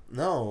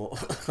 No,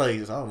 like, I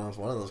don't know, it's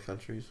one of those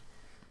countries.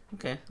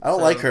 Okay. I don't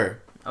so- like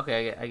her.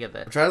 Okay, I get I'm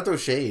that. trying to throw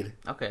shade.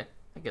 Okay,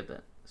 I get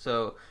that.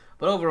 So,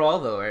 but overall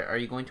though, are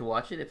you going to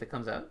watch it if it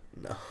comes out?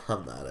 No,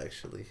 I'm not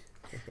actually.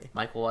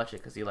 Mike will watch it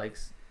because he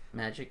likes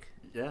magic.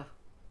 Yeah.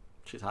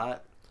 She's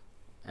hot.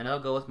 And I'll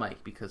go with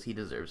Mike because he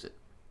deserves it.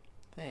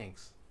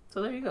 Thanks.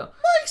 So there you go.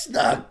 Mike's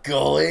not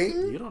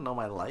going. You don't know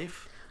my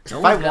life. No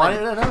if I one's want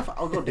gonna- it enough,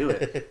 I'll go do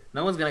it.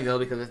 No one's gonna go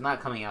because it's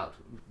not coming out.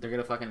 They're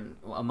gonna fucking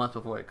a month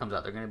before it comes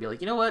out. They're gonna be like,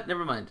 you know what?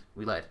 Never mind.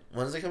 We lied.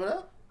 When is it coming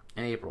out?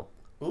 In April.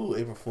 Ooh,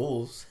 April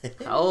Fools.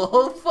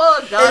 Oh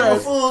fuck! Got April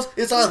us. Fools!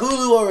 It's on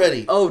Hulu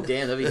already. Oh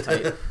damn, that'd be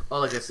tight. Oh,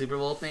 like a Super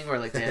Bowl thing where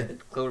like they had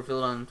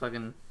Cloverfield on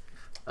fucking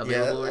yeah,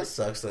 available. that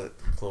sucks that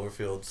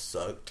Cloverfield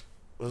sucked.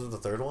 Was it the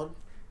third one?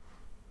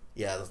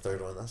 Yeah, the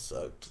third one. That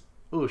sucked.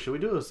 Ooh, should we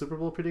do a Super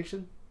Bowl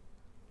prediction?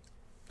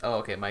 Oh,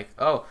 okay, Mike.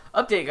 Oh,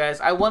 update, guys.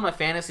 I won my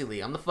fantasy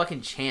league. I'm the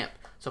fucking champ.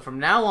 So from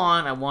now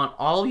on, I want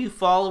all you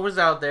followers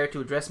out there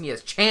to address me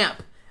as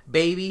champ,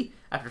 baby.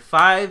 After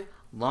 5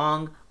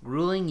 long,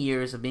 grueling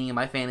years of being in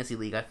my fantasy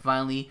league,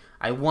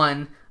 I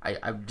won.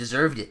 I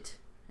deserved it.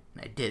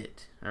 And I did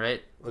it. All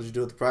right? What'd you do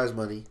with the prize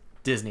money?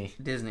 Disney.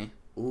 Disney.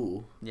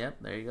 Ooh. Yep,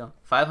 there you go.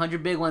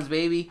 500 big ones,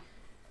 baby.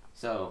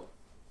 So,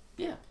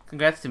 yeah.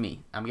 Congrats to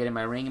me. I'm getting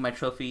my ring and my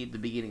trophy at the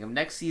beginning of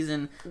next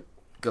season.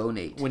 Go,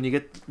 Nate. When you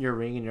get your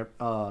ring and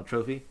your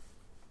trophy,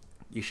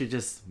 you should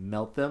just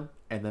melt them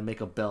and then make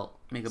a belt.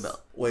 Make a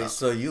belt. Wait,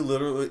 so you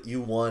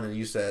won and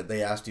you said,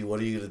 they asked you, what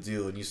are you going to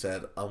do? And you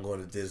said, I'm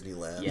going to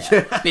Disneyland.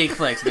 Yeah. Big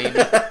flex, baby.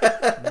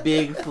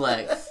 Big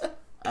flex.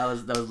 That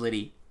was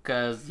litty.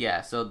 Cause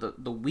yeah, so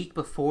the week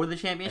before the I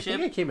championship,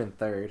 think I came in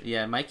third.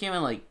 yeah, Mike came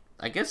in like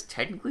I guess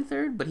technically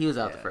third, but he was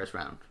out the Yeah. first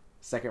round.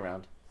 Second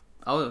round.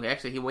 Oh,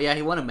 actually, he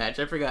won a match.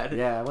 I forgot.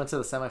 Yeah, I went to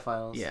the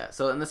semifinals. Yeah.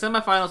 So in the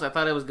semifinals, I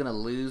thought I was gonna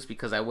lose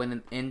because I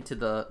went into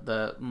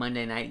the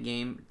Monday night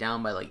game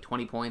down by like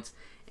 20 points,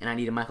 and I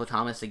needed Michael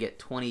Thomas to get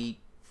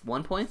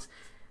 21 points.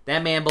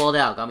 That man balled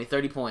out, got me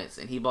 30 points,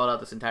 and he balled out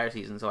this entire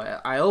season. So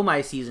I owe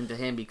my season to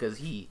him because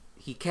he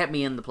kept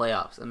me in the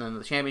playoffs, and then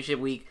the championship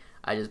week,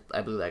 I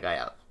blew that guy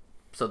out.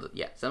 So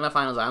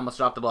semifinals, I almost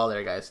dropped the ball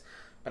there, guys,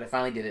 but I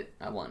finally did it.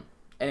 I won.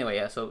 Anyway,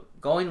 yeah. So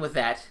going with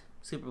that,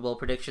 Super Bowl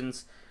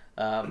predictions.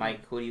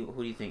 Mike, who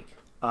do you think?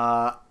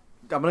 I'm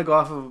gonna go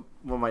off of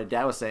what my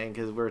dad was saying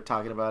because we were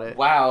talking about it.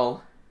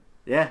 Wow.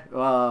 Yeah.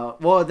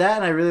 Well, that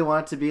and I really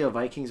want it to be a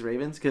Vikings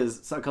Ravens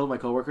because a couple of my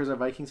coworkers are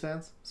Vikings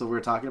fans, so we were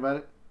talking about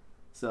it.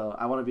 So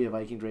I want to be a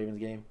Vikings Ravens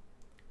game.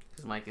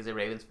 Because Mike is a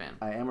Ravens fan.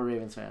 I am a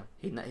Ravens fan.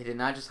 He did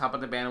not just hop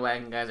on the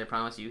bandwagon, guys. I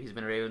promise you, he's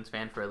been a Ravens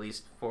fan for at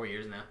least 4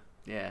 years now.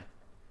 Yeah.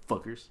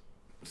 Fuckers.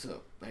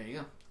 So there you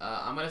go.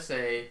 I'm gonna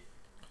say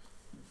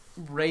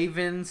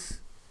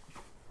Ravens,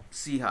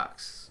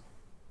 Seahawks,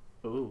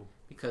 Ooh.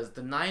 because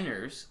the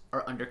Niners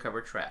are undercover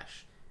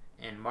trash.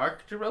 And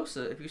Mark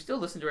DeRosa, if you still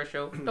listen to our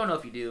show, don't know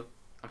if you do.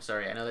 I'm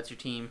sorry. I know that's your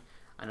team.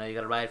 I know you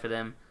got to ride for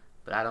them,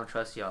 but I don't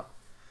trust y'all.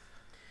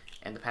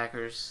 And the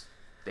Packers,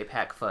 they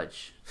pack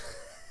fudge.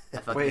 I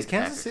fucking Wait, hate is the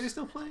Kansas Packers. City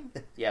still playing?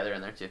 Yeah, they're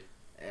in there too.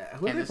 Yeah.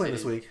 Who are they Kansas playing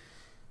this City. week?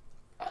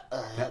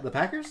 The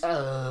Packers?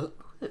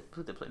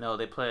 Who they play? No,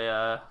 they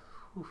play.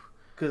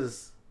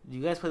 Because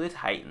You guys play the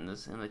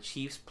Titans, and the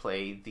Chiefs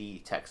play the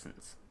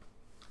Texans.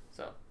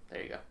 So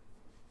there you go.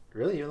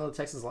 Really? Even though the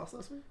Texans lost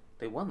last week?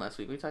 They won last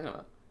week. What are you talking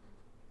about?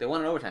 They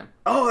won in overtime.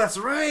 Oh, that's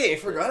right. I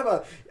forgot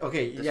about.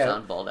 Okay, Deshaun yeah.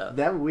 balled out.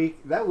 That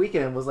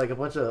weekend was like a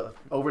bunch of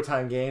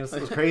overtime games.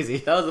 It was crazy.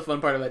 That was the fun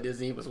part about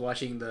Disney, was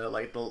watching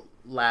the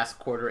last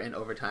quarter in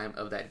overtime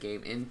of that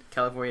game in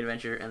California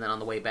Adventure, and then on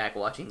the way back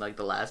watching like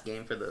the last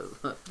game for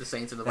the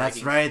Saints and the Vikings.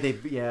 That's right. They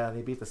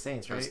beat the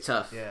Saints, right? It was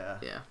tough. Yeah.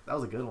 Yeah. That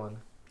was a good one.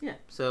 Yeah.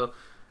 So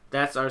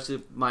that's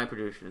my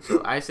prediction.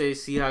 So I say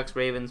Seahawks,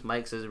 Ravens.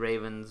 Mike says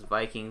Ravens,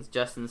 Vikings.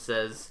 Justin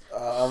says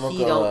I'm gonna he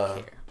go don't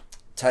care.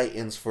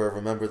 Titans for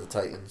Remember the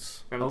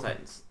Titans. Remember Okay.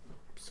 Titans.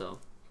 So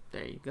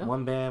there you go.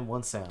 One band,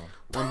 one sound.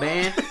 One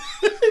band,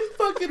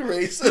 Fucking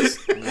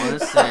racist. one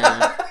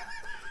sound.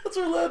 That's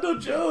Orlando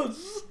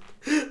Jones.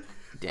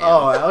 Damn.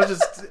 Oh, I was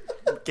just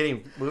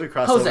getting movie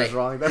crossovers Jose.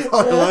 wrong. That's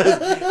all it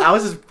was. I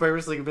was just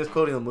purposely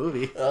misquoting the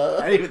movie.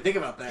 I didn't even think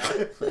about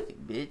that.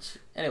 Fucking bitch.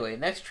 Anyway,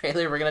 next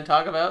trailer we're gonna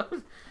talk about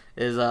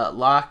is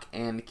Lock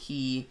and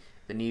Key,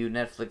 the new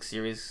Netflix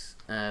series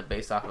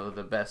based off of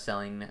the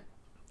best-selling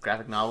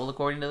graphic novel,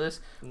 according to this.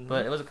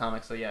 But it was a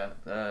comic, so yeah.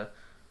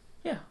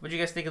 Yeah, what do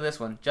you guys think of this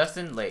one?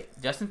 Justin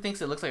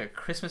thinks it looks like a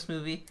Christmas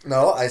movie.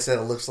 No, I said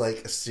it looks like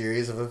a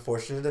series of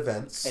unfortunate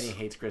events. And he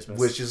hates Christmas.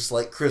 Which is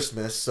like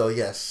Christmas, so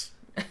yes.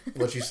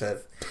 What you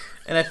said.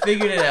 And I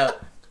figured it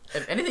out.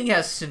 If anything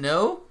has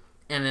snow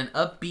and an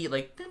upbeat,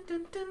 like, dun,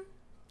 dun, dun,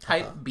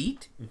 type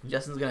beat,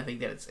 Justin's gonna think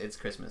that it's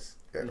Christmas.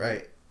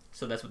 Right.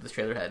 So that's what this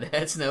trailer had. It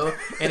had snow,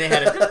 and it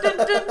had a dun,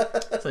 dun,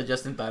 dun. So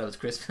Justin thought it was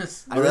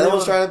Christmas. But then it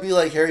was trying to be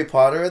like Harry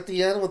Potter at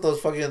the end with those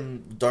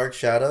fucking dark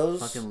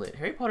shadows. Fucking lit.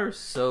 Harry Potter is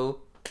so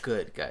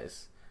good,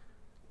 guys.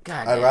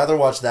 God I'd damn. rather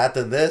watch that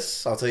than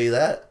this, I'll tell you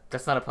that.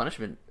 That's not a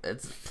punishment.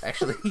 It's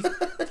actually...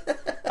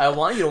 I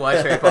want you to watch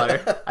Harry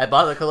Potter. I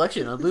bought the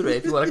collection on Blu-ray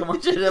if you want to come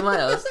watch it at my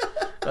house.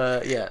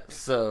 Yeah,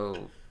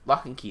 so...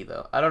 Lock and Key,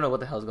 though. I don't know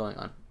what the hell's going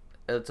on.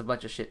 It's a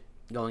bunch of shit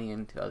going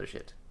into other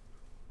shit.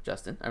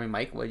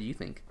 Mike, what do you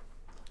think?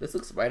 This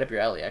looks right up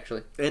your alley,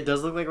 actually. It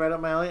does look like right up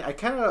my alley.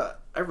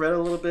 I read a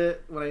little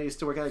bit when I used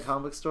to work at a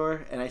comic book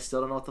store, and I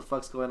still don't know what the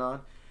fuck's going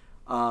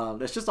on.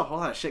 There's just a whole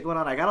lot of shit going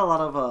on. I got a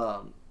lot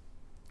of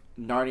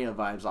Narnia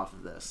vibes off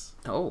of this.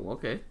 Oh,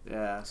 okay.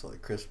 Yeah. It's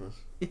like Christmas.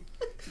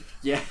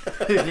 Yeah.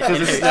 And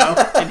Because it's snow.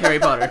 Harry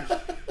Potter.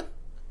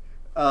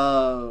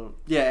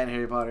 Yeah, and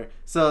Harry Potter.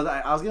 So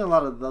I was getting a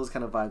lot of those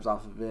kind of vibes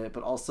off of it,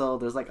 but also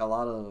there's like a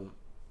lot of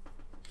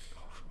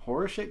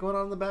horror shit going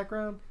on in the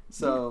background.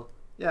 So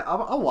yeah,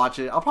 I'll watch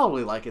it. I'll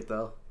probably like it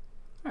though.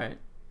 Alright.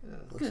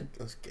 Good.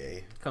 That's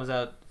gay. Comes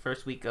out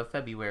first week of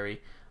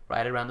February,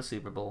 right around the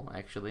Super Bowl,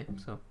 actually.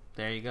 So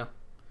there you go.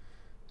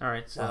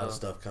 Alright, A lot of so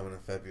stuff coming in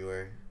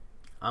February.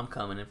 I'm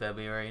coming in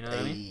February, you know what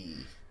I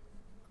mean?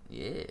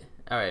 Hey. Yeah.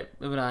 Alright,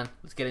 moving on.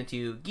 Let's get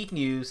into geek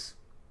news.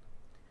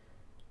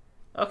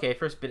 Okay,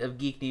 first bit of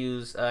geek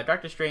news.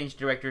 Doctor Strange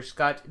director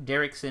Scott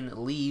Derrickson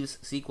leaves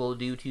sequel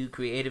due to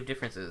creative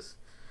differences.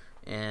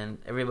 And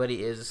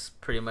everybody is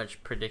pretty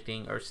much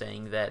predicting or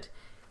saying that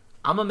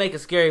I'm going to make a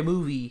scary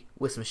movie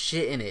with some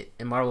shit in it.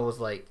 And Marvel was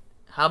like,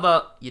 how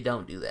about you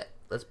don't do that?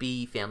 Let's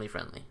be family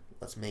friendly.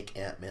 Let's make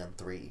Ant-Man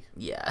 3.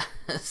 Yeah.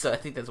 So I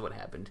think that's what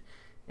happened.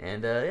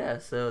 And yeah,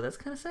 so that's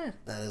kind of sad.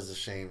 That is a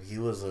shame. He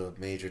was a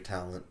major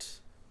talent.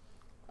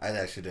 I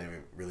actually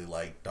didn't really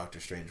like Doctor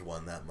Strange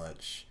 1 that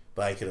much,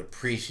 but I could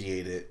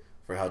appreciate it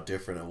for how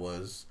different it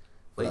was.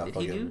 Wait, Not did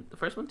he do the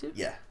first one too?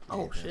 Yeah.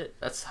 Oh, Yeah. shit.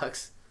 That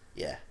sucks.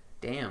 Yeah.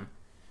 Damn.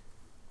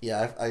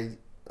 Yeah,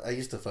 I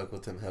used to fuck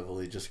with him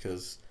heavily just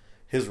because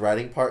his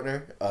writing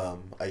partner,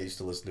 I used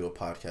to listen to a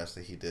podcast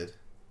that he did.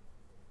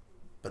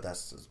 But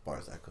that's as far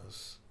as that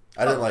goes.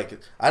 I didn't like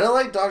it. I didn't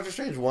like Doctor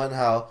Strange 1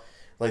 how,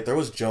 like, there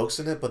was jokes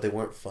in it, but they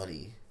weren't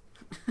funny.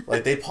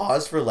 Like, they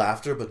paused for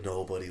laughter, but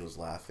nobody was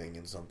laughing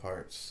in some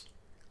parts.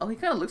 Oh, he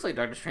kind of looks like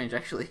Doctor Strange,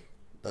 actually.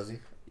 Does he?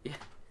 Yeah.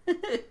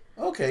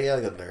 Okay, yeah,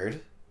 like a nerd.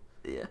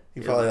 Yeah.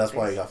 He probably, that's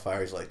why he got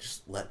fired. He's like,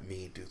 just let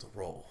me do the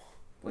role.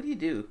 What do you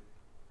do?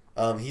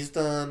 He's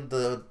done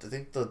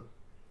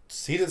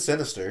he did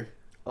Sinister.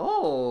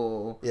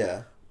 Oh.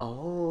 Yeah.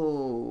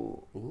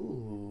 Oh.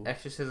 Ooh.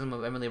 Exorcism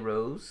of Emily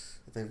Rose.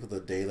 I think for the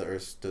day the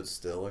Earth stood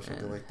still or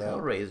something And like that.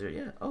 Hellraiser,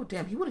 yeah. Oh,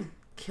 damn, he would have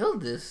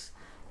killed this.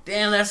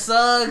 Damn, that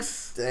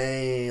sucks.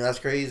 Dang, that's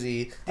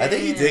crazy. I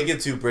think he Damn. did get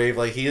too brave.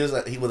 Like he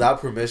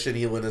without permission,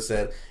 he wouldn't have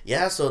said,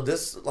 "Yeah, so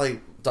this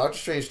like Doctor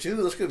Strange 2,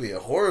 this could be a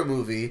horror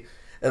movie."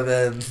 And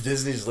then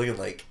Disney's looking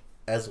like,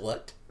 "As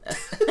what?"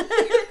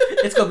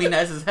 It's gonna be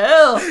nice as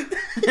hell.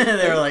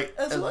 They were like,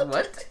 As "As what?"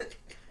 what?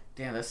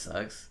 Damn, that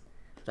sucks.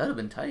 That'd have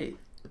been tight.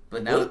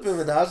 But now, Would have been,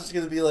 but now it's just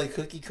gonna be like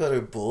cookie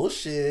cutter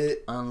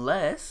bullshit.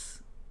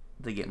 unless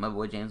they get my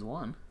boy James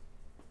Wan.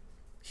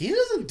 He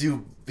doesn't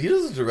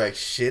direct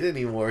shit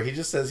anymore. He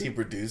just says he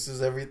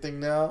produces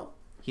everything now.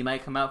 He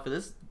might come out for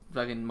this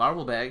fucking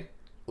Marvel bag.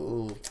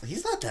 Ooh,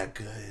 he's not that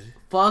good.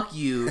 Fuck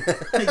you.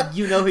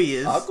 You know he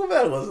is.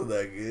 Aquaman wasn't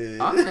that good.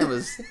 Aquaman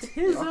was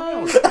his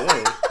Aquaman was eyes.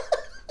 good.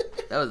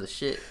 That was a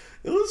shit.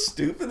 It was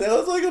stupid. That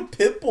was like a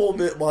Pitbull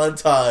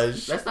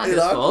montage. That's not in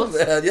his fault.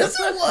 Aquaman. Yes,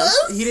 it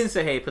was. He didn't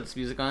say, "Hey, put this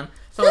music on."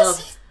 Someone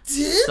else. Yes,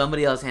 he did.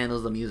 Somebody else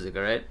handles the music.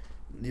 All right.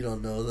 You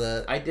don't know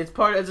that? It's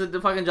the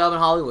fucking job in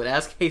Hollywood.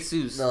 Ask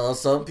Jesus. No,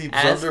 some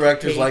Ask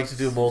directors like to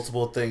Jesus. do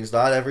multiple things.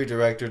 Not every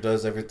director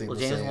does everything Well,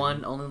 the James same.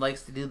 Wan only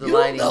likes to do the You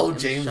lighting. don't know and the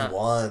James shot.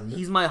 Wan.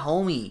 He's my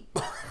homie.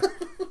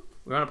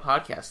 We're on a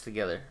podcast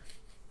together.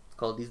 It's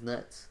called These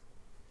Nuts.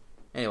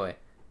 Anyway,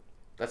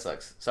 that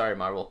sucks. Sorry,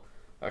 Marvel.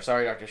 Or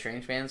sorry, Doctor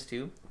Strange fans,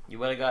 too. You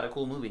would have got a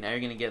cool movie. Now you're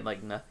going to get,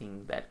 like,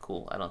 nothing that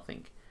cool, I don't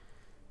think.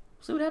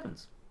 We'll see what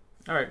happens.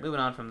 Alright, moving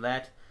on from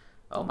that.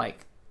 Oh,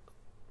 Mike.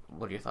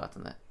 What are your thoughts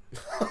on that?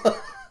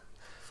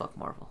 Fuck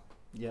Marvel.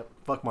 Yep.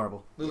 Fuck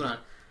Marvel. Moving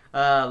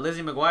on.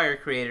 Lizzie McGuire,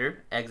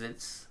 creator,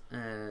 exits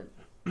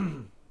the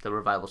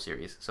Revival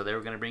series. So they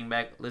were going to bring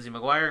back Lizzie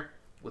McGuire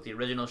with the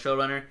original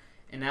showrunner,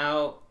 and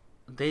now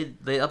they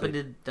up and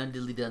did dun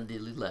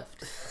diddly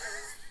left.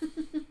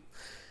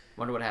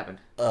 Wonder what happened.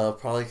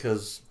 Probably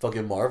because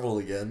fucking Marvel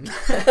again.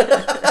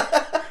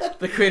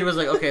 The creator was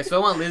like, okay, so I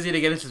want Lizzie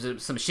to get into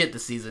some shit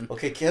this season.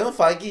 Okay, Kevin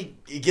Feige,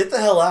 get the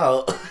hell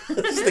out.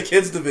 This is the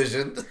kids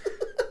division.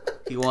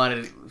 He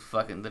wanted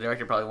the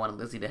director probably wanted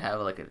Lizzie to have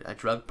like a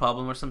drug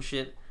problem or some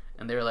shit,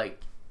 and they were like,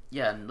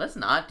 yeah, let's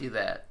not do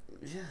that.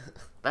 Yeah.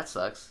 That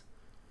sucks.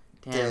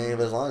 Damn,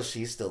 as long as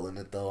she's still in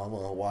it, though, I'm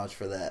gonna watch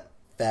for that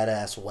fat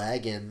ass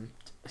wagon.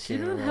 She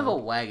doesn't have a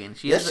wagon.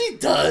 She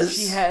does.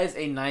 She has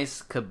a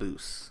nice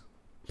caboose,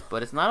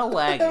 but it's not a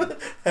wagon.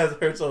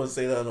 Hasn't heard someone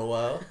say that in a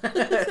while.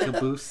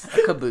 Caboose.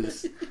 A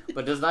caboose,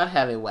 but does not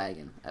have a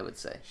wagon. I would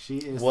say. She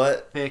is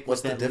What? thick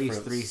What's with the at least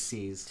difference? 3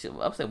 C's.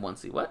 I'll say 1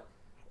 C. What?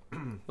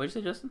 What'd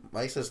you say, Justin?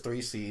 Mike says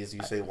 3 C's,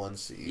 you say 1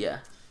 C. Yeah.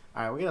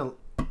 Alright, we're gonna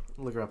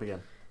look her up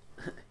again.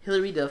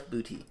 Hilary Duff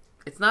booty.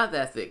 It's not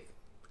that thick.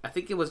 I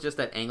think it was just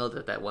that angle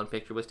that one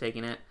picture was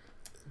taken at.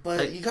 But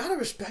Like- you gotta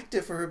respect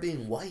it for her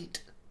being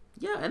white.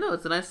 Yeah, I know.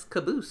 It's a nice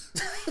caboose.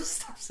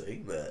 Stop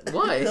saying that.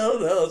 Why? No,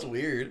 it's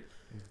weird.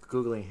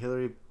 Googling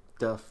Hillary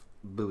Duff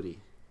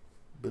booty.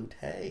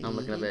 Booty. I'm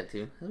looking at that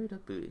too. Hilary Duff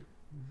booty.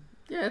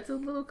 Yeah, it's a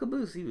little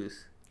caboosey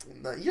boose.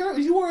 No,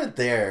 you weren't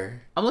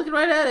there. I'm looking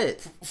right at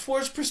it.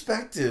 Forced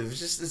perspective.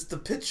 It's the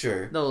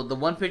picture. No, the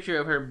one picture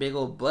of her big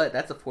old butt,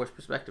 that's a forced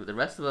perspective. The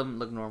rest of them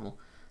look normal.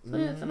 So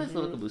yeah, it's a nice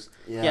little caboose.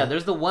 Yeah,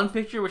 there's the one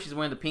picture where she's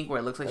wearing the pink where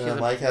it looks like she has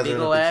Mike a has her big in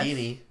a old ass.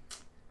 bikini.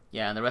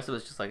 Yeah, and the rest of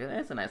it's just like,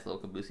 it's a nice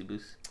little caboosey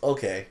boose.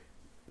 Okay.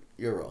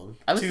 You're wrong.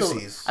 I was 2 still,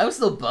 C's. I was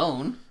still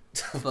bone.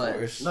 Of but-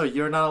 course. No,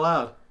 you're not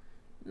allowed.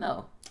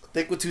 No,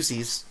 Thick with 2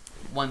 C's.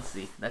 1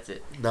 C. That's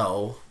it.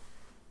 No.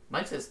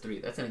 Mike says 3.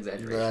 That's an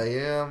exaggeration.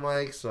 Yeah,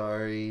 Mike,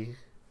 sorry.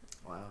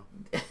 Wow.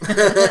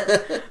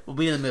 We'll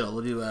be in the middle.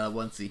 We'll do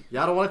 1 C.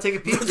 Y'all don't want to take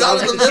a peek? I'm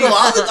in the middle.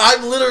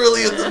 I'm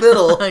literally in the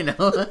middle. I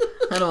know.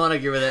 I don't want to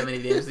give her that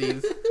many damn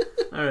scenes.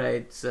 All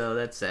right, so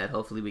that's sad.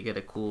 Hopefully, we get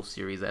a cool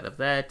series out of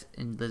that.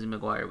 And Lizzie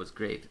McGuire was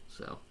great,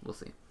 so we'll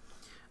see.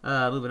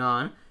 Moving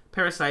on,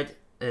 Parasite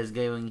is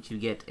going to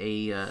get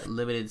a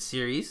limited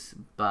series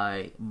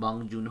by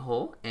Bong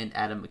Joon-ho and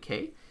Adam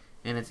McKay,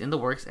 and it's in the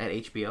works at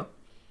HBO.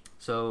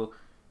 So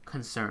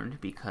concerned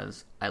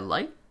because I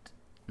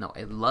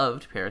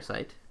loved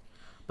Parasite,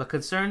 but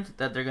concerned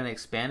that they're going to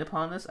expand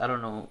upon this. I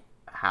don't know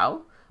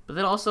how, but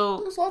then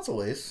also There's lots of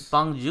ways.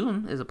 Bong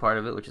Joon is a part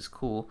of it, which is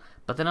cool.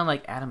 But then I'm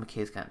like, Adam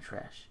McKay's kind of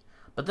trash.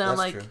 But then I'm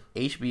That's like, true.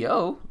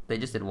 HBO, they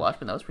just did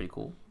Watchmen. That was pretty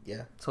cool.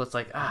 Yeah. So it's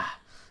like, I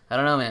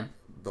don't know, man.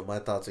 But my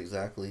thoughts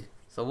exactly.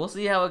 So we'll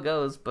see how it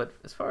goes. But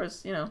as far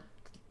as, I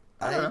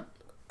don't know.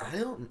 I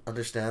don't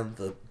understand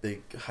the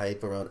big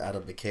hype around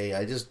Adam McKay.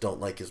 I just don't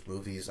like his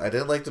movies. I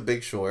didn't like The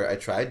Big Short. I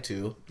tried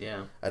to.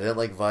 Yeah. I didn't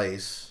like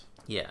Vice.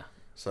 Yeah.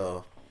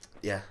 So,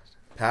 yeah.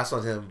 Pass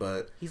on him,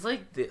 but... He's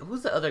like,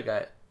 who's the other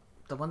guy?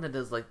 The one that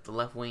does like the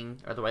left wing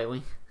or the right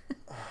wing?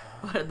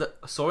 The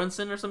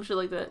Sorensen or some shit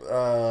like that?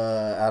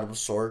 Adam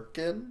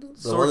Sorkin?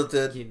 The one that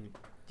did...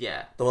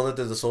 Yeah. The one that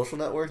did The Social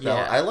Network? No,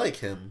 Yeah. I like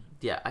him.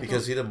 Yeah.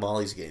 Because he did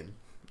Molly's Game.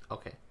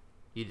 Okay.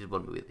 You did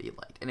one movie that you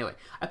liked. Anyway,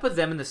 I put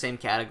them in the same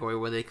category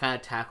where they kind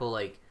of tackle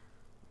like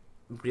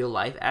real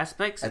life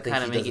aspects I and think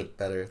kind he of does make it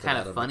better than kind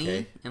of Adam funny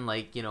McKay. and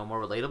like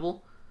more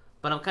relatable.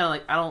 But I'm kind of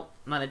like I'm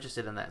not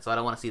interested in that, so I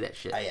don't want to see that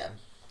shit. I am.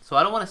 So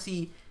I don't want to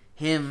see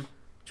him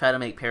try to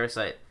make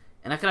Parasite,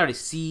 and I can already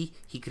see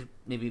he could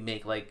maybe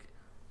make like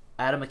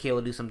Adam McKay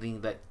will do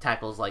something that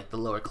tackles like the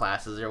lower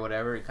classes or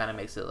whatever. It kind of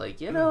makes it like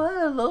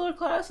lower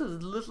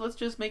classes. Let's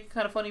just make it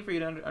kind of funny for you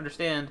to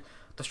understand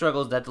the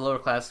struggles that the lower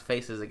class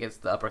faces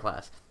against the upper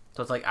class.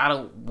 So it's like I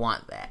don't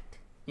want that,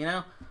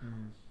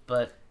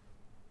 But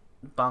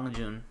Bong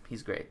Joon,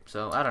 he's great.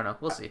 So I don't know.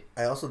 We'll see.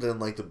 I also didn't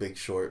like The Big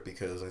Short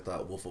because I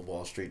thought Wolf of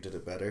Wall Street did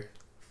it better.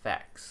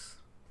 Facts.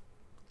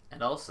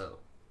 And also,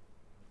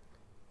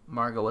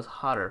 Margot was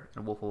hotter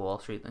in Wolf of Wall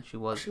Street than she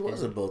was. She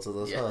was in both of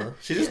those, Yeah. huh?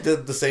 She just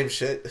did the same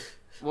shit.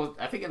 Well,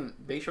 I think in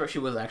Big Short she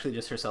was actually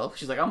just herself.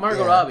 She's like, I'm Margot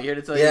Yeah. Robbie here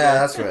to tell you. Yeah, that."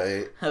 that's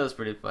right. That was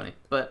pretty funny.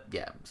 But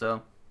yeah,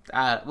 so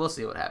we'll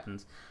see what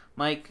happens.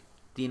 Mike,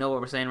 do you know what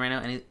we're saying right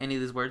now? Any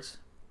of these words?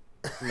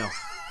 No.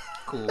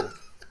 Cool.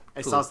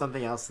 I Cool. saw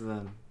something else and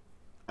then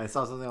I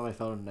saw something on my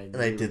phone and I,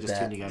 I really did just that.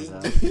 tuned you guys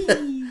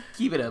out.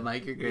 Keep it up,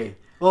 Mike. You're great.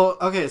 Well,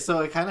 okay,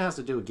 so it kind of has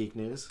to do with geek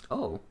news.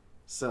 Oh,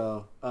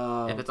 So,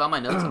 if it's on my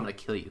notes, I'm gonna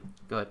kill you.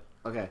 Go ahead.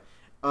 okay.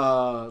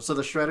 So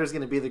the Shredder's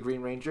going to be the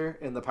Green Ranger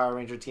in the Power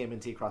Ranger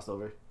TMNT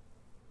crossover.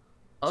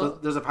 Oh, So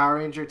there's a Power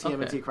Ranger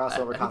TMNT okay.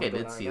 crossover I comic think I book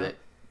did out see right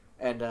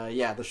that. now. And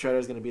yeah, the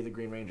Shredder's going to be the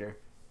Green Ranger.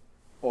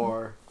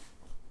 Or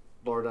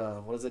Lord,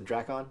 what is it,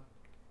 Dracon?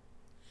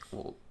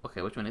 Well,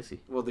 okay, which one is he?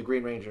 Well, the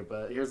Green Ranger,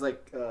 but here's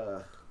like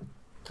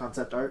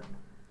concept art.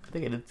 I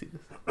think I did see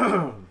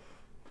this.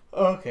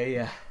 Okay,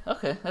 yeah.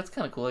 Okay, that's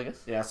kind of cool, I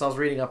guess. Yeah, so I was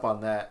reading up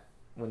on that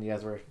when you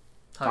guys were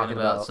Talking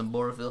about some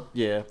Boroville.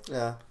 Yeah.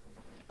 Yeah.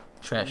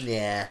 Trash.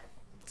 Yeah.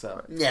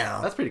 So No.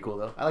 that's pretty cool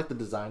though. I like the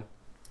design.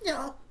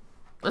 No.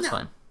 That's No.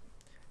 fine.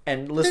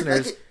 And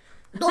listeners,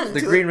 Don't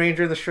the do Green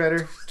Ranger and the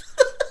Shredder,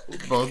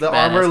 Both the badass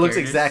armor looks characters.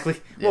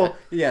 exactly Yeah. well.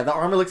 Yeah, the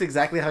armor looks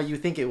exactly how you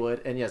think it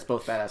would, and yes,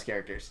 both badass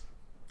characters.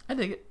 I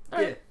dig it. All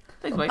right. Yeah.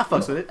 Thanks, I Mike.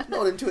 fucks with it.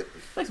 Not into it.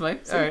 Thanks,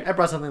 Mike. See, All right. I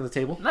brought something to the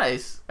table.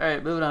 Nice. All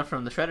right, moving on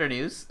from the Shredder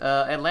news.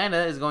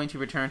 Atlanta is going to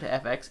return to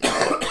FX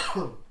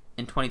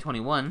in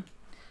 2021,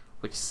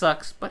 which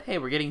sucks, but hey,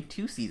 we're getting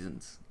 2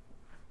 seasons.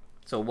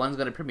 So one's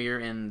going to premiere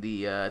in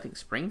the, I think,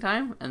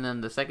 springtime, and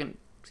then the second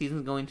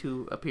season's going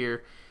to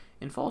appear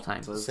in fall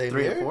time. So Same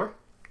 3 year? and 4.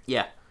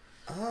 Yeah.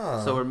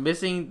 Oh. So we're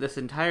missing this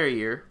entire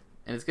year,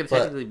 and it's going to But-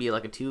 technically be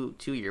like a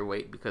two-year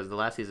wait because the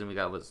last season we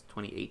got was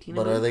 2018. I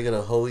But are believe. they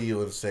gonna hoe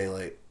you and say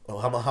like, oh,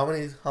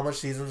 how much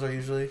seasons are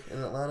usually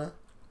in Atlanta?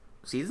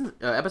 Seasons?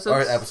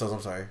 Episodes? Or episodes?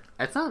 I'm sorry.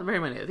 It's not very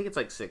many. I think it's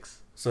like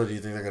 6. So do you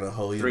think they're gonna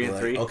hoe you? 3 and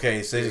and be like, 3?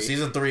 Okay, so 3.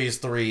 season 3 is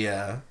 3.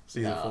 Yeah.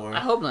 Season No, 4. I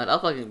hope not. I'll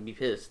fucking be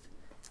pissed.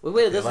 We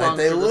waited this Like long.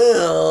 they for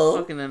will.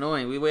 This fucking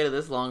annoying. We waited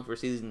this long for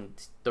season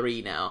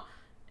 3 now,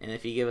 and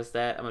if you give us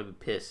that, I'm gonna be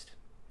pissed.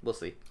 We'll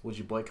see. Would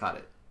you boycott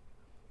it?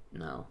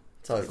 No,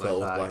 That's how I felt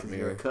with Black 'Cause you're a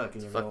Mirror. cook. And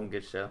it's a you're fucking real-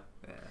 good show.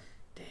 Yeah.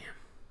 Damn,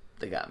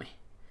 they got me.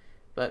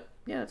 But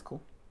yeah, that's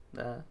cool.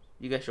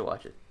 You guys should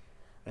watch it.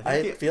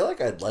 I think feel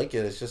like I'd like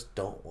it. I just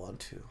don't want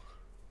to.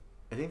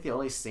 I think the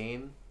only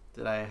scene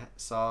that I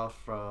saw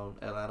from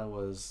Atlanta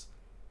was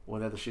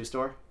when they're at the shoe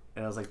store,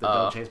 and it was like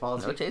the no chase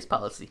policy. No chase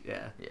policy.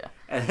 Yeah. Yeah.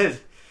 And then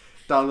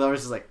Donald Glover's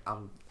just like,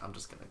 I'm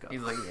just gonna go.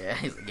 He's like,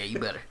 yeah, you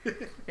better.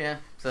 Yeah.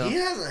 So He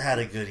hasn't had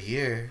a good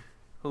year.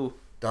 who?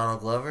 Donald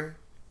Glover?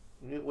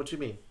 What you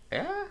mean?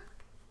 Yeah.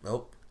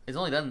 Nope. He's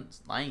only done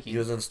Lion King. He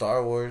was in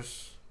Star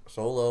Wars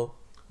Solo.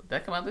 Did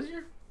that come out this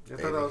year? I thought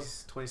Maybe. that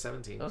was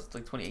 2017. That was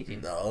like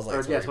 2018. No, it was like Or,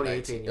 yeah,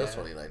 2018. 2018, It was yeah.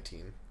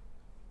 2019.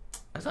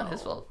 That's not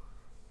his fault.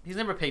 He's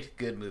never picked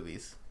good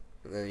movies.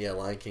 And then yeah,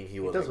 Lion King. He He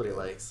was. does what he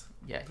likes.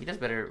 Yeah, he does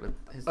better with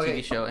his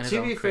Okay, TV show and his to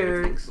own be creative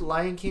fair, things.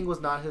 Lion King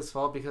was not his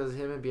fault because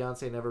him and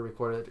Beyonce never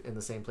recorded in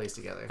the same place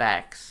together.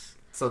 Facts.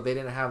 So they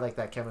didn't have like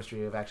that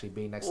chemistry of actually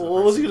being next to the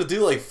What was he person. gonna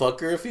do? Like fuck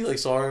her if he like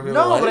saw her in real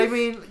No, life? but I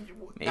mean,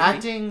 Maybe.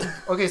 acting.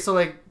 Okay, so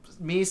like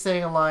me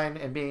saying a line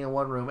and being in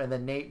one room, and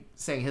then Nate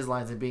saying his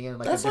lines and being in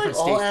like that's a different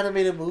like all state.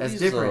 animated movies. That's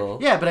different. Though.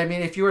 Yeah, but I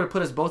mean, if you were to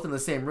put us both in the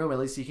same room, at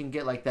least you can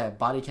get like that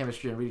body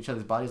chemistry and read each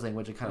other's body's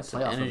language and kind of Some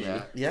play off energy. of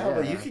that. Yeah,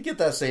 but you could get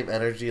that same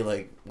energy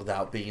like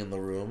without being in the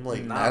room.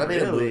 Like Not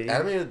animated, really.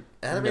 animated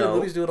No.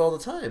 movies do it all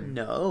the time.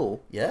 No.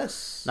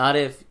 Yes. Not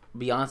if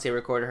Beyonce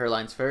recorded her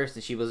lines first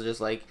and she was just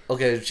like,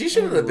 Okay, she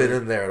shouldn't have been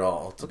in there at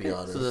all. To be Okay,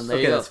 honest, so then there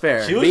Okay, you go. that's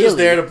fair. she was Really? just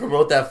there to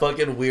promote that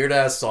fucking weird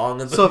ass song.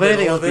 In the So if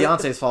anything, it middle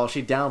was of Beyonce's fault.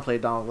 She downplayed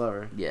Donald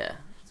Glover. Yeah,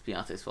 it's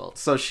Beyonce's fault.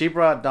 So she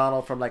brought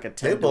Donald from like a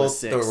 10 They to a both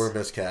 6. were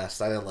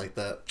miscast. I didn't like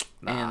that.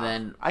 And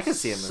then I could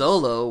see him as-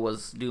 Solo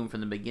was doomed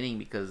from the beginning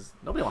because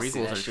Nobody wants to see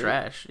prequels that are shit.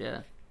 trash.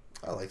 Yeah.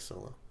 I like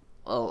Solo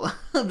Oh,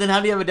 then how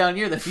do you have it down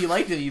here that you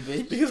liked it, you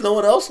bitch? because no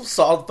one else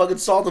saw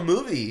the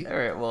movie. All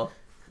right, well,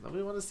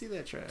 Nobody want to see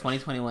that trash.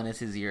 2021 is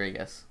his year, I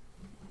guess.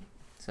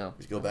 So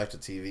You go back to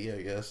TV,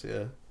 I guess.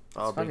 Yeah,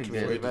 I'll bring fucking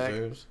where Community it back.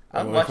 deserves.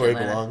 I'd Where watch it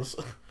Atlanta. belongs.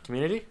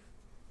 Community?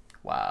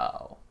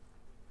 wow,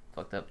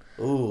 fucked up.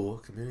 Ooh,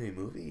 community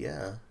movie.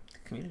 Yeah.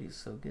 Community is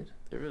so good.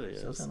 It really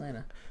So is. is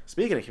Atlanta.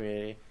 Speaking of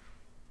Community,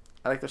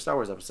 I like their Star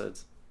Wars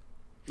episodes.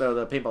 No,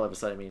 the paintball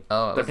episode, I mean.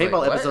 Oh, I The was like, paintball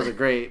what? episodes are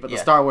great, but the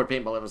Yeah. Star Wars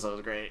paintball episode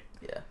is great.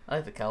 Yeah, I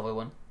like the cowboy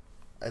one.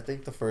 I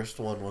think the first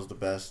one was the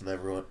best,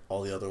 and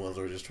all the other ones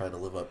were just trying to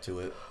live up to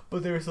it.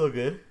 But they were so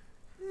good.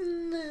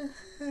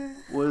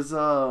 Was,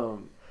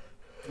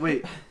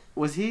 wait,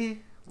 was he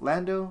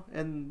Lando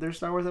in their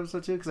Star Wars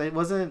episode too? Because it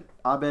wasn't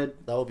Abed.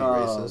 That would be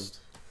racist.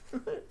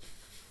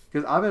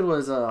 Because Abed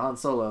was Han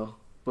Solo,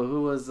 but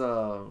who was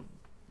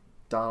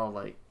Donald,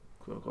 like,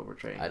 quote unquote,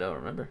 portraying? I don't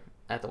remember.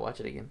 I have to watch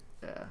it again.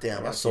 Yeah. Damn,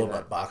 I gotta sold see my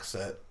that. box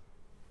set.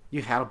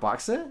 You had a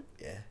box set?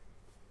 Yeah.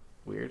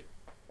 Weird.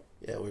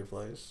 Yeah, weird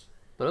place.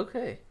 But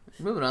okay,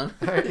 moving on.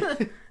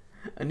 Alright.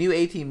 A new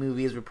A-Team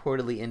movie is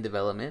reportedly in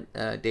development.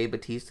 Dave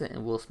Bautista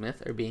and Will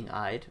Smith are being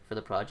eyed for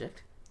the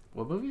project.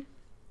 What movie?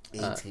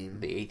 18.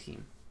 The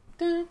A-Team.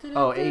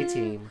 Oh,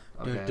 A-Team.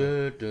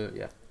 Okay.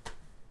 Yeah.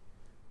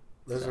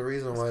 There's a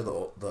reason why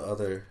the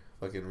other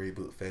fucking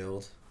reboot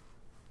failed.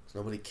 'Cause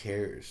nobody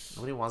cares.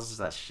 Nobody wants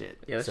that shit.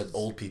 Yeah, It it's said just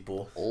old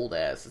people. old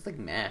ass. It's like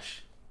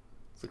MASH.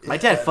 My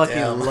dad fucking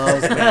damn.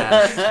 loves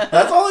MASH.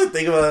 That's all I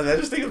think about. I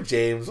just think of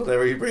James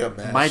whenever you bring up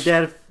MASH. My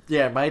dad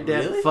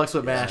Really? fucks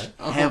with MASH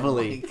Oh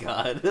heavily. my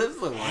god, this is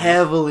the worst.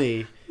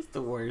 Heavily.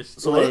 the worst.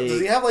 So what, Like-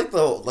 does he have like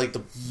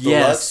the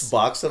Yes. deluxe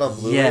box set on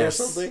Blu-ray Yes.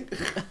 or something?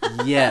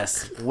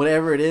 Yes,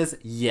 whatever it is,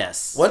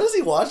 yes. When does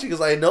he watch it?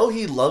 Because I know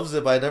he loves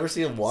it, but I never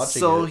see him watching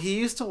So it. he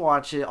used to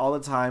watch it all the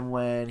time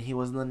when he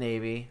was in the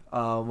Navy.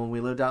 When we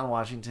lived out in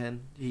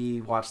Washington,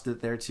 he watched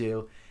it there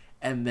too.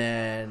 And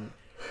then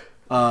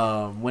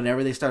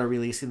whenever they started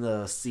releasing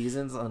the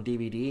seasons on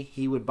DVD,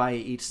 he would buy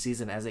each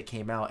season as it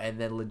came out, and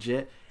then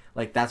legit,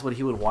 like that's what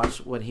he would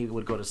watch when he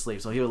would go to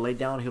sleep. So he would lay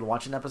down, he would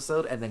watch an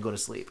episode, and then go to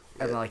sleep,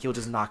 and then like he would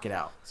just knock it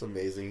out. It's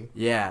amazing.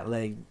 Yeah,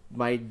 like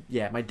my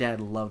dad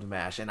loved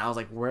MASH, and I was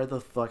like, where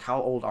the fuck?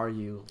 How old are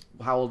you?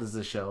 How old is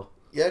this show?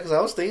 Yeah, because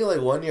I was thinking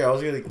like one year I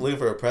was gonna looking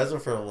for a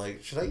present for him.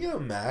 Like, should I get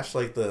him MASH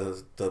like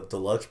the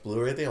deluxe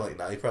Blu-ray thing? I'm like,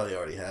 nah, he probably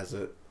already has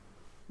it.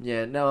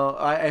 Yeah, no.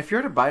 If you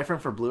were to buy it from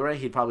for Blu-ray,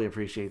 he'd probably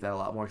appreciate that a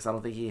lot more because I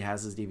don't think he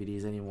has his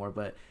DVDs anymore.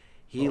 But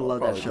he Oh,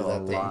 loved that probably show do a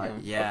that lot. thing.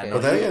 Yeah, Okay. no,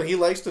 But then he- again, he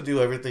likes to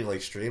do everything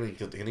like streaming.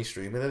 Can he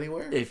stream it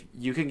anywhere? if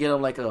you can get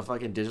him like a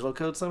fucking digital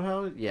code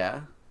somehow,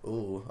 yeah,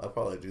 Ooh, I'll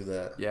probably do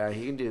that. yeah,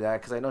 he can do that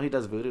because I know he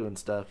does Voodoo and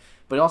stuff.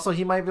 But also,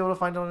 he might be able to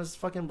find it on his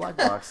fucking black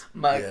box.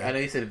 Mike, Yeah. I know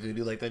you said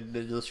Voodoo, like the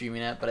digital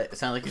streaming app, but it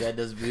sounded like your dad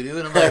does Voodoo,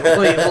 and I'm like,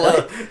 wait,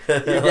 what?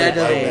 Your dad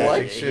does Hey, what?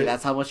 magic shit.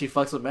 that's how much he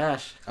fucks with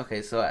MASH.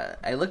 Okay, so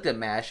I looked at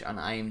MASH on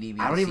IMDb.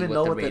 I don't to see even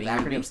know what the rating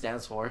would be. acronym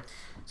stands for.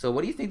 So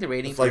what do you think the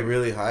rating It's for, like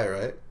really high,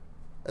 right?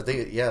 I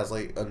think it's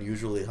like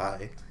unusually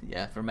high.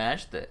 yeah, for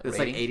MASH, the It's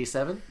rating? like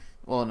 87.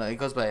 Well, no, it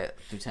goes by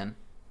through 10.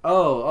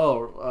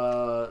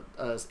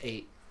 It's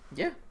 8.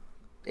 Yeah,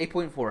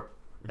 8.4.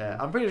 Yeah,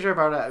 I'm pretty sure if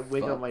I were to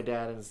wake Fuck. up my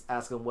dad and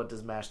ask him what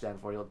does MASH stand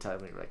for, he'll tell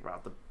me like right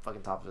off the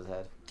fucking top of his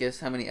head. Guess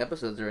how many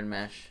episodes are in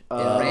MASH? It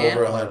Uh, ran.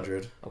 Over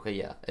 100. Okay,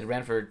 yeah, it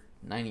ran for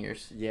 9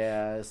 years.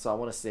 Yeah, so I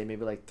want to say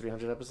maybe like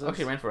 300 episodes.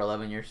 Actually, it ran for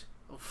 11 years.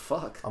 Oh,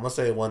 fuck. I'm gonna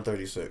say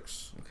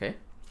 136. Okay.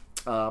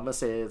 I'm gonna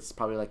say it's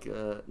probably like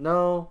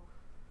no.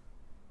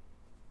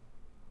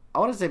 I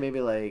want to say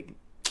maybe like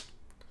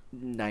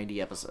 90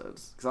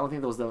 episodes because I don't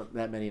think there was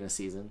that many in a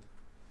season.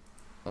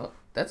 Well,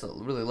 that's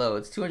really low.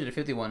 It's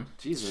 251.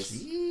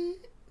 Jesus.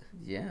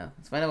 Yeah,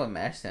 let's find out what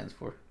MASH stands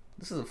for.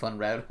 This is a fun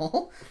rabbit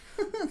hole.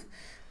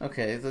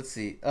 Okay, let's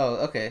see. Oh,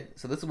 okay.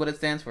 So this is what it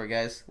stands for,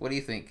 guys. What do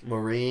you think?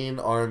 Marine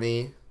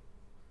Army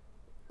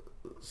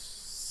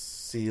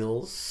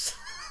SEALs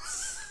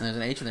And there's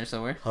an H in there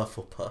somewhere.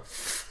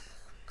 Hufflepuff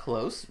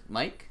Close.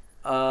 Mike?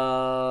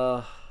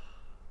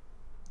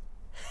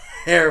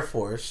 Air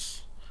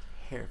Force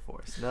Air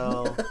Force.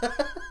 No,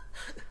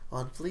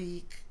 on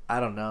fleek. I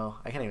don't know.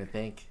 I can't even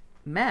think.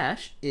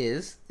 MASH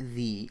is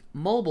the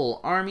Mobile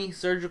Army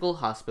Surgical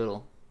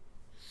Hospital.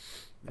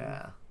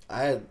 Yeah.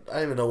 I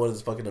don't even know what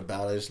it's fucking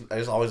about. I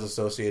just always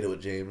associate it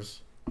with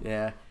James.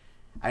 Yeah.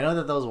 I know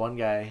that there was one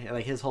guy,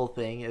 like his whole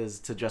thing is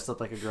to dress up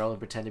like a girl and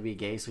pretend to be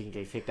gay so he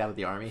can get kicked out of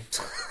the army.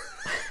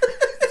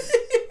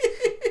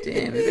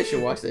 Damn, maybe I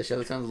should watch that show.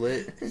 That sounds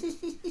lit.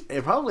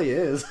 It probably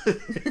is. I'm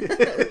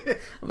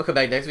gonna come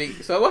back next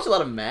week. So I watched a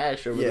lot of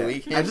MASH over the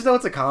weekend. I just know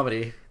it's a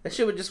comedy. That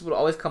shit would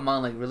always come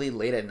on like really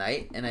late at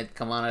night, and I'd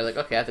come on. I'd like,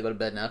 okay, I have to go to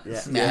bed now.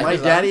 Yeah. MASH My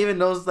is dad on. even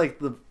knows like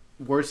the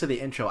words to the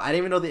intro. I didn't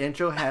even know the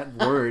intro had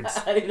words.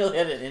 I didn't know they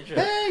had an intro.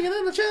 Hey, get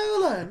in the chow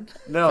line.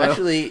 No.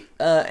 Actually,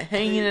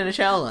 hanging in a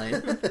chow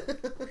line.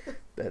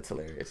 That's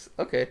hilarious.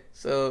 Okay,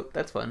 so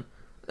that's fun.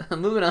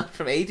 Moving on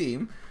from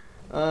A-Team.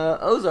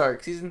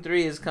 Ozark Season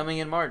 3 is coming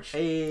in March.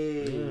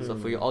 Hey. So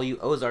for all you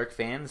Ozark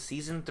fans,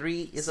 Season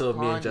 3 is So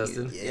upon me and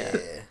Justin. you. Yeah.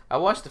 I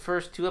watched the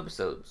first 2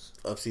 episodes.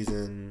 Of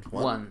season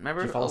 1. One.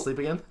 Remember? Did you fall asleep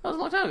again? That was a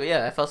long time ago.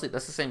 Yeah, I fell asleep.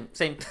 That's the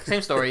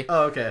same story.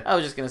 Oh, okay. I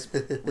was just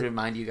gonna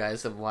remind you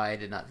guys of why I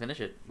did not finish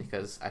it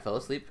because I fell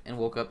asleep and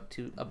woke up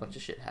to a bunch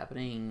of shit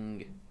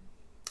happening.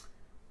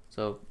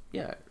 So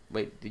yeah,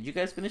 wait, did you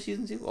guys finish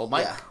season 2? Oh,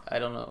 Mike, Yeah. I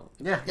don't know.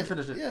 Yeah, you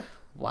finished it. Yeah.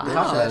 Wow.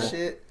 Finish that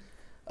shit.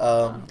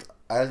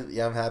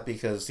 I'm happy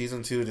because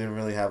season 2 didn't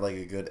really have like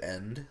a good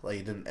end. Like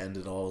it didn't end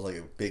at all. It was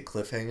like a big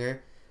cliffhanger.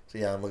 So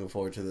yeah, I'm looking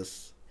forward to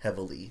this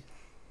heavily.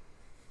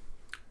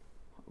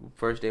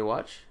 First day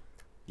watch.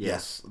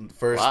 Yes,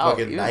 first Wow,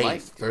 fucking even night,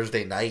 Mike-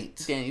 Thursday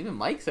night. Damn, even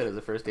Mike said it was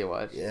the first day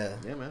watch. Yeah,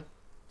 Yeah, man.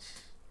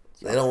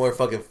 they don't wear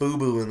fucking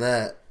FUBU in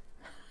that.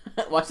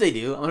 Watch they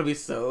do. I'm gonna be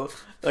so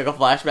like a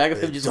flashback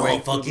of him just wearing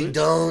Don't fucking FUBU.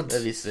 don't.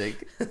 That'd be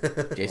sick.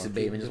 Jason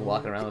Bateman just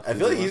walking around with. I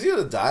feel like FUBU he's on.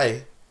 gonna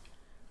die.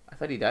 I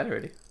thought he died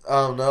already.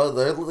 Oh no,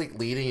 they're like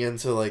leading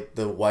into like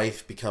the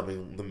wife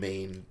becoming the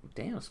main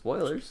Damn,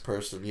 spoilers.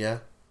 person. Yeah,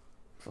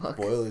 Fuck.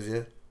 spoilers.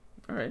 Yeah.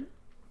 All right.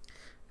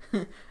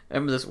 I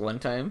remember this one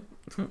time.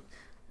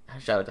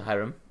 Shout out to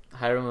Hiram.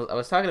 I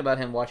was talking about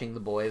him watching The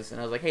Boys, and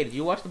I was like, "Hey, did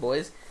you watch The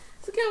Boys?"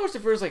 He's like, "Yeah, I watched the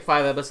first like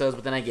 5 episodes,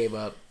 but then I gave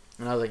up."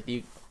 And I was like,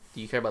 "Do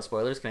you care about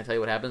spoilers? Can I tell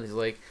you what happens?" He's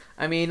like,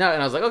 "I mean, no." And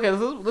I was like, "Okay,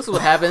 this is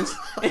what happens."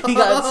 And he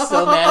got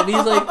so mad at me.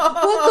 He's like, "What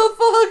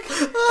the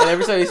fuck?" And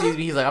every time he sees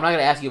me, he's like, "I'm not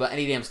gonna ask you about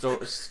any damn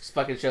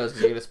fucking shows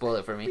because you're gonna spoil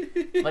it for me."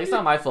 Like, it's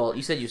not my fault.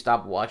 You said you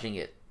stopped watching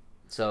it,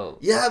 so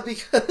Yeah,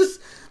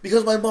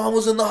 because my mom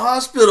was in the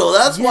hospital.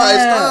 That's why I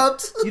Yeah.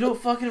 stopped. You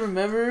don't fucking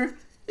remember,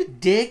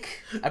 dick?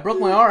 I broke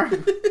my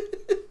arm.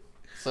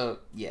 So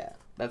yeah,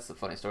 That's the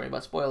funny story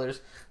about spoilers.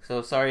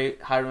 So sorry,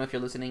 Hiram, if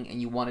you're listening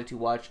and you wanted to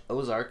watch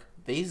Ozark,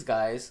 these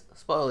guys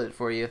spoiled it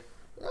for you.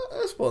 I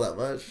don't spoil that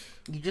much.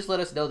 You just let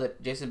us know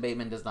that Jason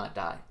Bateman does not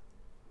die.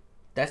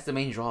 That's the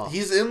main draw.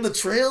 He's in the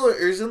trailer.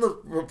 He's in the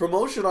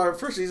promotion art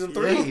for season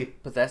 3. Yeah.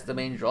 But that's the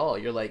main draw.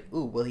 You're like,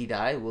 ooh, will he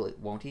die?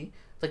 Won't he?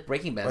 It's like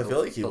Breaking Bad. I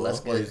feel like he but will.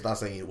 less Well, good. he's not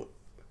saying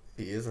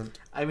he isn't.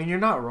 I mean, you're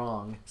not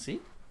wrong.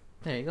 See?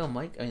 There you go,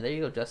 Mike. I mean, there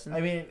you go, Justin.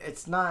 I mean,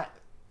 it's not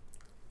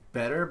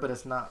better, but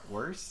it's not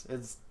worse.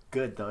 It's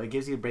good though. It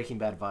gives you Breaking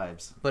Bad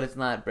vibes. but it's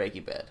not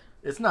Breaking Bad.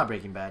 It's not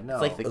Breaking Bad. No.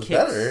 It's like the It's kicks.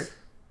 better.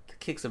 The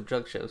kicks of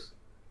drug shows.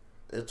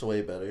 It's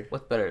way better.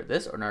 What's better,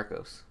 this or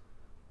Narcos?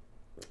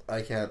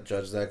 I can't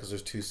judge that because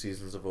there's 2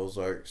 seasons of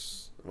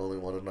Ozarks and only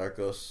 1 of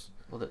Narcos.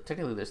 Well,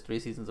 technically, there's 3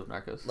 seasons of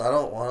Narcos. I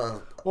don't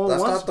want to. well,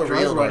 That's one's not the drug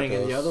real running,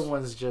 Narcos. and the other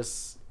one's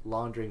just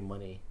laundering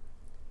money.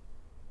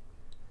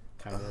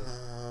 Kind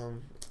of.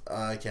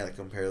 I can't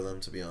compare them,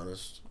 to be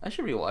honest. I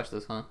should rewatch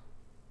this, huh?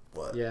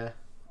 What? Yeah.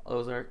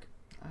 Ozark.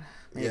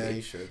 Maybe. Yeah,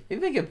 you should.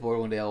 If I get bored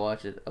one day, I'll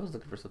watch it. I was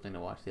looking for something to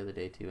watch the other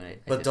day too, and I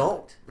But did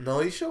don't. not.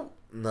 No, you should.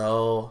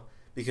 No.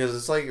 Because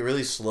it's like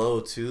really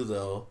slow too,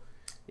 though.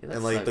 Yeah, that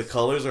And like the sucks.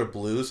 colors are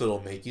blue, so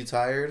it'll make you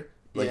tired.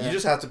 Like Yeah. you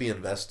just have to be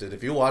invested.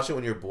 If you watch it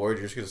when you're bored,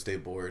 you're just gonna stay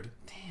bored.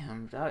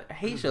 Damn, I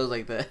hate shows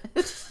like that.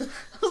 Those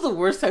are the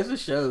worst types of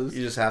shows.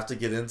 You just have to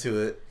get into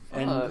it.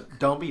 And Fuck.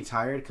 don't be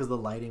tired because the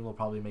lighting will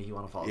probably make you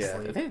want to fall Yeah. I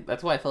asleep. think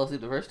that's why I fell asleep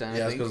the first time.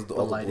 Yeah, I it's think. because The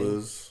all the lighting.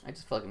 blues. I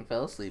just fucking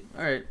fell asleep.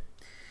 All right,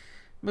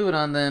 moving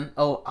on then.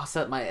 Oh, I'll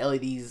set my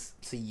LEDs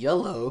to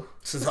yellow.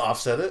 Just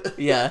offset it.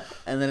 Yeah,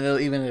 and then it'll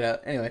even it out.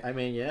 Anyway, I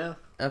mean, yeah.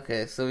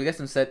 okay, so we got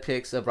some set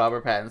pics of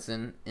Robert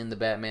Pattinson in the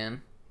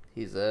Batman.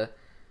 He's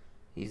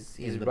he's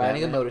In the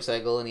riding Batman? a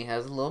motorcycle and he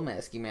has a little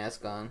masky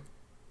mask on.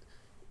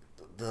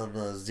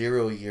 The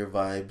 0 year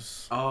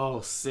vibes.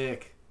 Oh,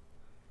 sick.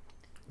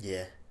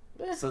 Yeah.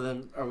 So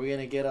then, are we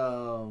gonna get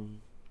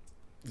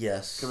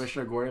Yes.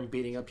 Commissioner Gordon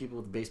beating up people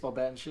with a baseball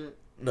bat and shit?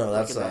 No,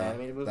 Like that's in the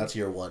animated movie? that's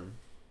year 1.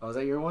 Oh, is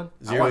that your one?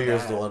 I 0 want year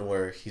is that. the one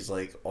where he's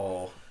like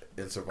all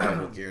in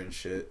survival gear and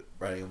shit,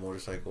 riding a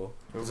motorcycle.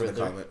 It's in the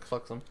Riddler comic.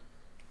 fucks him.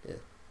 Yeah.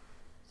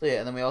 So yeah,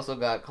 and then we also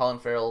got Colin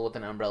Farrell with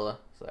an umbrella.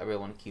 So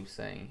everyone keeps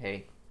saying,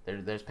 "Hey,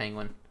 there's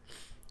Penguin."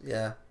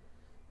 Yeah.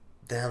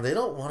 Damn, they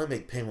don't want to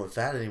make Penguin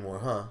fat anymore,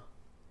 huh?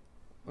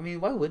 I mean,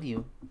 why would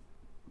you?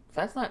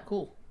 That's not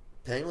cool.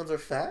 Penguins are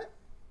fat?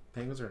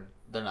 Penguins are.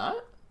 They're not.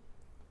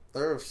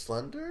 They're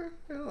slender?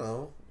 I don't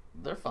know.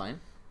 They're fine.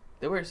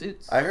 They wear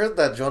suits. I heard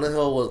that Jonah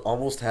Hill was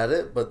almost had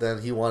it, but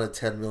then he wanted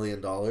 $10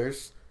 million.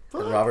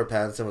 And Robert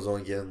Pattinson was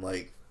only getting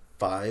like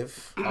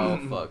 5. Oh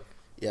fuck!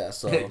 Yeah,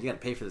 so you they gotta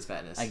pay for this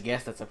fatness. I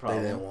guess that's a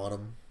problem. didn't want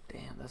him.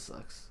 Damn, that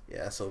sucks.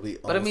 Yeah, so we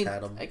almost But I mean,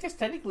 had him. I guess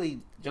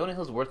technically Jonah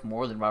Hill's worth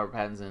more than Robert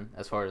Pattinson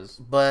as far as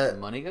But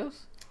money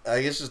goes.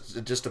 I guess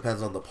it just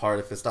depends on the part.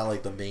 If it's not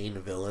like the main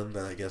villain,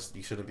 then I guess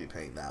you shouldn't be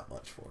paying that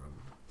much for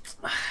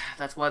him.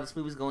 That's why this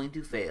movie's going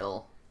to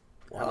fail.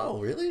 Wow,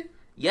 really? I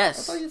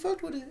Yes, thought you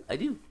fucked with it. I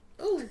do.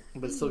 Oh,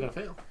 but it's still gonna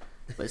fail.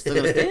 But it's still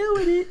gonna fail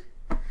with it.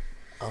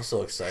 I'm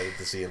so excited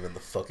to see him in the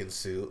fucking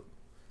suit.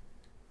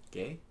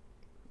 Gay?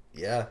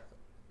 Yeah.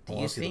 Do I you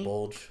want to see the think-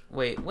 bulge.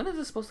 Wait, when is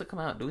this supposed to come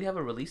out? Do we have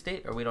a release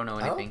date, or we don't know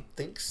I anything? don't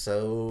think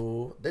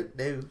so.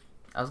 No.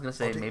 I was gonna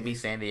say I'll take maybe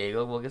these. San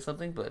Diego will get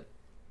something, but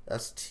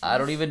That's I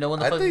don't even know when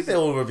the I fuck think this- they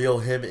will reveal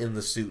him in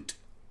the suit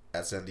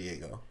at San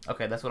Diego.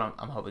 okay, that's what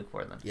I'm hoping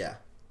for then. Yeah.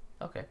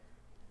 Okay,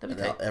 that'd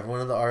And be tight.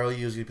 everyone in the ROU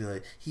is gonna be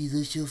like, he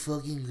looks so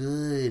fucking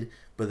good.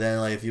 But then,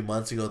 like, a few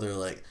months ago, they're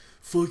like,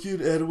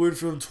 fucking Edward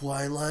from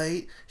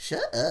Twilight.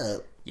 Shut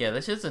up. Yeah,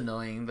 that's just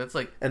annoying. That's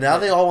like, And now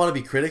they all want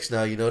to be critics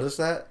now. You notice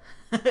that?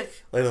 Like,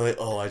 they're like,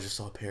 oh, I just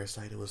saw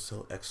Parasite. It was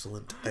so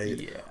excellent.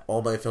 Yeah.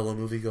 All my fellow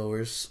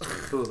moviegoers.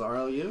 Who, the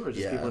RLU or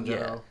just Yeah. people in Yeah.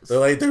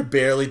 general? They're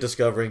barely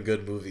discovering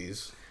good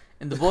movies.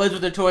 And the boys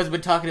with their toys have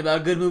been talking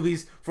about good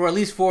movies for at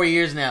least 4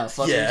 years now.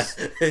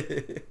 Fuckers.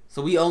 Yeah.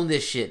 So we own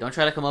this shit. Don't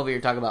try to come over here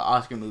and talk about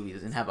Oscar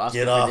movies and have Oscar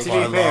Get off To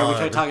predictions. be our fair, we lawn.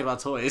 tried talking about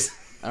toys.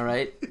 All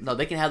right? No,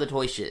 they can have the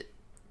toy shit.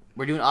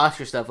 We're doing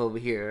Oscar stuff over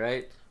here,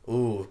 right?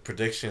 Ooh,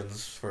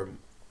 predictions for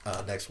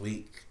next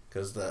week.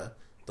 Because the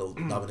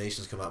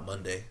nominations come out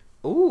Monday.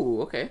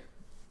 Ooh, okay.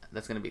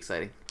 That's gonna be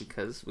exciting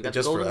because we got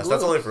Just the for Golden us.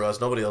 That's Globes. only for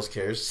us. Nobody else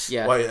cares.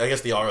 Yeah. Why? I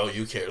guess the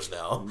ROU cares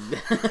now.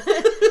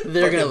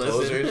 They're gonna Fucking listen.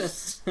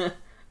 posers.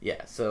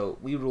 Yeah, so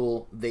we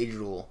rule, they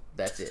drool.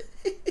 That's it.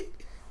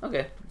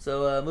 Okay,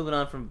 so moving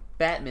on from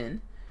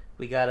Batman,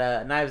 we got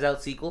a Knives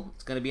Out sequel.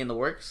 It's gonna be in the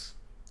works.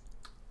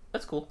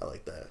 That's cool. I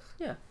like that.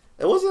 Yeah.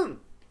 It wasn't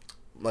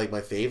like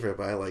my favorite,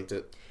 but I liked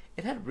it.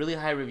 It had really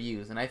high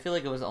reviews, and I feel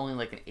like it was only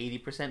like an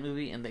 80%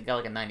 movie, and they got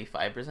like a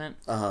 95%.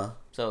 Uh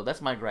So that's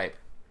my gripe.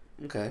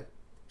 huh. Okay.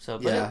 So,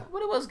 Yeah.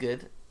 but it was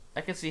good.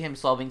 I can see him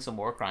solving some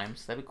war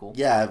crimes. That'd be cool.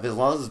 Yeah, as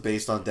long as it's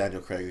based on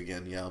Daniel Craig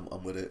again, yeah,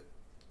 I'm with it.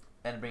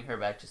 And bring her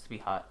back just to be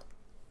hot.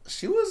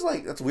 She was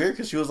like, that's weird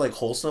because she was like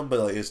wholesome, but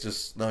like it's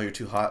just, no, you're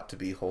too hot to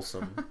be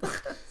wholesome.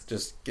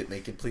 Just get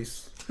naked,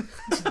 please.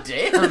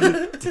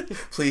 Damn.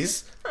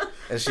 Please.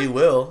 And she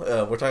will.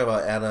 We're talking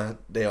about Ana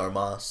de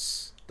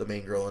Armas, the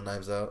main girl in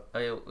Knives Out. Oh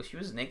yeah, she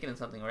was naked in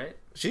something, right?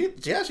 She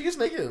gets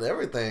naked in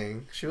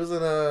everything. She was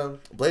in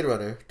Blade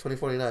Runner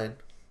 2049.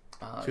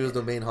 She was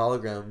the main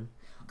hologram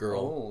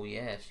girl. Oh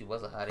yeah, she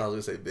was a hottie. I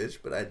was gonna say bitch,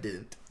 but I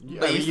didn't.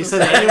 But I mean, you you still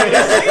said said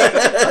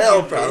anyways.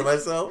 I'm proud of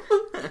myself.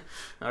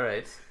 All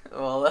right.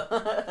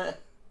 Well,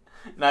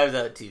 Knives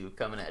Out 2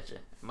 coming at you.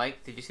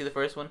 Mike, did you see the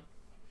first one?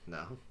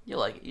 No, You'll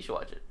like it. You should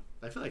watch it.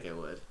 I feel like I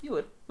would. You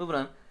would.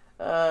 Moving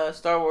on.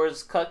 Star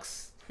Wars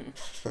cucks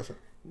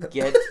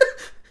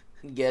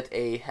get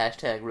a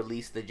hashtag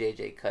release the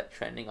JJ cut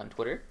trending on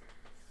Twitter.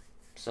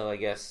 So I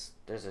guess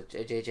there's a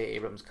JJ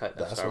Abrams cut of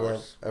That's Star what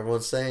Wars.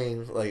 everyone's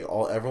saying. Like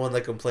everyone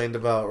that complained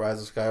about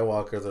Rise of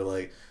Skywalker, they're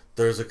like,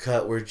 "There's a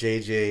cut where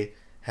JJ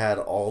had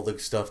all the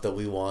stuff that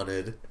we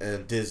wanted,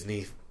 and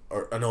Disney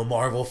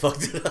Marvel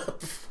fucked it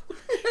up."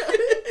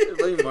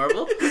 Blame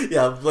Marvel?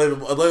 Yeah, I'm blaming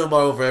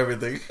Marvel for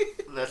everything.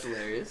 That's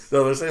hilarious.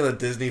 No, they're saying that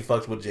Disney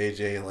fucked with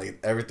JJ and like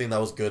everything that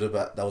was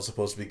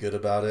supposed to be good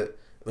about it.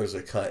 There's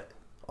a cut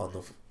on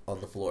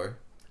the floor.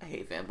 I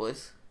hate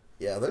fanboys.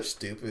 Yeah, they're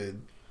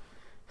stupid.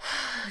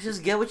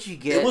 Just get what you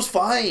get. It was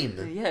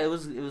fine. Yeah, it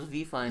was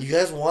V fine. You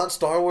guys want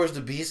Star Wars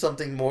to be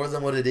something more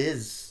than what it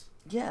is.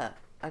 Yeah.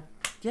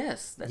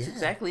 Yes, that's Yeah.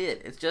 exactly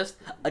it. It's just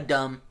a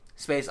dumb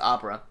space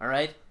opera,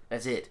 alright?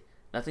 That's it.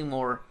 Nothing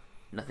more,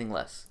 nothing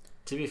less.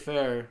 To be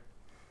fair,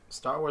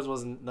 Star Wars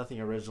wasn't nothing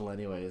original,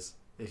 anyways.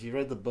 If you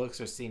read the books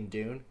or seen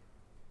Dune,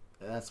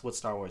 that's what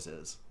Star Wars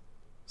is.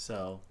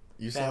 So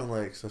You sound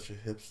like such a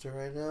hipster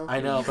right now. I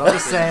know, but I'm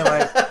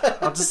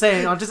just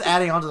saying, I'm just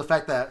adding on to the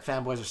fact that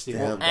fanboys are stupid.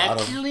 Damn. Got 'em.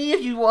 Actually,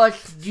 if you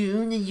watched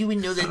Dune, then you would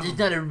know that it's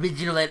not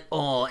original at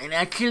all. And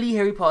actually,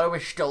 Harry Potter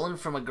was stolen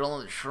from a girl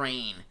on the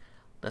train.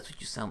 That's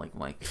what you sound like,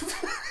 Mike.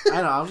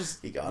 I know, I'm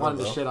just You got wanting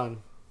him, to though. shit on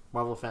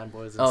Marvel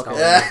fanboys and Okay. Star Wars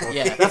Yeah. fanboys.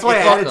 Yeah. That's why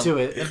I Fuck added 'em. to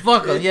it. And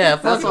fuck them, yeah.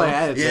 Fuck That's why I 'em.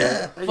 added to Yeah. it.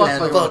 I Fuck didn't them.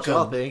 fuck Fuck 'em.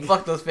 y'all think.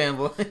 Fuck those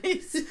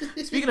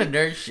fanboys. Speaking of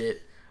nerd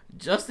shit,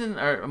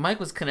 Mike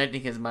was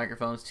connecting his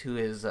microphones to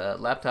his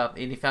laptop,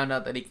 and he found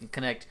out that he can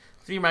connect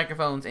 3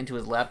 microphones into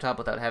his laptop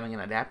without having an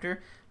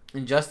adapter.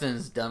 And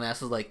Justin's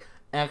dumbass was like,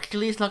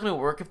 "Actually, it's not going to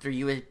work if they're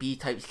USB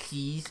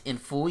Type-Cs and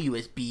full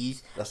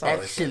USBs. That's not what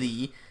I said.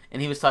 Actually,"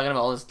 and he was talking about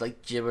all this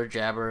like jibber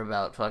jabber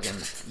about fucking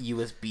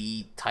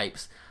USB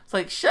types. It's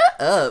like, shut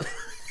up.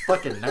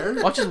 Fucking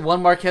nerd. Watches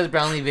one Marquez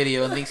Brownlee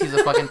video and thinks he's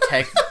a fucking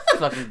tech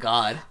fucking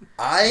god.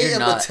 I You're am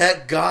not. a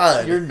tech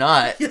god. You're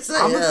not. Yes,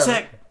 I I'm am. a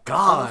tech I'm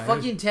god. a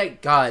fucking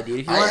tech god, dude.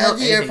 If you I want to know had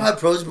the anything, AirPod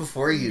Pros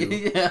before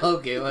you. yeah,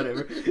 okay,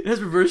 whatever. It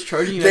has reverse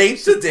charging. Day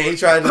to day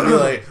trying to be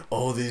like,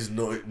 oh, these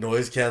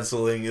noise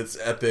canceling, it's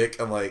epic.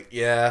 I'm like,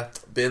 yeah,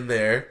 been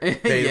there.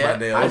 Painted Yeah. my I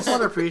nails. just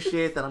want to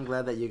appreciate that I'm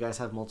glad that you guys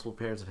have multiple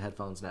pairs of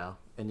headphones now,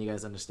 and you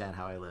guys understand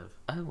how I live.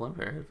 I have one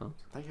pair of headphones.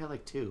 I think I have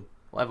like 2.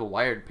 Well, I have a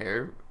wired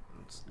pair.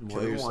 It's more Kill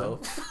than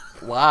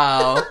yourself.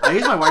 Wow. I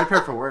use my wired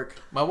pair for work.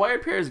 My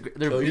wired pair is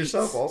they're Kill Beats.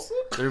 yourself also?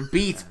 They're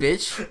Beats,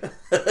 bitch.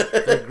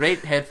 They're great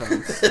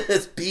headphones.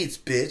 It's Beats,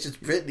 bitch. It's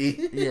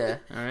Britney. Yeah.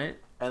 All right.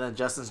 And then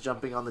Justin's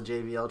jumping on the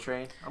JBL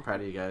train. I'm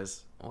proud of you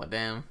guys. What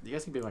damn? You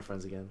guys can be my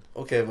friends again.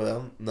 Okay, but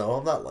I'm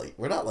not like,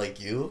 we're not like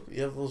you.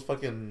 You have those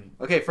fucking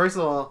Okay, first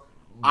of all,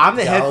 I'm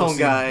the headphone Galaxy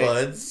guy.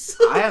 Buds.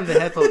 I am the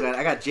headphone guy.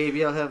 I got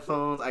JBL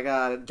headphones. I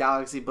got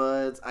Galaxy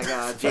Buds. I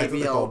got They're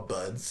called JBL.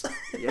 Buds.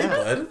 Yeah,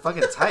 Bud.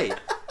 fucking tight.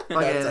 Fucking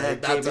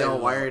had That's JBL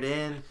tight. wired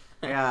in.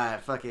 I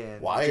got fucking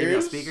JBL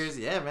Wires? speakers.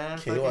 Yeah, man.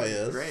 Fucking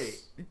KYS. great.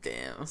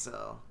 Damn.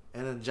 So,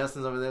 and then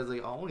Justin's over there.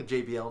 Like, oh, I want a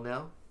JBL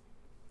now.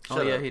 Oh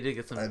Shut yeah, up. he did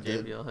get some I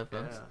did. JBL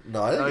headphones. Yeah.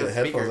 No, I didn't Oh, get the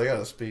headphones. speaker. I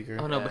got a speaker.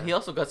 Oh no, but Yeah. he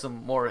also got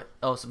some more.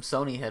 Some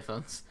Sony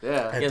headphones.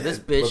 Yeah. Yeah, this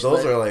But bitch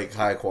those let- are like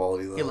high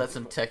quality though. He let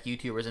some tech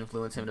YouTubers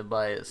influence him to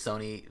buy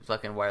Sony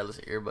fucking wireless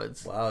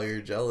earbuds. Wow,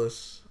 you're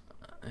jealous.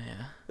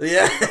 Yeah.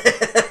 Yeah.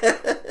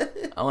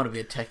 I want to be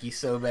a techie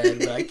so bad,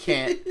 but I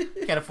can't.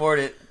 Can't afford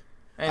it.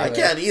 I Anyway.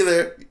 can't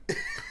either.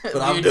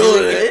 But I'm You're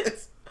doing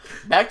it.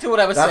 Back to what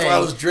I was That's saying. why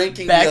I was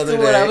drinking Back the other to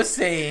what day. I was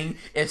saying.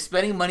 If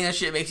spending money on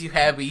shit makes you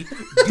happy,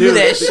 do Dude.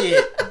 that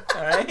shit.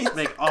 All right.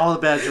 Make all the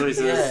bad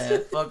choices. Yeah.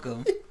 Fuck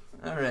them.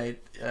 All right.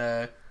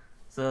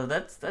 So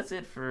that's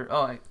it for.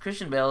 Oh,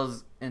 Christian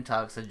Bale's in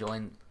talks to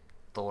join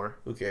Thor.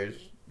 Who cares?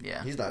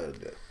 Yeah. He's not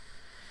good.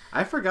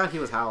 I forgot he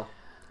was Hal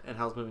in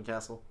Howl's Moving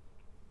Castle.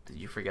 Did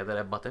you forget that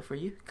I bought that for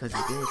you? Cause you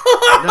did.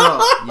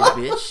 No, You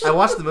bitch. I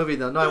watched the movie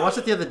though. No, I watched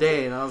it the other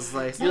day, and I was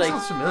like, You're "That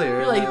like- sounds familiar."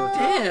 You're like,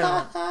 And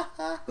I was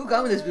damn. Who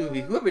got me this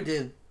movie? Whoever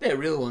did. That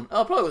real one.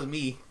 Oh, probably was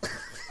me.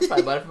 I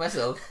probably bought it for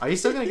myself. Are you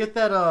still gonna get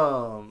that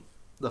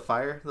the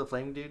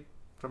flame dude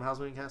from Howl's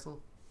Moving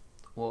Castle?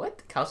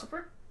 What?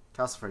 Calcifer?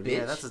 Calcifer. Bitch.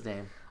 Yeah, that's his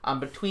name. I'm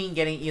between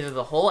getting either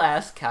the whole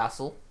ass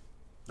castle,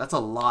 That's a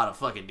lot of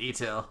fucking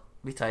detail.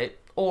 be tight,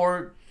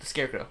 or the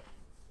Scarecrow.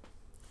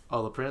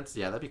 Oh, the prince.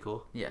 Yeah, that'd be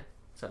cool. Yeah.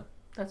 So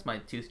that's my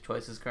 2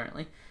 choices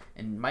currently.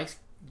 And Mike's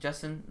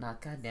Justin,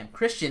 not goddamn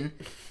Christian,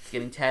 is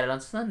getting tatted on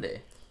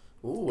Sunday.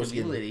 Ooh, what's Could be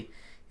getting? litty.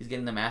 He's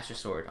getting the Master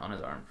Sword on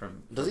his arm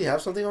from Does he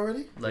have something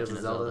already? Legend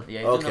of Zelda? Zelda. Yeah,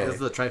 he's Okay. doing, This is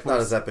the Triforce. Not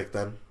as epic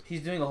then.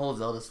 he's doing a whole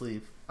Zelda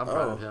sleeve. I'm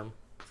proud Oh. of him.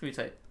 It's pretty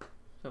tight.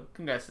 So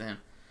congrats to him.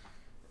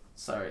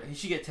 Sorry, he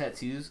should get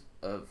tattoos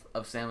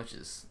of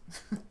sandwiches,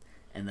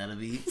 and that'll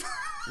be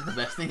the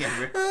best thing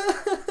ever.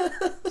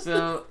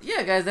 So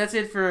yeah, guys, that's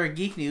it for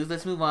geek news.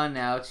 Let's move on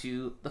now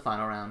to the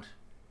final round.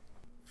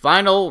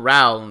 Final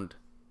round,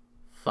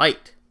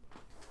 fight.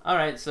 All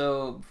right,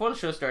 so before the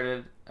show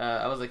started,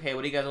 I was like, "Hey,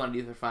 what do you guys want to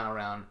do for the final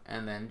round?"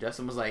 And then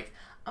Justin was like,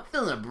 "I'm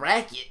filling a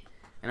bracket."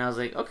 And I was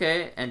like,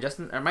 okay. And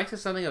Mike said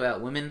something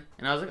about women,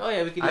 and I was like, oh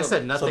yeah, we can do I it.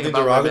 said nothing Something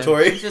about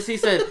derogatory. women. He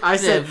said, I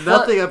said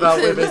nothing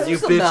about women, you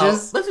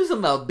bitches. Let's do something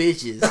about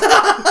bitches.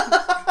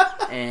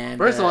 And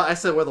First of all, I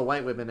said where the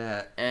white women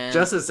at. and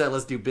Justin said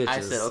let's do bitches.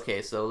 I said,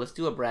 okay, so let's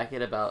do a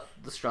bracket about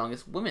the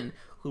strongest women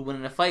who win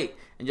in a fight.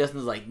 And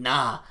Justin's like,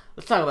 nah,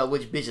 let's talk about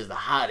which bitch is the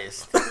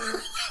hottest.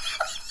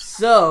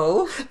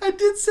 So I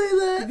did say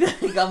that.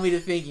 it got me to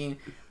thinking,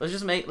 let's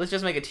just make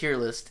a tier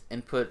list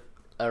and put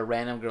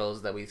random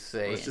girls that we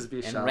say Let's just be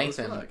and shallow rank as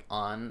them fuck.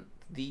 on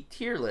the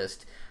tier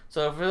list.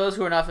 So for those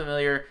who are not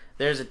familiar,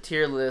 there's a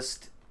tier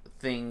list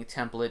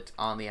template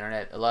on the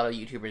internet. A lot of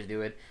YouTubers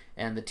do it,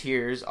 and the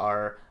tiers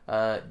are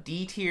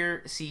D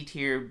tier, C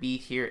tier, B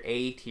tier,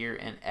 A tier,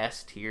 and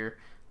S tier.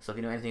 So if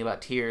you know anything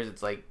about tiers,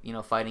 it's like,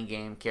 fighting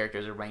game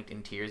characters are ranked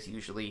in tiers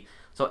usually.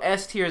 So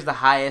S tier is the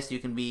highest you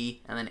can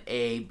be, and then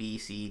A, B,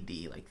 C,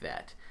 D, like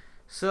that.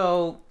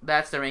 So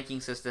that's the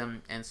ranking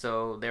system, and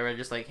so they were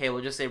just like, hey,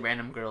 we'll just say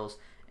random girls,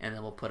 and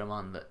then we'll put them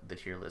on the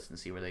tier list and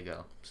see where they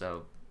go.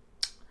 So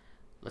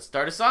let's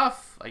start us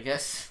off, I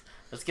guess.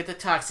 Let's get the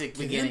toxic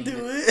beginning. do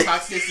The it.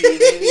 Toxicity,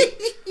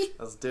 baby.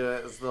 Let's do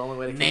it. It's the only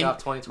way to kick off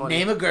 2020.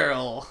 Name a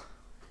girl,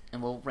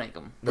 and we'll rank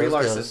them. Brie Those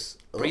Larson. girls.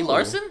 Brie Ooh.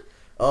 Larson?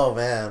 Oh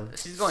man.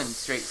 She's going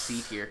straight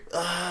C tier.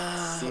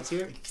 C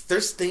tier?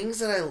 There's things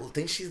that I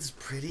think she's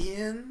pretty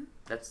in,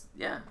 That's,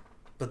 yeah.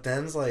 but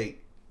then's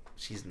like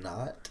she's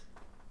not.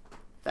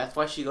 That's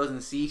why she goes in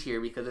C tier,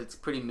 because it's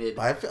pretty mid.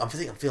 But I'm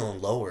feeling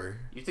lower.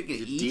 You're thinking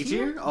E D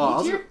tier? tier? Oh, I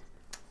was E tier?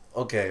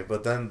 Okay,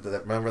 but then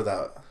remember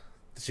that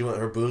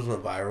her boobs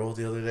went viral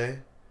the other day.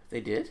 They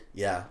did?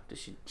 Yeah, Did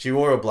she? she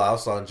wore a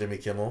blouse on Jimmy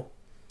Kimmel.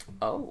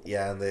 Oh.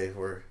 Yeah, and they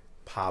were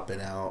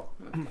popping out.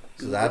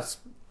 So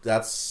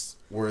that's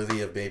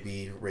worthy of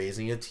maybe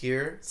raising a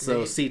tier. So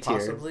maybe, C tier.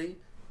 possibly.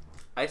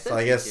 I said So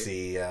I guess tier.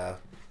 C. Yeah.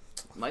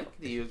 Mike,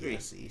 do you agree? Yeah,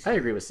 C. I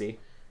agree with C.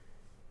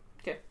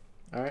 Okay.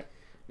 All right.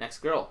 Next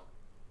girl.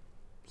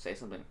 Say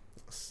something.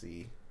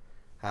 C.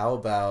 How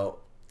about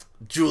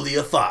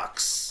Julia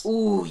Fox?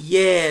 Ooh,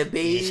 yeah,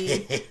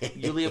 baby.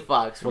 Julia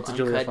Fox from What's a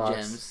Julia Uncut Fox?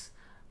 Gems.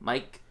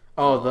 Mike.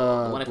 Oh,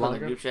 the one I put in blonde the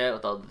girl? group chat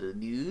with all the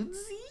nudes.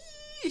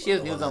 She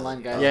has nudes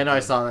online, guys. Yeah, no, I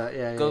saw that.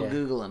 Yeah, Go yeah.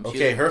 Google them.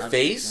 Okay, her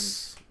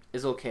face.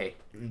 is okay,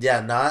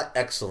 Yeah, not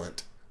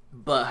excellent.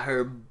 but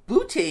her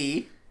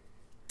booty.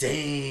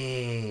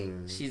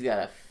 Dang. She's got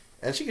a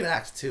And she can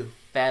act too.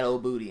 fat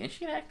old booty, and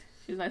she can act.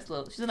 She's a nice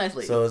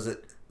lady. So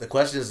the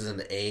question is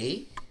an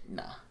A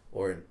Nah.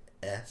 or an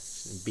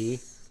S? B.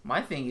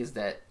 My thing is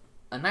that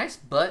a nice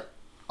butt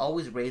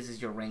always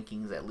raises your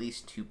rankings at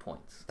least 2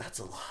 points. That's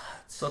a lot.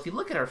 So if you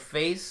look at her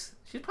face,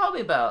 she's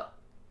probably about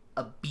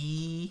a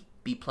B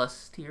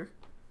plus tier.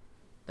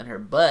 Then her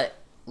butt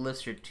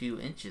lifts her 2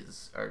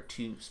 inches or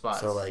 2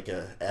 spots. So like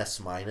a S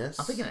minus.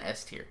 I'm thinking an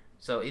S tier.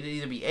 So it'd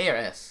either be A or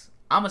S.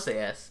 I'm gonna say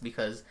S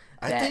because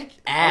I that think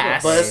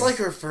ass. but it's like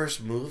her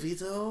first movie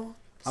though.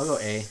 I'll go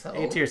A. So?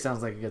 A tier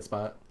sounds like a good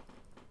spot.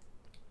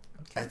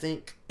 I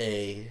think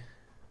A.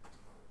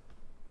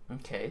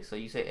 Okay, so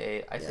you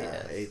say A, I say Yeah,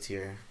 S. A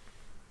tier.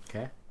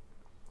 Okay.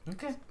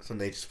 Okay. So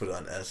Nate just put it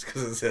on S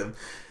because it's him.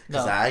 No,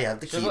 Because I have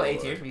the she'll keyboard. go A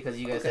tier because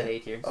you guys said A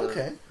tier. So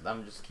Okay.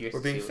 I'm just curious. We're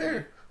to being see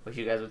fair. What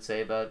you guys would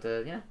say about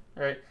All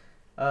right.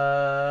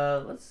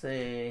 Let's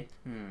say.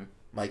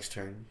 Mike's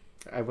turn.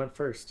 I went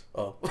first.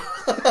 Oh. My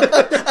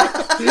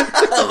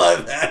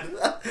bad.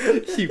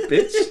 You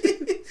bitch.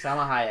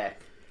 Salma Hayek.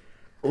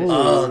 Ooh.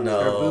 Oh, Her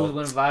no. boobs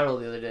went viral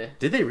the other day.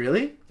 Did they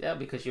really? Yeah,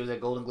 because she was at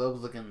Golden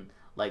Globes looking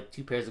like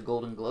 2 pairs of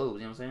Golden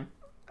Globes. You know what I'm saying?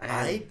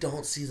 I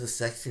don't see the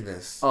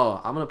sexiness. Oh,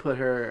 I'm gonna put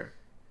her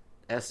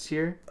S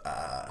tier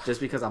Uh,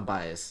 just because I'm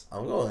biased.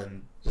 I'm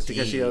going Just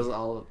because D. she does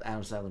all of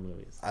Adam Sandler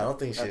movies. I don't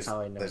think That's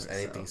how I know there's it,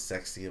 anything so.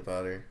 sexy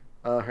about her.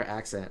 Her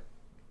accent.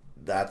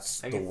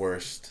 That's I the guess-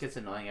 worst. It gets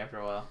annoying after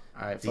a while.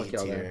 All right, D fuck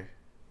y'all tier. there.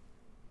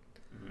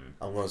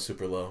 I'm going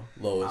super low.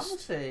 I would Lowest.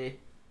 say.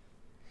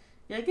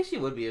 Yeah, I guess she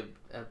would be a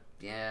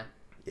yeah.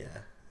 Yeah.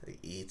 Like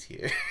E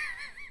tier.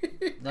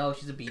 No,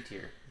 she's a B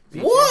tier. B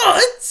tier.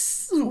 What?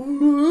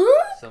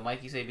 So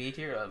Mike, you say B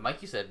tier?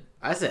 Mike, you said.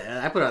 I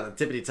said I put her on the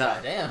tippity top.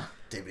 God damn.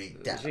 Dibbity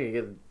She dab. can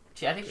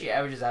get- I think she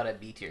averages out at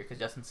B tier because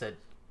Justin said.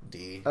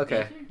 D.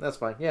 Okay, B tier? that's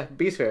fine. Yeah,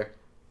 B's fair.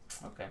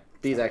 Okay.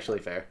 B's actually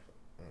fair.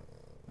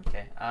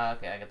 Okay.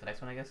 Okay, I got the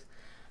next one, I guess.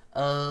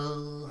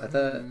 I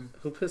thought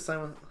who put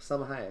Salma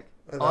Hayek?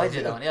 Oh, I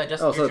did that one. Yeah,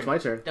 Justin. Oh, so your it's my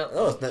turn. No,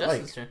 Oh, it's not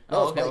Justin's Mike. turn. No,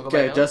 Oh, it's okay. Mike. We'll go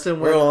Okay, back. Justin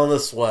We're went. on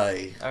this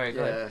way. All right,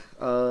 go ahead.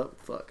 Yeah.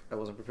 Fuck. I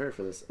wasn't prepared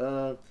for this.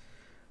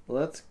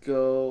 Let's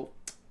go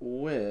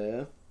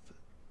with.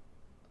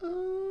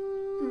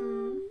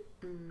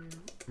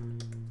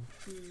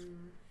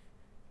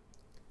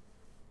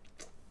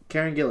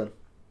 Karen Gillan.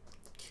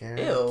 Karen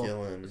Ew.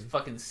 Gillan.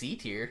 Fucking C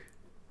tier.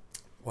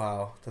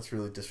 Wow, that's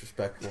really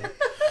disrespectful.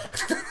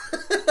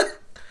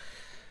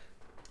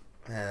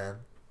 Man,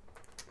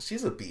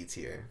 she's a B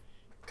tier.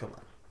 Come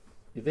on.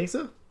 You think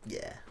so?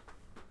 Yeah.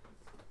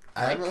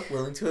 I'm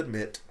willing to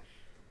admit.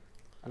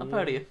 I'm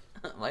proud of you,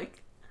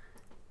 Mike.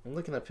 I'm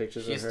looking at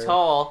pictures She's of her.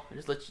 tall.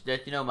 Just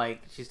let you know,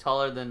 Mike. She's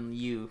taller than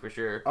you for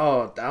sure.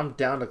 Oh, I'm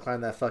down to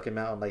climb that fucking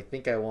mountain. I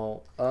think I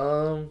won't.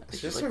 It's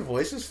just her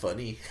voice is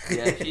funny.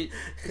 Yeah, she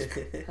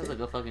has like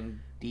a fucking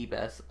deep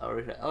ass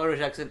Irish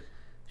accent.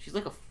 She's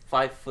like a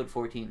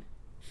 5'14".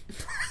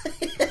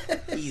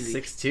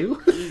 Easy.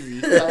 6'2"?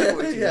 Easy.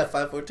 5'14". Yeah,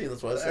 5'14",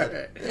 that's what I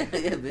said.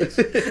 Yeah, bitch.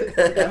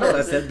 I know what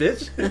I said,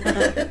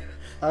 bitch.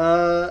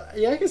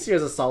 Yeah, I can see her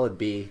as a solid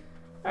B.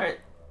 Alright.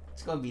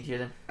 Let's go and B tier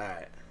then.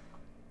 Alright.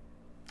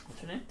 What's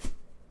her name?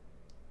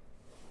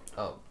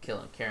 Oh,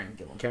 Karen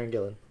Gillan. Karen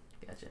Gillan.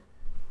 Gotcha.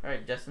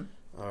 Alright, Justin.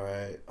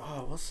 Alright.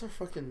 Oh, what's her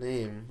fucking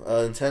name?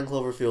 In 10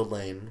 Cloverfield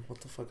Lane.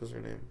 What the fuck is her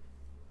name?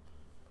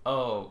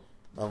 Oh,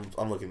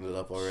 I'm looking it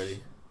up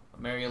already.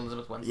 Mary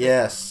Elizabeth Winstead.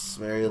 Yes,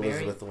 Mary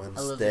Elizabeth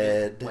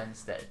Winstead.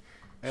 Winstead.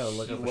 Oh,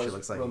 look She at what she was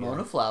looks like. Ramona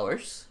again.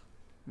 Flowers.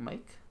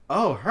 Mike.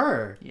 Oh,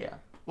 her. Yeah.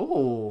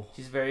 Oh.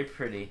 She's very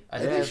pretty. I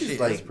think she's she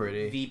like- is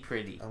pretty. V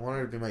pretty. I want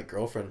her to be my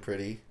girlfriend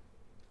pretty.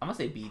 I'm gonna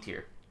say B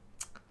tier.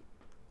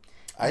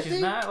 I She's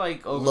think not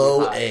like overly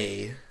low high.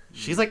 A.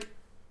 She's like,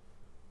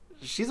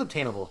 she's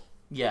obtainable.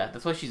 Yeah,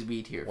 that's why she's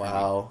B tier. for me.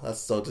 Wow, that's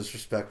so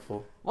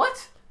disrespectful. What?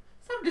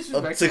 It's not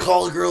disrespectful. To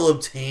call a girl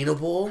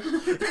obtainable?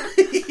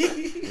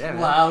 Yeah, man.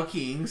 Wow,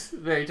 Kings.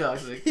 Very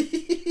toxic.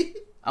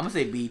 I'm gonna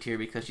say B tier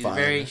because she's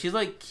Fine. she's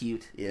like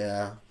cute.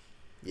 Yeah.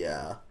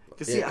 Yeah.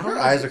 'Cause see, Yeah, I her don't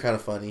eyes are kind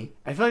of funny.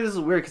 I feel like this is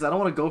weird because I don't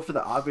want to go for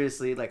the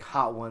obviously like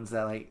hot ones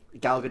that like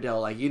Gal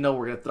Gadot, like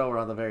we're gonna throw her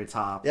on the very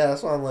top. Yeah,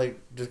 that's why I'm like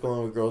just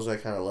going with girls I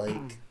kind of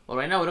like. Well,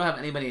 right now we don't have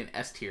anybody in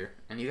S tier,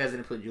 and you guys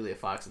didn't put Julia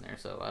Fox in there,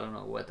 so I don't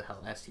know what the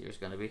hell S tier is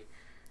gonna be.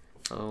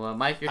 So,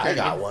 Mike, your turn. I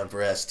got again. one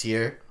for S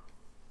tier.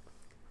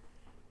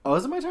 Oh,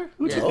 is it my turn?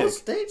 Who'd Yeah. you Oh, pick?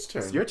 it's Date's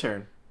turn. It's your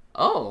turn.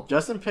 Oh,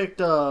 Justin picked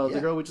Yeah. the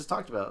girl we just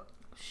talked about.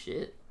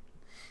 shit.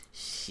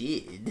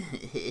 Shit.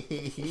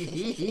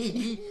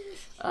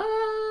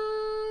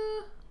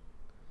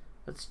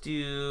 Let's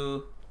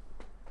do.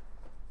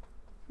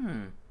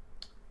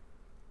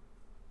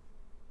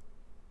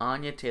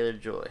 Anya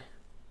Taylor-Joy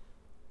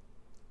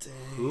Dang.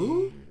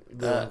 Who?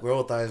 The girl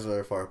with eyes that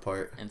are far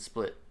apart. and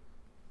Split.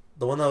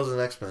 The one that was in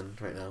X-Men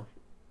right now.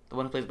 The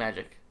one who plays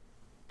Magic.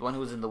 The one who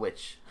was in The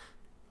Witch.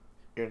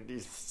 You're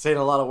saying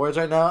a lot of words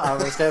right now. I don't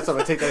understand, so I'm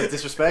gonna take that as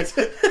disrespect.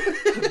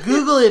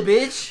 Google it,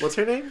 bitch. What's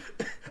her name?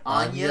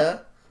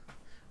 Anya.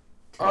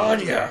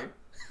 Anya.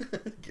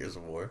 Gears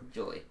of War.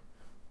 Joy.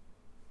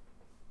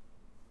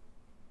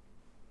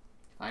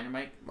 Find her,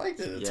 Mike. Mike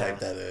didn't Yeah. type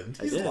that in.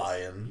 I He's did.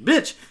 lying.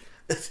 Bitch,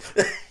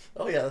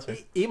 Oh yeah, that's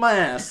right. eat my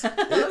ass. Yeah,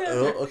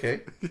 oh,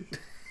 okay.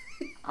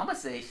 I'm gonna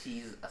say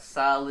she's a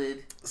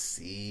solid.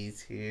 C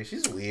tier.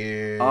 She's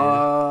weird.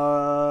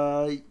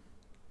 I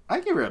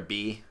give her a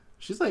B.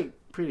 She's like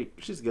pretty.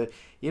 She's good.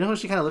 You know who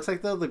she kind of looks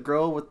like though? The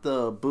girl with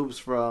the boobs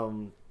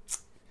from.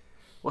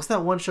 What's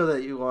that one show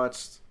that you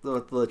watched?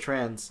 The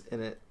trans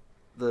in it.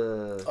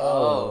 The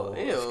Oh,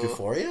 ew.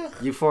 Euphoria?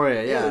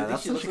 Euphoria. Yeah, Ew,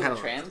 that's she what looks she like kind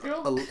a trans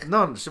girl.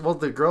 No, well,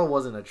 the girl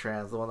wasn't a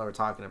trans. The one that we're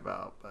talking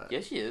about, but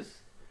Yes, she is.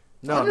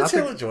 no, Anya not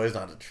Taylor the, Joy's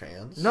not a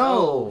trans.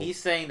 No. He's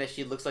saying that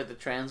she looks like the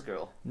trans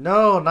girl.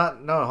 no,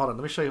 not no. Hold on,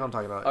 let me show you what I'm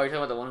talking about. Oh, you're talking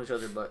about the one who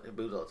shows her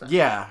boobs all the time.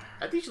 Yeah,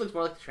 I think she looks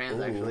more like the trans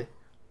Ooh. actually.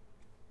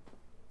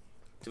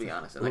 To be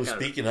honest. And Ooh, that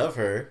kind speaking of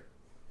her.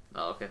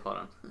 Oh, okay, hold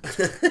on.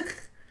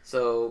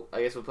 So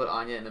I guess we'll put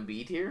Anya in a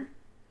B tier.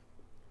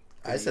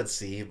 I said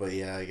C, but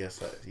yeah, I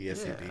guess you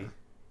guess Yeah. B.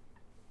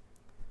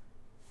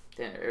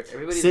 Damn,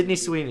 everybody's Sydney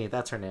Sweeney.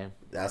 That's her name.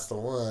 That's the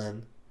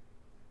one.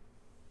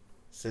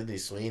 Sydney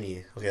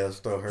Sweeney. Okay, let's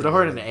throw her. Throw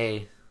her in in. an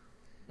A.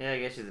 Yeah, I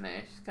guess she's an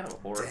A. She's kind of a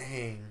whore.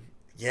 Dang.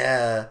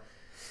 Yeah.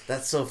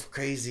 That's so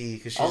crazy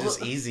because she's Although-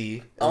 just easy.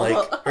 And,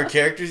 although- like her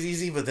character's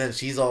easy, but then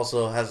she's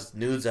also has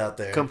nudes out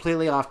there.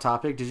 Completely off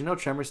topic. Did you know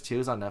Tremors 2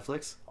 is on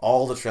Netflix?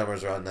 All the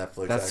Tremors are on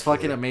Netflix. That's actually.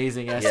 fucking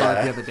amazing. I saw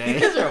it the other You day.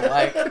 guys are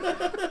whack.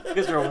 You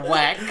guys are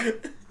whack.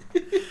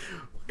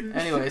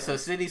 Anyway, so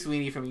Sydney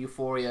Sweeney from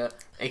Euphoria,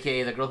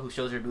 aka the girl who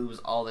shows her boobs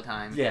all the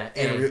time. Yeah,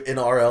 In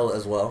RL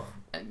as well.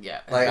 And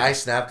yeah. Like I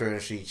snapped her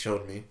and she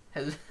showed me.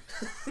 has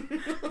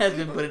has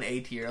been put in A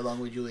tier along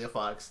with Julia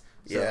Fox.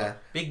 So, Yeah.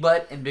 Big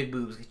butt and big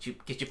boobs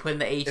get you put in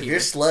the A If tier. you're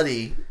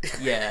slutty,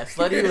 Yeah,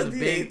 slutty you're was in the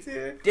big. A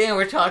tier. Damn,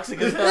 we're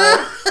toxic as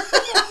hell.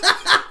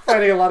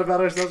 Fighting a lot about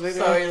ourselves right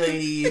now. Sorry,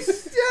 ladies.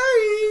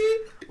 Sorry.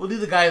 We'll do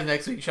the guys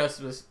next week.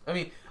 Trust us. I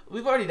mean,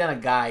 we've already done a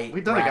guy.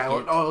 We've done a guy.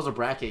 bracket, Oh, it was a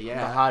bracket. the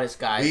Yeah. hottest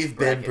guys. We've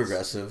been brackets.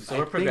 progressive. So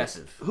we're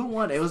progressive. Who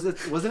won?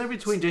 Wasn't it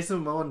between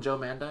Jason Momoa and Joe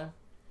Mandan?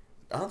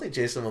 I don't think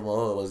Jason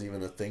Momoa was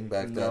even a thing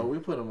back No, then. we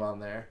put him on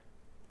there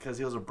because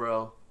he was a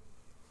bro.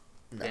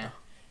 No. Yeah.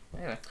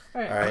 Anyway,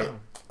 all right. All right,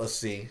 let's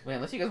see. Wait,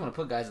 unless you guys want to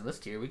put guys in this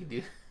tier, we can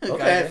do. Okay,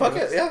 guys fuck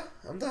anyways. it. Yeah,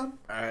 I'm done.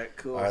 All right,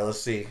 cool. All right, let's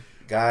see,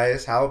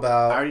 guys. How I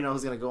about already know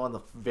who's gonna go on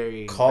the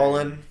very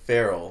Colin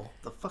Farrell?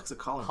 The fuck's a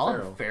Colin Colin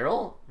Farrell?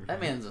 Farrell?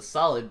 That man's a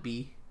solid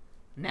B.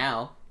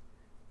 Now.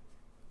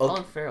 Okay.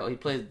 Colin Farrell, he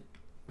plays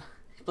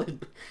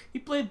He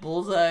played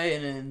Bullseye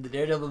in the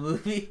Daredevil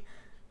movie.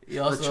 He The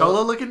also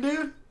cholo looking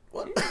dude.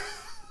 What?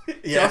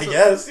 Yeah, also-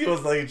 yes, he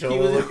was like He Joel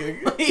was, looking.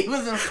 he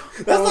was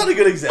in, That's not a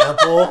good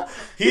example.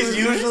 He's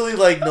usually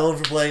like known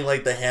for playing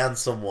like the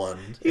handsome one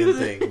he in was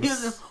things. he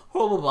was in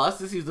Horrible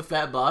Bosses. He was the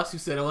fat boss who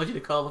said, "I want you to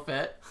call the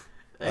fat."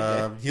 That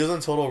guy. He was in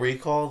Total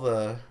Recall,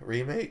 the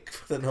remake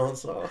that no one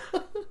saw.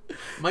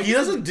 Mike He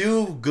doesn't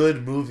do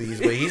good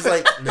movies, but he's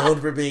like known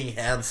for being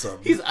handsome.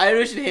 He's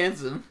Irish and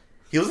handsome.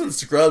 He was in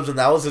Scrubs, and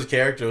that was his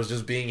character, was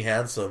just being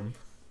handsome.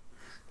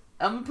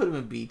 I'm gonna put him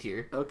in B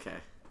tier. Okay.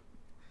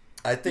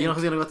 I think You know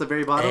who's gonna go at the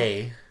very bottom?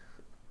 A.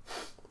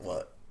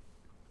 What?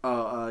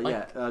 Oh,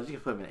 yeah. You can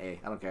put him in A.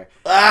 I don't care.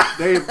 Ah!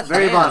 Very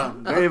Damn.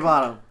 bottom. Very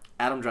bottom.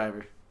 Adam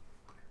Driver.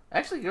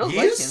 Actually, girls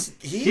like him.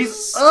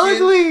 He's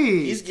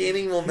ugly. He's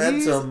gaining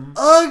momentum. He's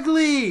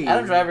ugly.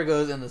 Adam Driver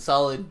goes in the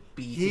solid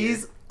B tier.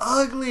 He's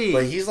ugly.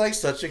 But he's like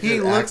such a good He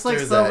looks like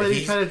actor somebody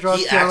that trying to draw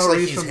he Keanu acts like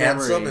Reeves he's from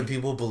handsome memory. and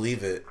people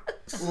believe it.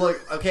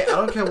 Look, okay, I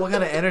don't care what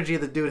kind of energy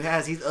the dude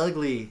has. He's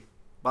ugly.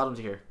 Bottom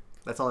tier.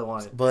 That's all I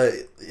wanted. But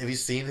have you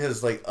seen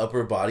his like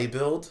upper body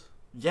build?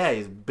 Yeah,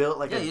 he's built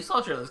like Yeah, a... you saw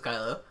Shirtless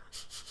Kylo.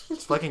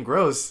 It's fucking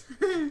gross.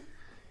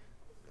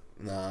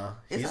 Nah.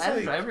 Is he's Adam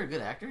like, Driver a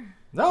good actor?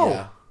 No.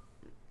 Yeah.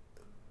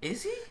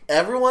 Is he?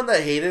 Everyone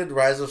that hated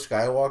Rise of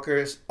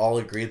Skywalker all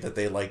agreed that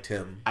they liked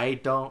him. I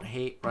don't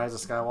hate Rise of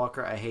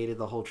Skywalker. I hated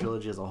the whole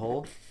trilogy as a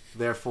whole.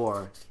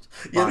 Therefore,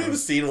 You haven't bottom. even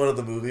seen one of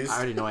the movies. I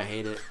already know I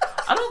hate it.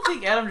 I don't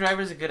think Adam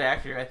Driver's a good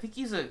actor. I think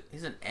he's an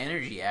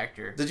energy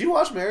actor. Did you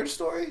watch Marriage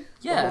Story?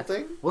 Yeah. The whole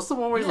thing? What's the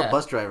one where he's Yeah. a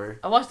bus driver?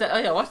 I watched that. Oh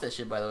yeah, I watched that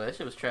shit. By the way, that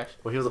shit was trash.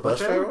 Well, he was a Bus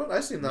bus Driver driver? one? I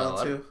seen that No,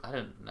 one too. I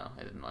didn't. No,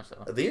 I didn't watch that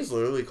I one. think it's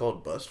literally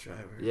called Bus Driver.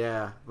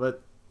 Yeah,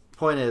 but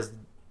point is,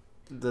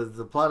 the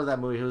plot of that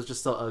movie, he was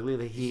just so ugly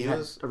that he He had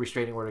was- a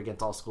restraining order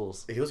against all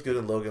schools. He was good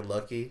in Logan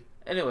Lucky.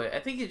 Anyway, I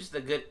think he's just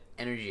a good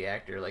energy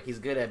actor. Like he's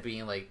good at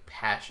being like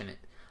passionate,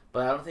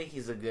 but I don't think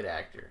he's a good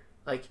actor.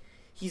 Like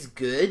he's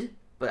good,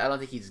 but I don't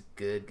think he's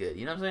good.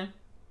 You know what I'm saying?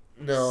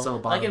 No. So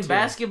Like bottom in tier.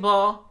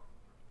 basketball,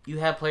 you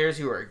have players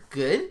who are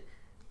good,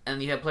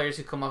 and you have players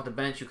who come off the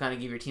bench who kind of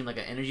give your team like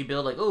an energy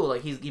build. Like oh,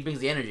 like he brings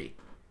the energy.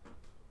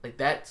 Like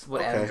that's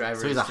what Adam Okay. Driver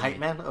is. So he's a to hype me.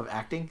 man of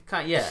acting?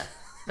 Yeah,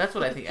 that's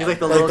what I think. He's like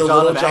the Adam like Little the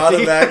John Little of John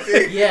of acting.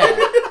 acting. Yeah,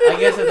 I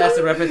guess that's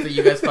the reference that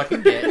you guys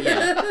fucking get.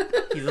 Yeah,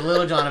 he's the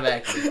Little John of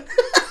acting.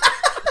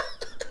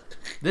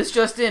 This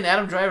just in,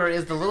 Adam Driver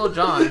is the Little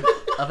John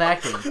of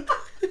acting,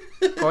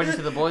 according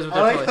to the boys with I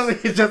their like how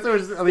toys. they just are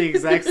the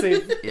exact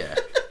same. Yeah.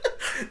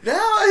 Now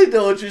I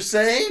know what you're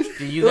saying.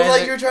 Do you it was guys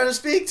like ag- you're trying to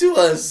speak to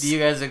us. Do you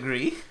guys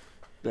agree?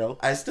 No.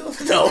 I still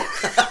no.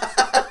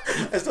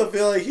 I still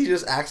feel like he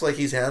just acts like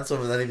he's handsome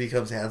and then he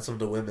becomes handsome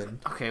to women.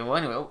 Okay. Well,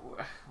 anyway,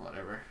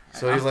 whatever.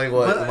 So he's like,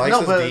 what? But, Mike no,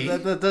 says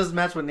but B? that does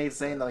match what Nate's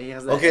saying, though. He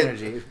has that Okay,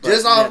 energy. But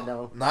just yeah, off,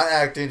 no. not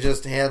acting,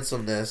 just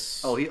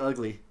handsomeness. Oh, he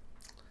ugly.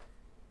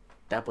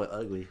 That boy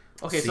ugly.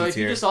 Okay, so if you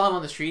C-tier. just saw him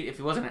on the street, if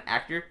he wasn't an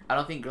actor, I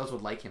don't think girls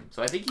would like him.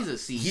 So I think he's a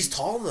C. He's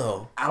tall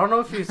though. I don't know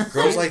if he's...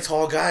 Girls like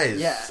tall guys.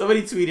 Yeah.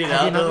 Somebody tweeted Have you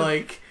out, they're noticed-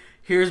 like,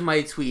 "Here's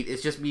my tweet.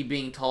 It's just me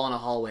being tall in a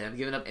hallway. I've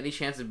given up any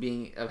chance of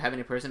having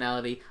a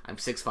personality. I'm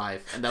 6'5",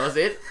 and that was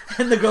it."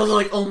 And the girls are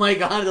like, "Oh my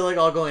god!" They're like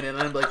all going in,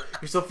 and I'm like,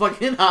 "You're so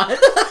fucking hot."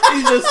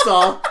 He's just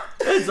tall.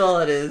 That's all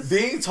it is.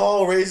 Being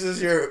tall raises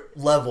your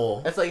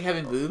level. That's like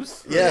having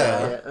boobs.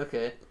 Yeah.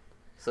 Okay.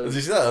 So Did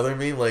you see that other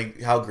meme?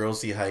 Like how girls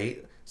see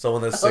height.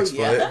 Someone that's Oh, 6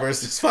 yeah. foot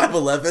versus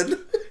 5'11".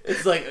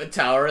 it's like a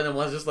tower, and then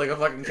one's just like a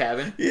fucking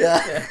cabin.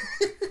 Yeah.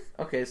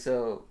 Okay,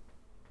 so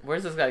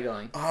where's this guy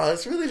going? Oh,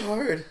 that's really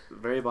hard.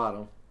 Very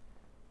bottom.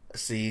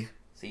 C.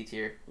 C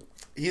tier.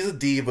 He's a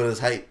D, but his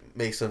height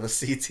makes him a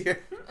C tier.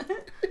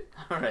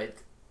 All right.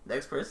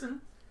 Next person.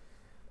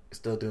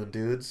 Still doing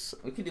dudes.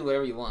 We can do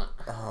whatever you want.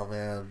 Oh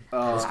man.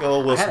 Oh, Let's go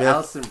with Will I had Smith.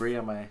 Alison Brie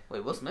on my...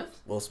 Wait, Will Smith?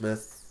 Will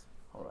Smith.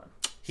 Hold on.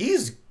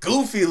 He's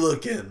goofy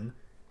looking.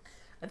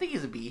 I think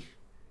he's a B.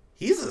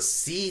 He's a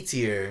C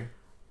tier.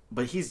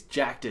 But he's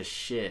jacked as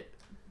shit.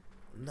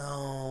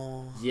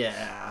 No.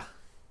 Yeah.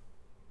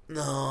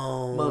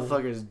 No.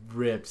 Motherfucker's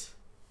ripped.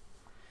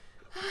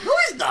 No,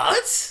 he's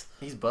not.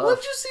 He's buff.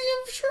 When'd you see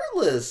him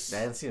shirtless?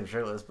 I didn't see him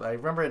shirtless, but I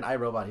remember in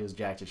iRobot he was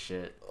jacked as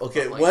shit.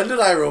 Okay, Like- when did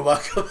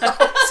iRobot come out?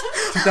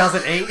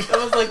 2008? That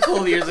was like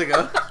 12 years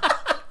ago.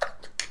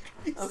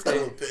 You son Okay.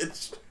 of a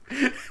bitch.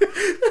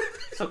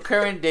 So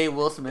current day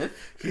Will Smith.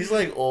 He's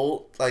like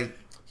old, like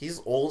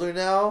he's older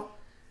now,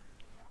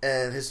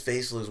 and his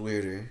face looks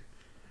weirder.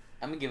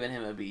 I'm giving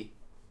him a B.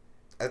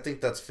 I think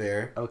that's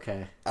fair.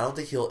 Okay. I don't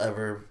think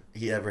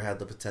he ever had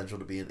the potential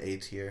to be an A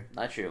tier.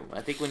 Not true.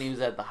 I think when he was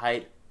at the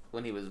height,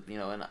 when he was, in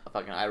a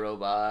fucking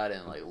iRobot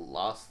and like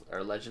Lost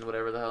or Legend,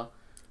 whatever the hell.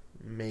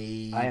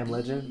 Maybe. I Am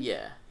Legend?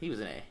 Yeah, he was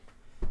an A.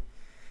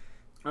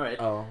 All right.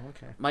 Oh,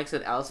 okay. Mike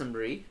said Alison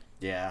Brie.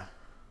 Yeah.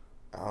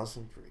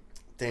 Allison Brie.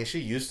 Dang, she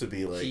used to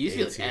be like She used to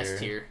be like A-tier. S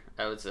tier,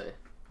 I would say.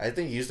 I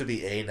think used to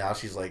be A. Now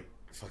she's like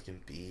fucking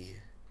B.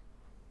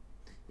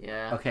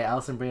 Yeah. Okay,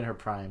 Alison Brie in her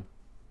prime.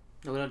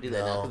 No, we don't do that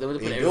now. No, 'cause then we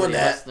put ain't everybody doing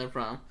else that. in their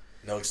prom.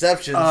 No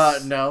exceptions.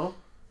 No.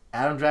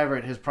 Adam Driver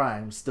at his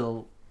prime,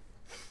 still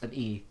an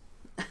E.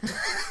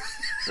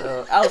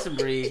 So Allison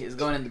Brie is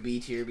going in the B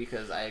tier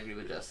because I agree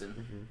with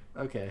Justin.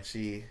 Okay.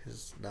 She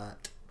has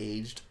not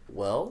aged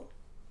well.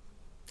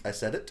 I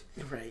said it.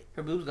 You're right.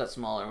 Her boobs got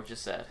smaller, which is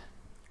sad.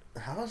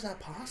 How is that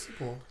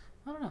possible?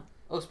 I don't know.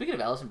 Oh, speaking of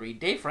Allison Brie,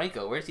 Dave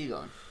Franco, where's he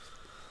going?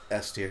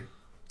 S tier.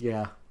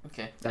 Yeah.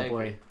 Okay, That I boy.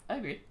 agree. I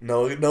agree.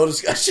 No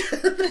discussion.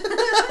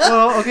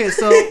 Well, okay,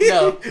 so.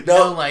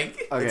 No,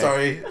 Mike. Okay.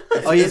 Sorry.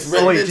 Oh, you, It's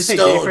written wait, in did you say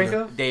stone. Dave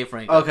Franco? Dave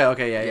Franco.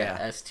 Okay, yeah.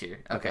 S tier.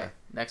 Okay. Okay.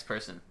 Next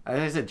person.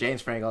 I said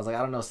James Franco. I was like, I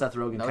don't know, Seth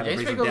Rogen No, kind of James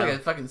brings him Franco's down. like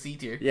a fucking C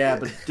tier. Yeah,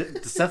 but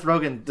does Seth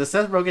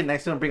Rogen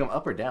next to him bring him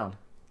up or down?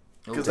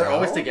 Because Down? they're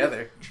always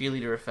together.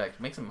 Cheerleader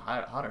effect makes him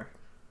hotter.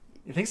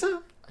 You think so?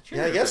 A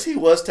Yeah, I cheerleader guess he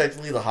effect. was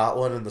technically the hot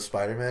one in the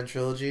Spider-Man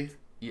trilogy.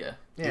 Yeah.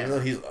 Even though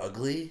he's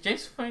ugly.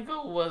 James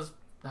Franco was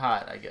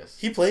hot, I guess.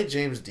 He played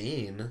James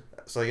Dean,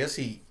 so I guess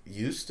he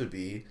used to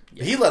be.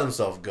 Yeah. He let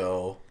himself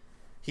go.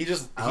 He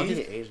just I don't think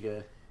it aged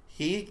good.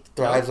 he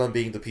thrives on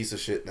being the piece of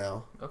shit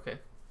now. Okay.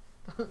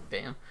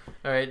 Damn.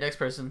 All right, next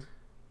person.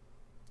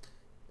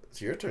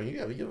 It's your turn. You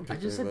haven't I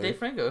picked just said anybody. Dave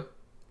Franco.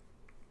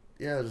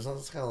 Yeah, it's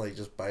kind of like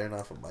just biting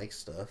off of Mike's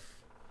stuff.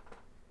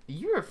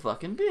 You're a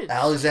fucking bitch.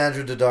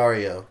 Alexandra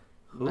Daddario.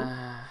 Who?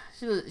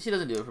 She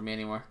doesn't do it for me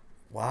anymore.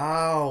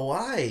 Wow,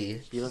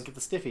 why? You don't get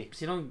the stiffy.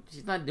 She's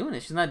not doing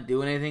it. She's not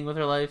doing anything with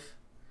her life.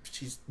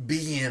 She's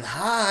being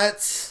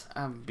hot.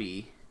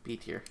 B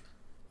tier.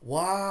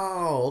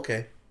 Wow.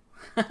 Okay.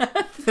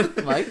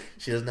 Mike?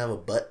 She doesn't have a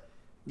butt.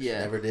 She Yeah.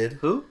 never did.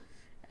 Who?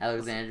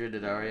 Alexandra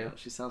Daddario.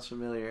 She sounds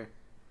familiar.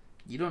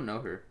 You don't know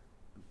her.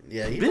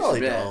 Yeah, you Bitch probably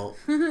bad. don't.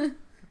 I'm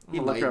You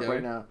gonna look her might up know right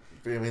her. now.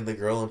 I mean, the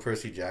girl in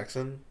Percy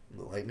Jackson,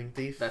 the lightning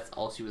thief. That's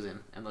all she was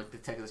in. And like the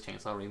Texas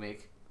Chainsaw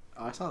remake.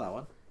 Oh, I saw that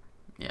one.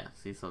 Yeah,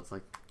 see, so it's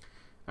like...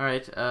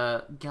 Alright,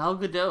 Gal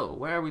Gadot.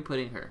 Where are we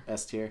putting her?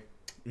 S tier.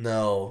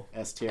 No,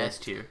 S tier. S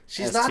tier.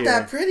 she's S not tier.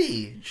 that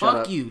pretty. Shut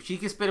Fuck up. you. She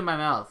can spit in my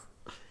mouth.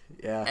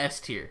 Yeah. S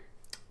tier.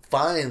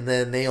 Fine,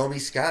 then Naomi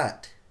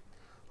Scott.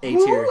 A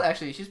tier. Ooh,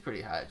 actually, she's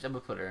pretty hot. I'm gonna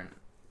put her in...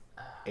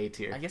 A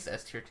tier. I guess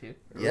S tier too.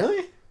 Yeah.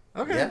 Really?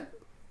 Okay. Yeah.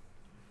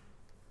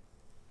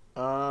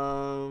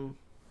 Um,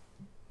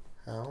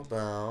 How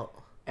about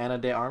Ana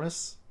de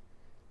Armas.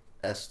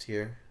 S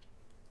tier?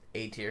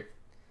 A tier.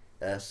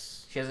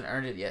 S. She hasn't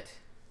earned it yet.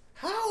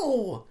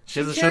 How? She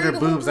hasn't showed her carried the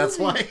whole boobs. That's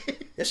movie. why.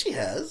 Yeah, she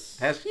has.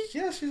 Has she?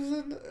 Yeah, she's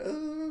in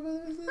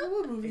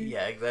one movie.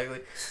 Yeah,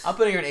 exactly. I'm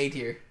putting her in A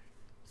tier.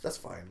 That's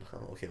fine.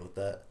 I'm okay with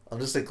that. I'm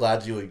just like,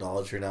 glad you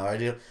acknowledge her now.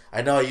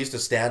 I know I used to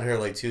stand her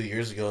like 2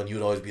 years ago, and you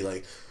would always be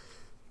like,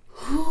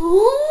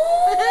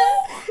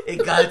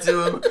 It got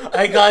to him.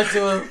 I got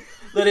to him.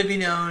 Let it be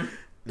known.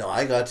 No,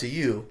 I got to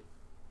you.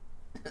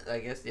 I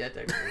guess, yeah,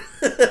 technically.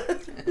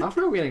 How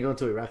far are we gonna go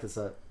until we wrap this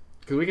up?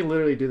 Because we can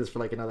literally do this for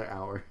like another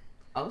hour.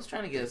 I was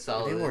trying to get a I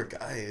solid... need more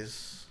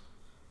guys.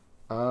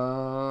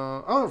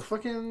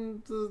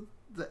 Fucking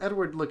the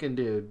Edward looking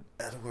dude,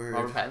 Edward.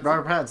 Robert Pattinson?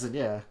 Robert Pattinson.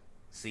 Yeah,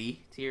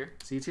 C tier.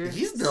 C tier.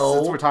 He's Since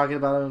no- we're talking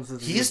about him,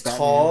 since He's Batman.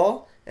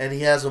 tall, and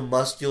he has a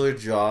muscular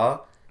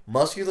jaw.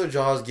 Muscular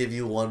jaws give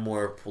you one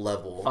more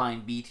level.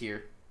 Fine, B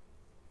tier.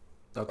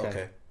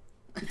 Okay.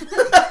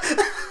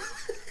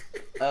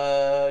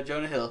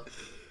 Jonah Hill.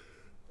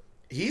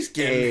 He's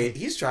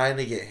trying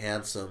to get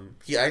handsome.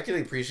 I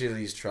can appreciate that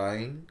he's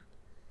trying.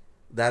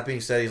 That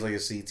being said, he's like a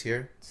C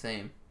tier.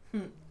 Same.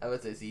 I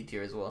would say C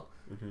tier as well.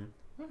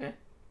 Mm-hmm. Okay.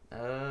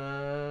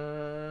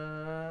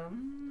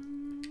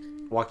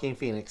 Joaquin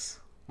Phoenix.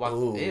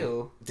 Ooh.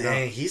 Ew.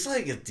 Dang, he's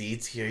like a D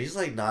tier. He's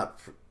like not.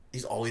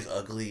 He's always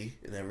ugly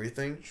and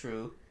everything.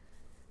 True.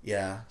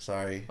 Yeah,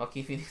 sorry.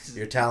 Joaquin Phoenix is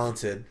You're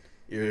talented.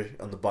 You're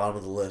on the bottom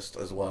of the list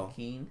as well.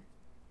 Joaquin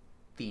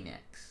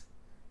Phoenix.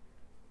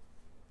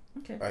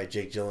 Okay. All right,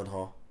 Jake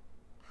Gyllenhaal.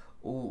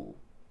 Ooh.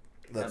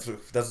 That's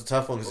a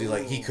tough one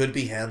because he could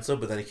be handsome,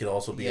 but then he could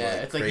also be Yeah,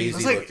 like it's like crazy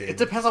It's like looking. it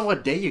depends on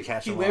what day you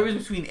catch He him. wavers on.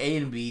 between A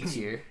and B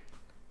tier.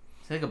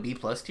 It's like a B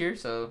plus tier,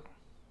 so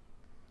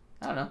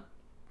I don't know.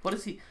 What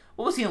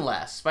was he in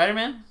last?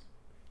 Spider-Man?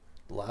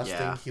 Last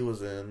Yeah. thing he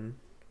was in.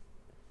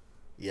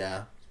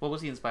 Yeah, What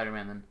was he in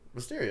Spider-Man then?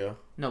 Mysterio.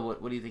 No,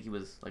 what do you think he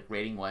was like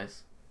rating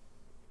wise?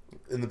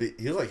 He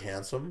was like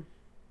handsome,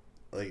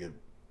 I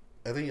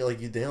think like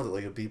you nailed it,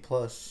 like a B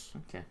plus.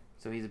 Okay,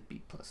 so he's a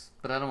B plus,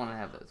 but I don't want to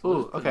have that. So Ooh,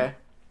 we'll just put him-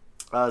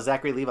 okay.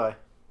 Zachary Levi.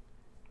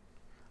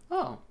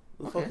 Oh,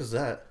 Who the okay. fuck is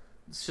that?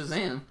 It's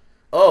Shazam.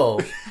 Oh,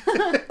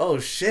 oh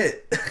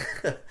shit.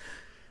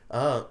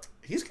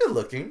 He's good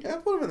looking. I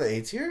put him in the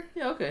A tier,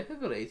 Yeah, okay, I'll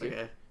go to A tier.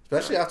 Okay.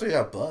 especially after he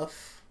got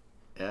buff.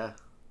 Yeah.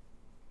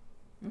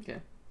 Okay,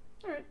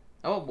 all right.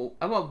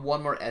 I want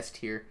one more S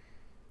tier.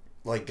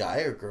 Like guy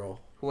or girl?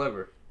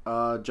 Whoever.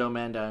 Joe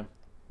Mandine.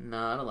 No,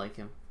 I don't like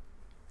him.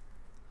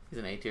 He's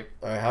an A tier.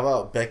 All right, how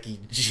about Becky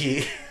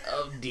G?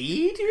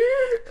 D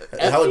tier?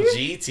 F How tier? about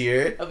G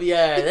tier? Oh,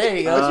 yeah, there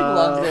you go. She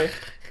belongs there.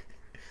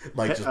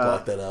 Mike just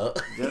blocked that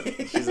out.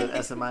 Yep. She's an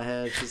S in my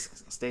head. She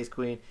stays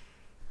queen.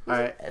 All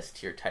right. S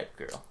tier type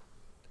girl.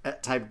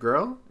 Type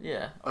girl?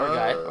 Yeah,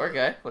 or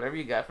guy, whatever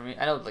you got for me.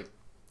 I know, like,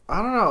 I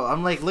don't know.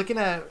 I'm like looking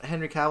at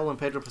Henry Cavill and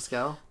Pedro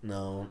Pascal.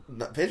 No,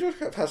 Pedro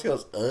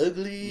Pascal's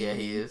ugly. yeah,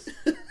 he is.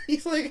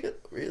 He's like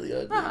really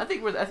ugly. No, I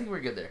think we're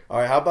good there. All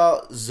right, how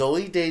about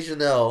Zoe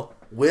Deschanel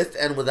with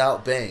and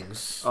without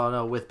bangs? Oh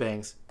no, with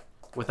bangs.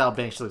 Without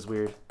bangs, she looks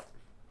weird.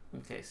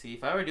 Okay, see,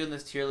 if I were doing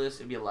this tier list,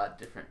 it'd be a lot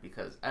different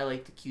because I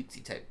like the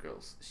cutesy type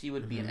girls. She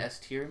would be an S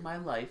tier in my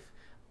life,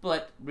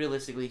 but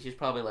realistically, she's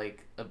probably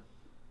like a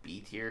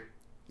B tier.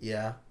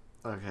 Yeah.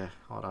 Okay,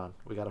 hold on.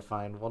 We gotta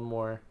find one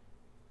more.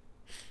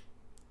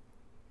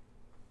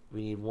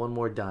 We need one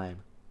more dime.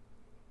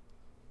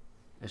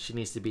 And she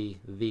needs to be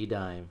the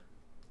dime.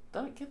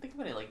 I can't think of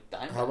any like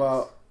diamonds. How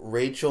about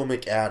Rachel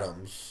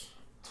McAdams?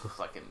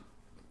 fucking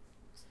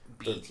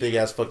B The tier? big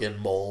ass fucking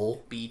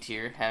mole. B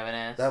tier, having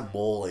ass. That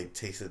mole like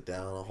takes it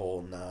down a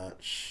whole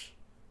notch.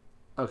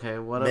 Okay,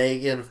 what if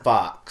Megan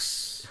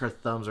Fox. her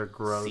thumbs are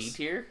gross? C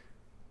tier.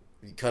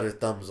 You cut her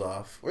thumbs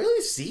off.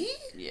 Really? See?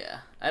 Yeah,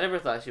 I never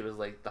thought she was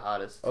like the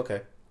hottest.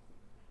 Okay.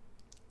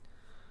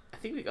 I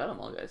think we got them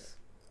all, guys.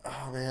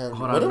 Oh man.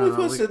 Hold What on, did no, we no,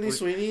 put we- Sydney we-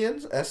 Sweeney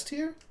in? S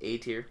tier? A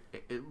tier.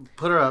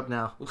 Put her up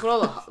now. We put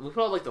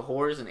all like the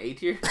whores in A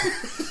tier,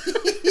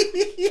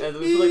 and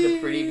we put like the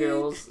pretty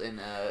girls in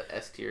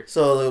S tier.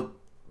 So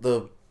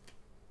the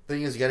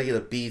thing is, you gotta get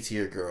a B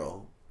tier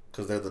girl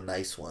because they're the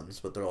nice ones,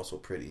 but they're also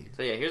pretty.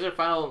 So yeah, here's our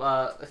final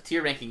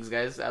tier rankings,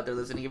 guys out there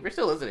listening. If you're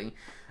still listening,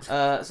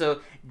 so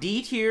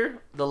D tier,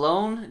 the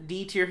lone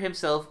D tier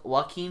himself,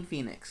 Joaquin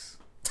Phoenix.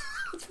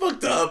 It's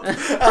fucked up.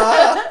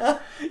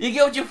 You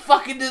get what you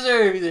fucking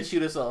deserve. You just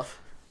shoot us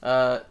off.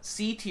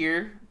 C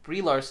tier,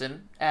 Brie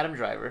Larson, Adam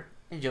Driver,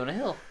 and Jonah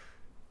Hill.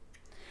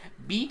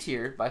 B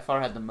tier by far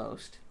had the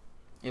most.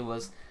 It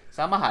was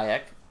Salma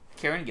Hayek,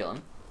 Karen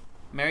Gillan,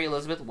 Mary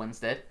Elizabeth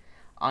Winstead,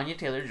 Anya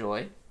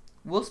Taylor-Joy,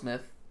 Will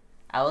Smith,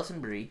 Alison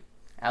Brie,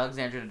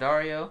 Alexandra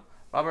Daddario,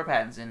 Robert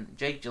Pattinson,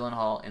 Jake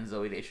Gyllenhaal, and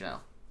Zoe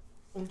Deschanel.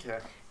 Okay.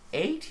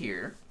 A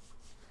tier,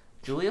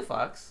 Julia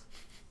Fox,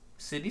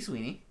 Sydney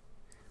Sweeney,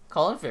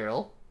 Colin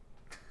Farrell.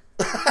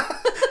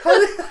 How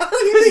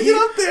did he get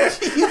up there?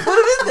 You put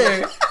him in there.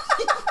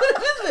 You put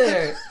him in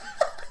there.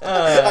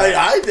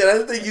 I did. I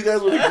didn't think you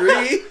guys would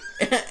agree.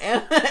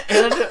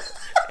 Anna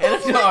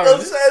de No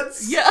Armas.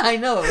 sense. Yeah, I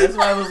know. That's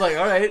why I was like,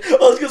 all right.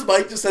 Oh, it's because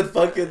Mike just said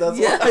fuck it. That's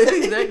Yeah, why.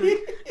 exactly.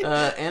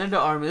 Anna de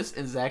Armas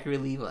and Zachary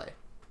Levi.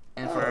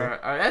 And for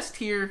our S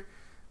tier,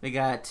 we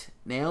got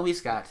Naomi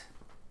Scott,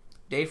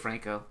 Dave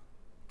Franco,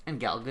 and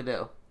Gal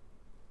Gadot.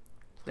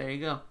 There you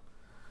go.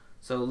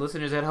 So,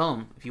 listeners at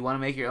home, if you want to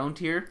make your own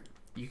tier,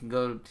 you can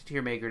go to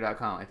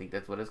tiermaker.com. I think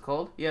that's what it's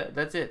called. Yeah,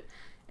 that's it.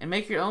 And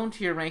make your own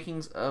tier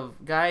rankings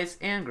of guys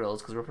and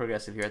girls, because we're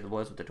progressive here at the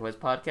Boys with Their Toys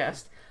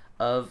podcast,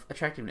 of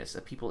attractiveness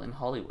of people in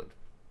Hollywood.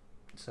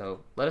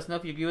 So, let us know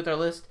if you agree with our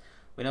list.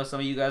 We know some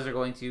of you guys are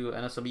going to,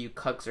 I know some of you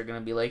cucks are going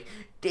to be like,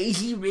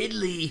 Daisy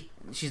Ridley.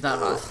 She's not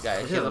hot,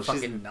 guys. She has a Ew, she's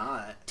fucking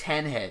not.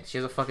 10 head. She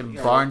has a fucking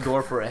Yeah. barn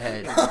door for a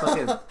head.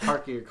 Fucking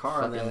park your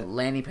car on that. Fucking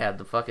landing pad,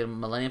 the fucking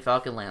Millennium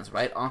Falcon lands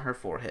right on her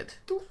forehead.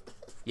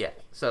 Yeah,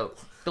 so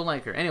don't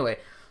like her. Anyway,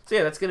 so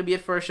yeah, that's going to be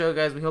it for our show,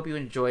 guys. We hope you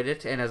enjoyed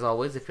it. And as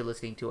always, if you're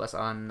listening to us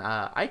on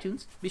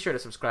iTunes, be sure to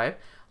subscribe.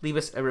 Leave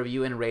us a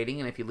review and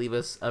rating. And if you leave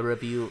us a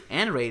review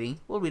and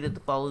rating, we'll read it the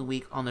following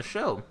week on the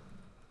show.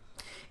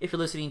 If you're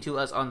listening to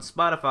us on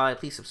Spotify,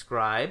 please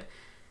subscribe.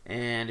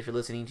 And if you're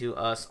listening to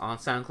us on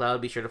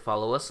SoundCloud, be sure to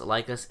follow us,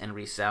 like us, and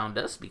resound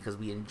us because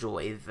we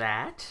enjoy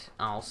that.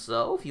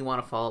 Also, if you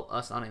want to follow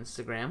us on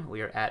Instagram, we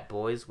are at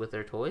Boys With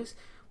Their Toys.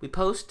 We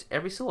post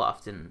every so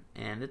often,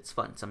 and it's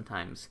fun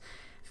sometimes.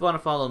 If you want to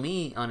follow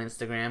me on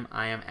Instagram,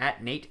 I am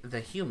at Nate the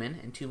Human,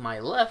 and to my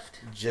left,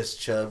 Just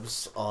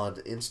Chubbs on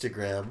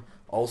Instagram.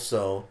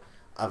 Also,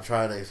 I'm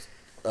trying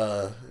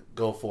to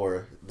go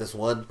for this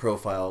one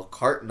profile,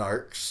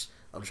 Cartnarks.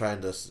 I'm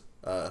trying to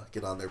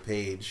get on their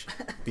page,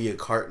 be a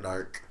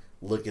Cartnark,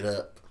 look it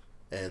up.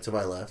 And to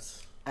my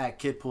left, At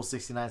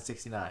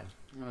Kidpool6969.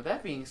 and with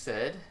that being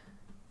said,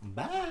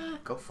 Bye.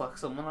 go fuck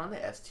someone on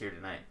the S tier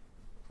tonight.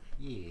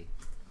 Yeah.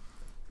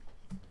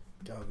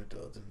 Gal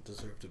Gadot didn't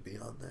deserve to be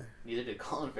on there. Neither did Colin Farrell.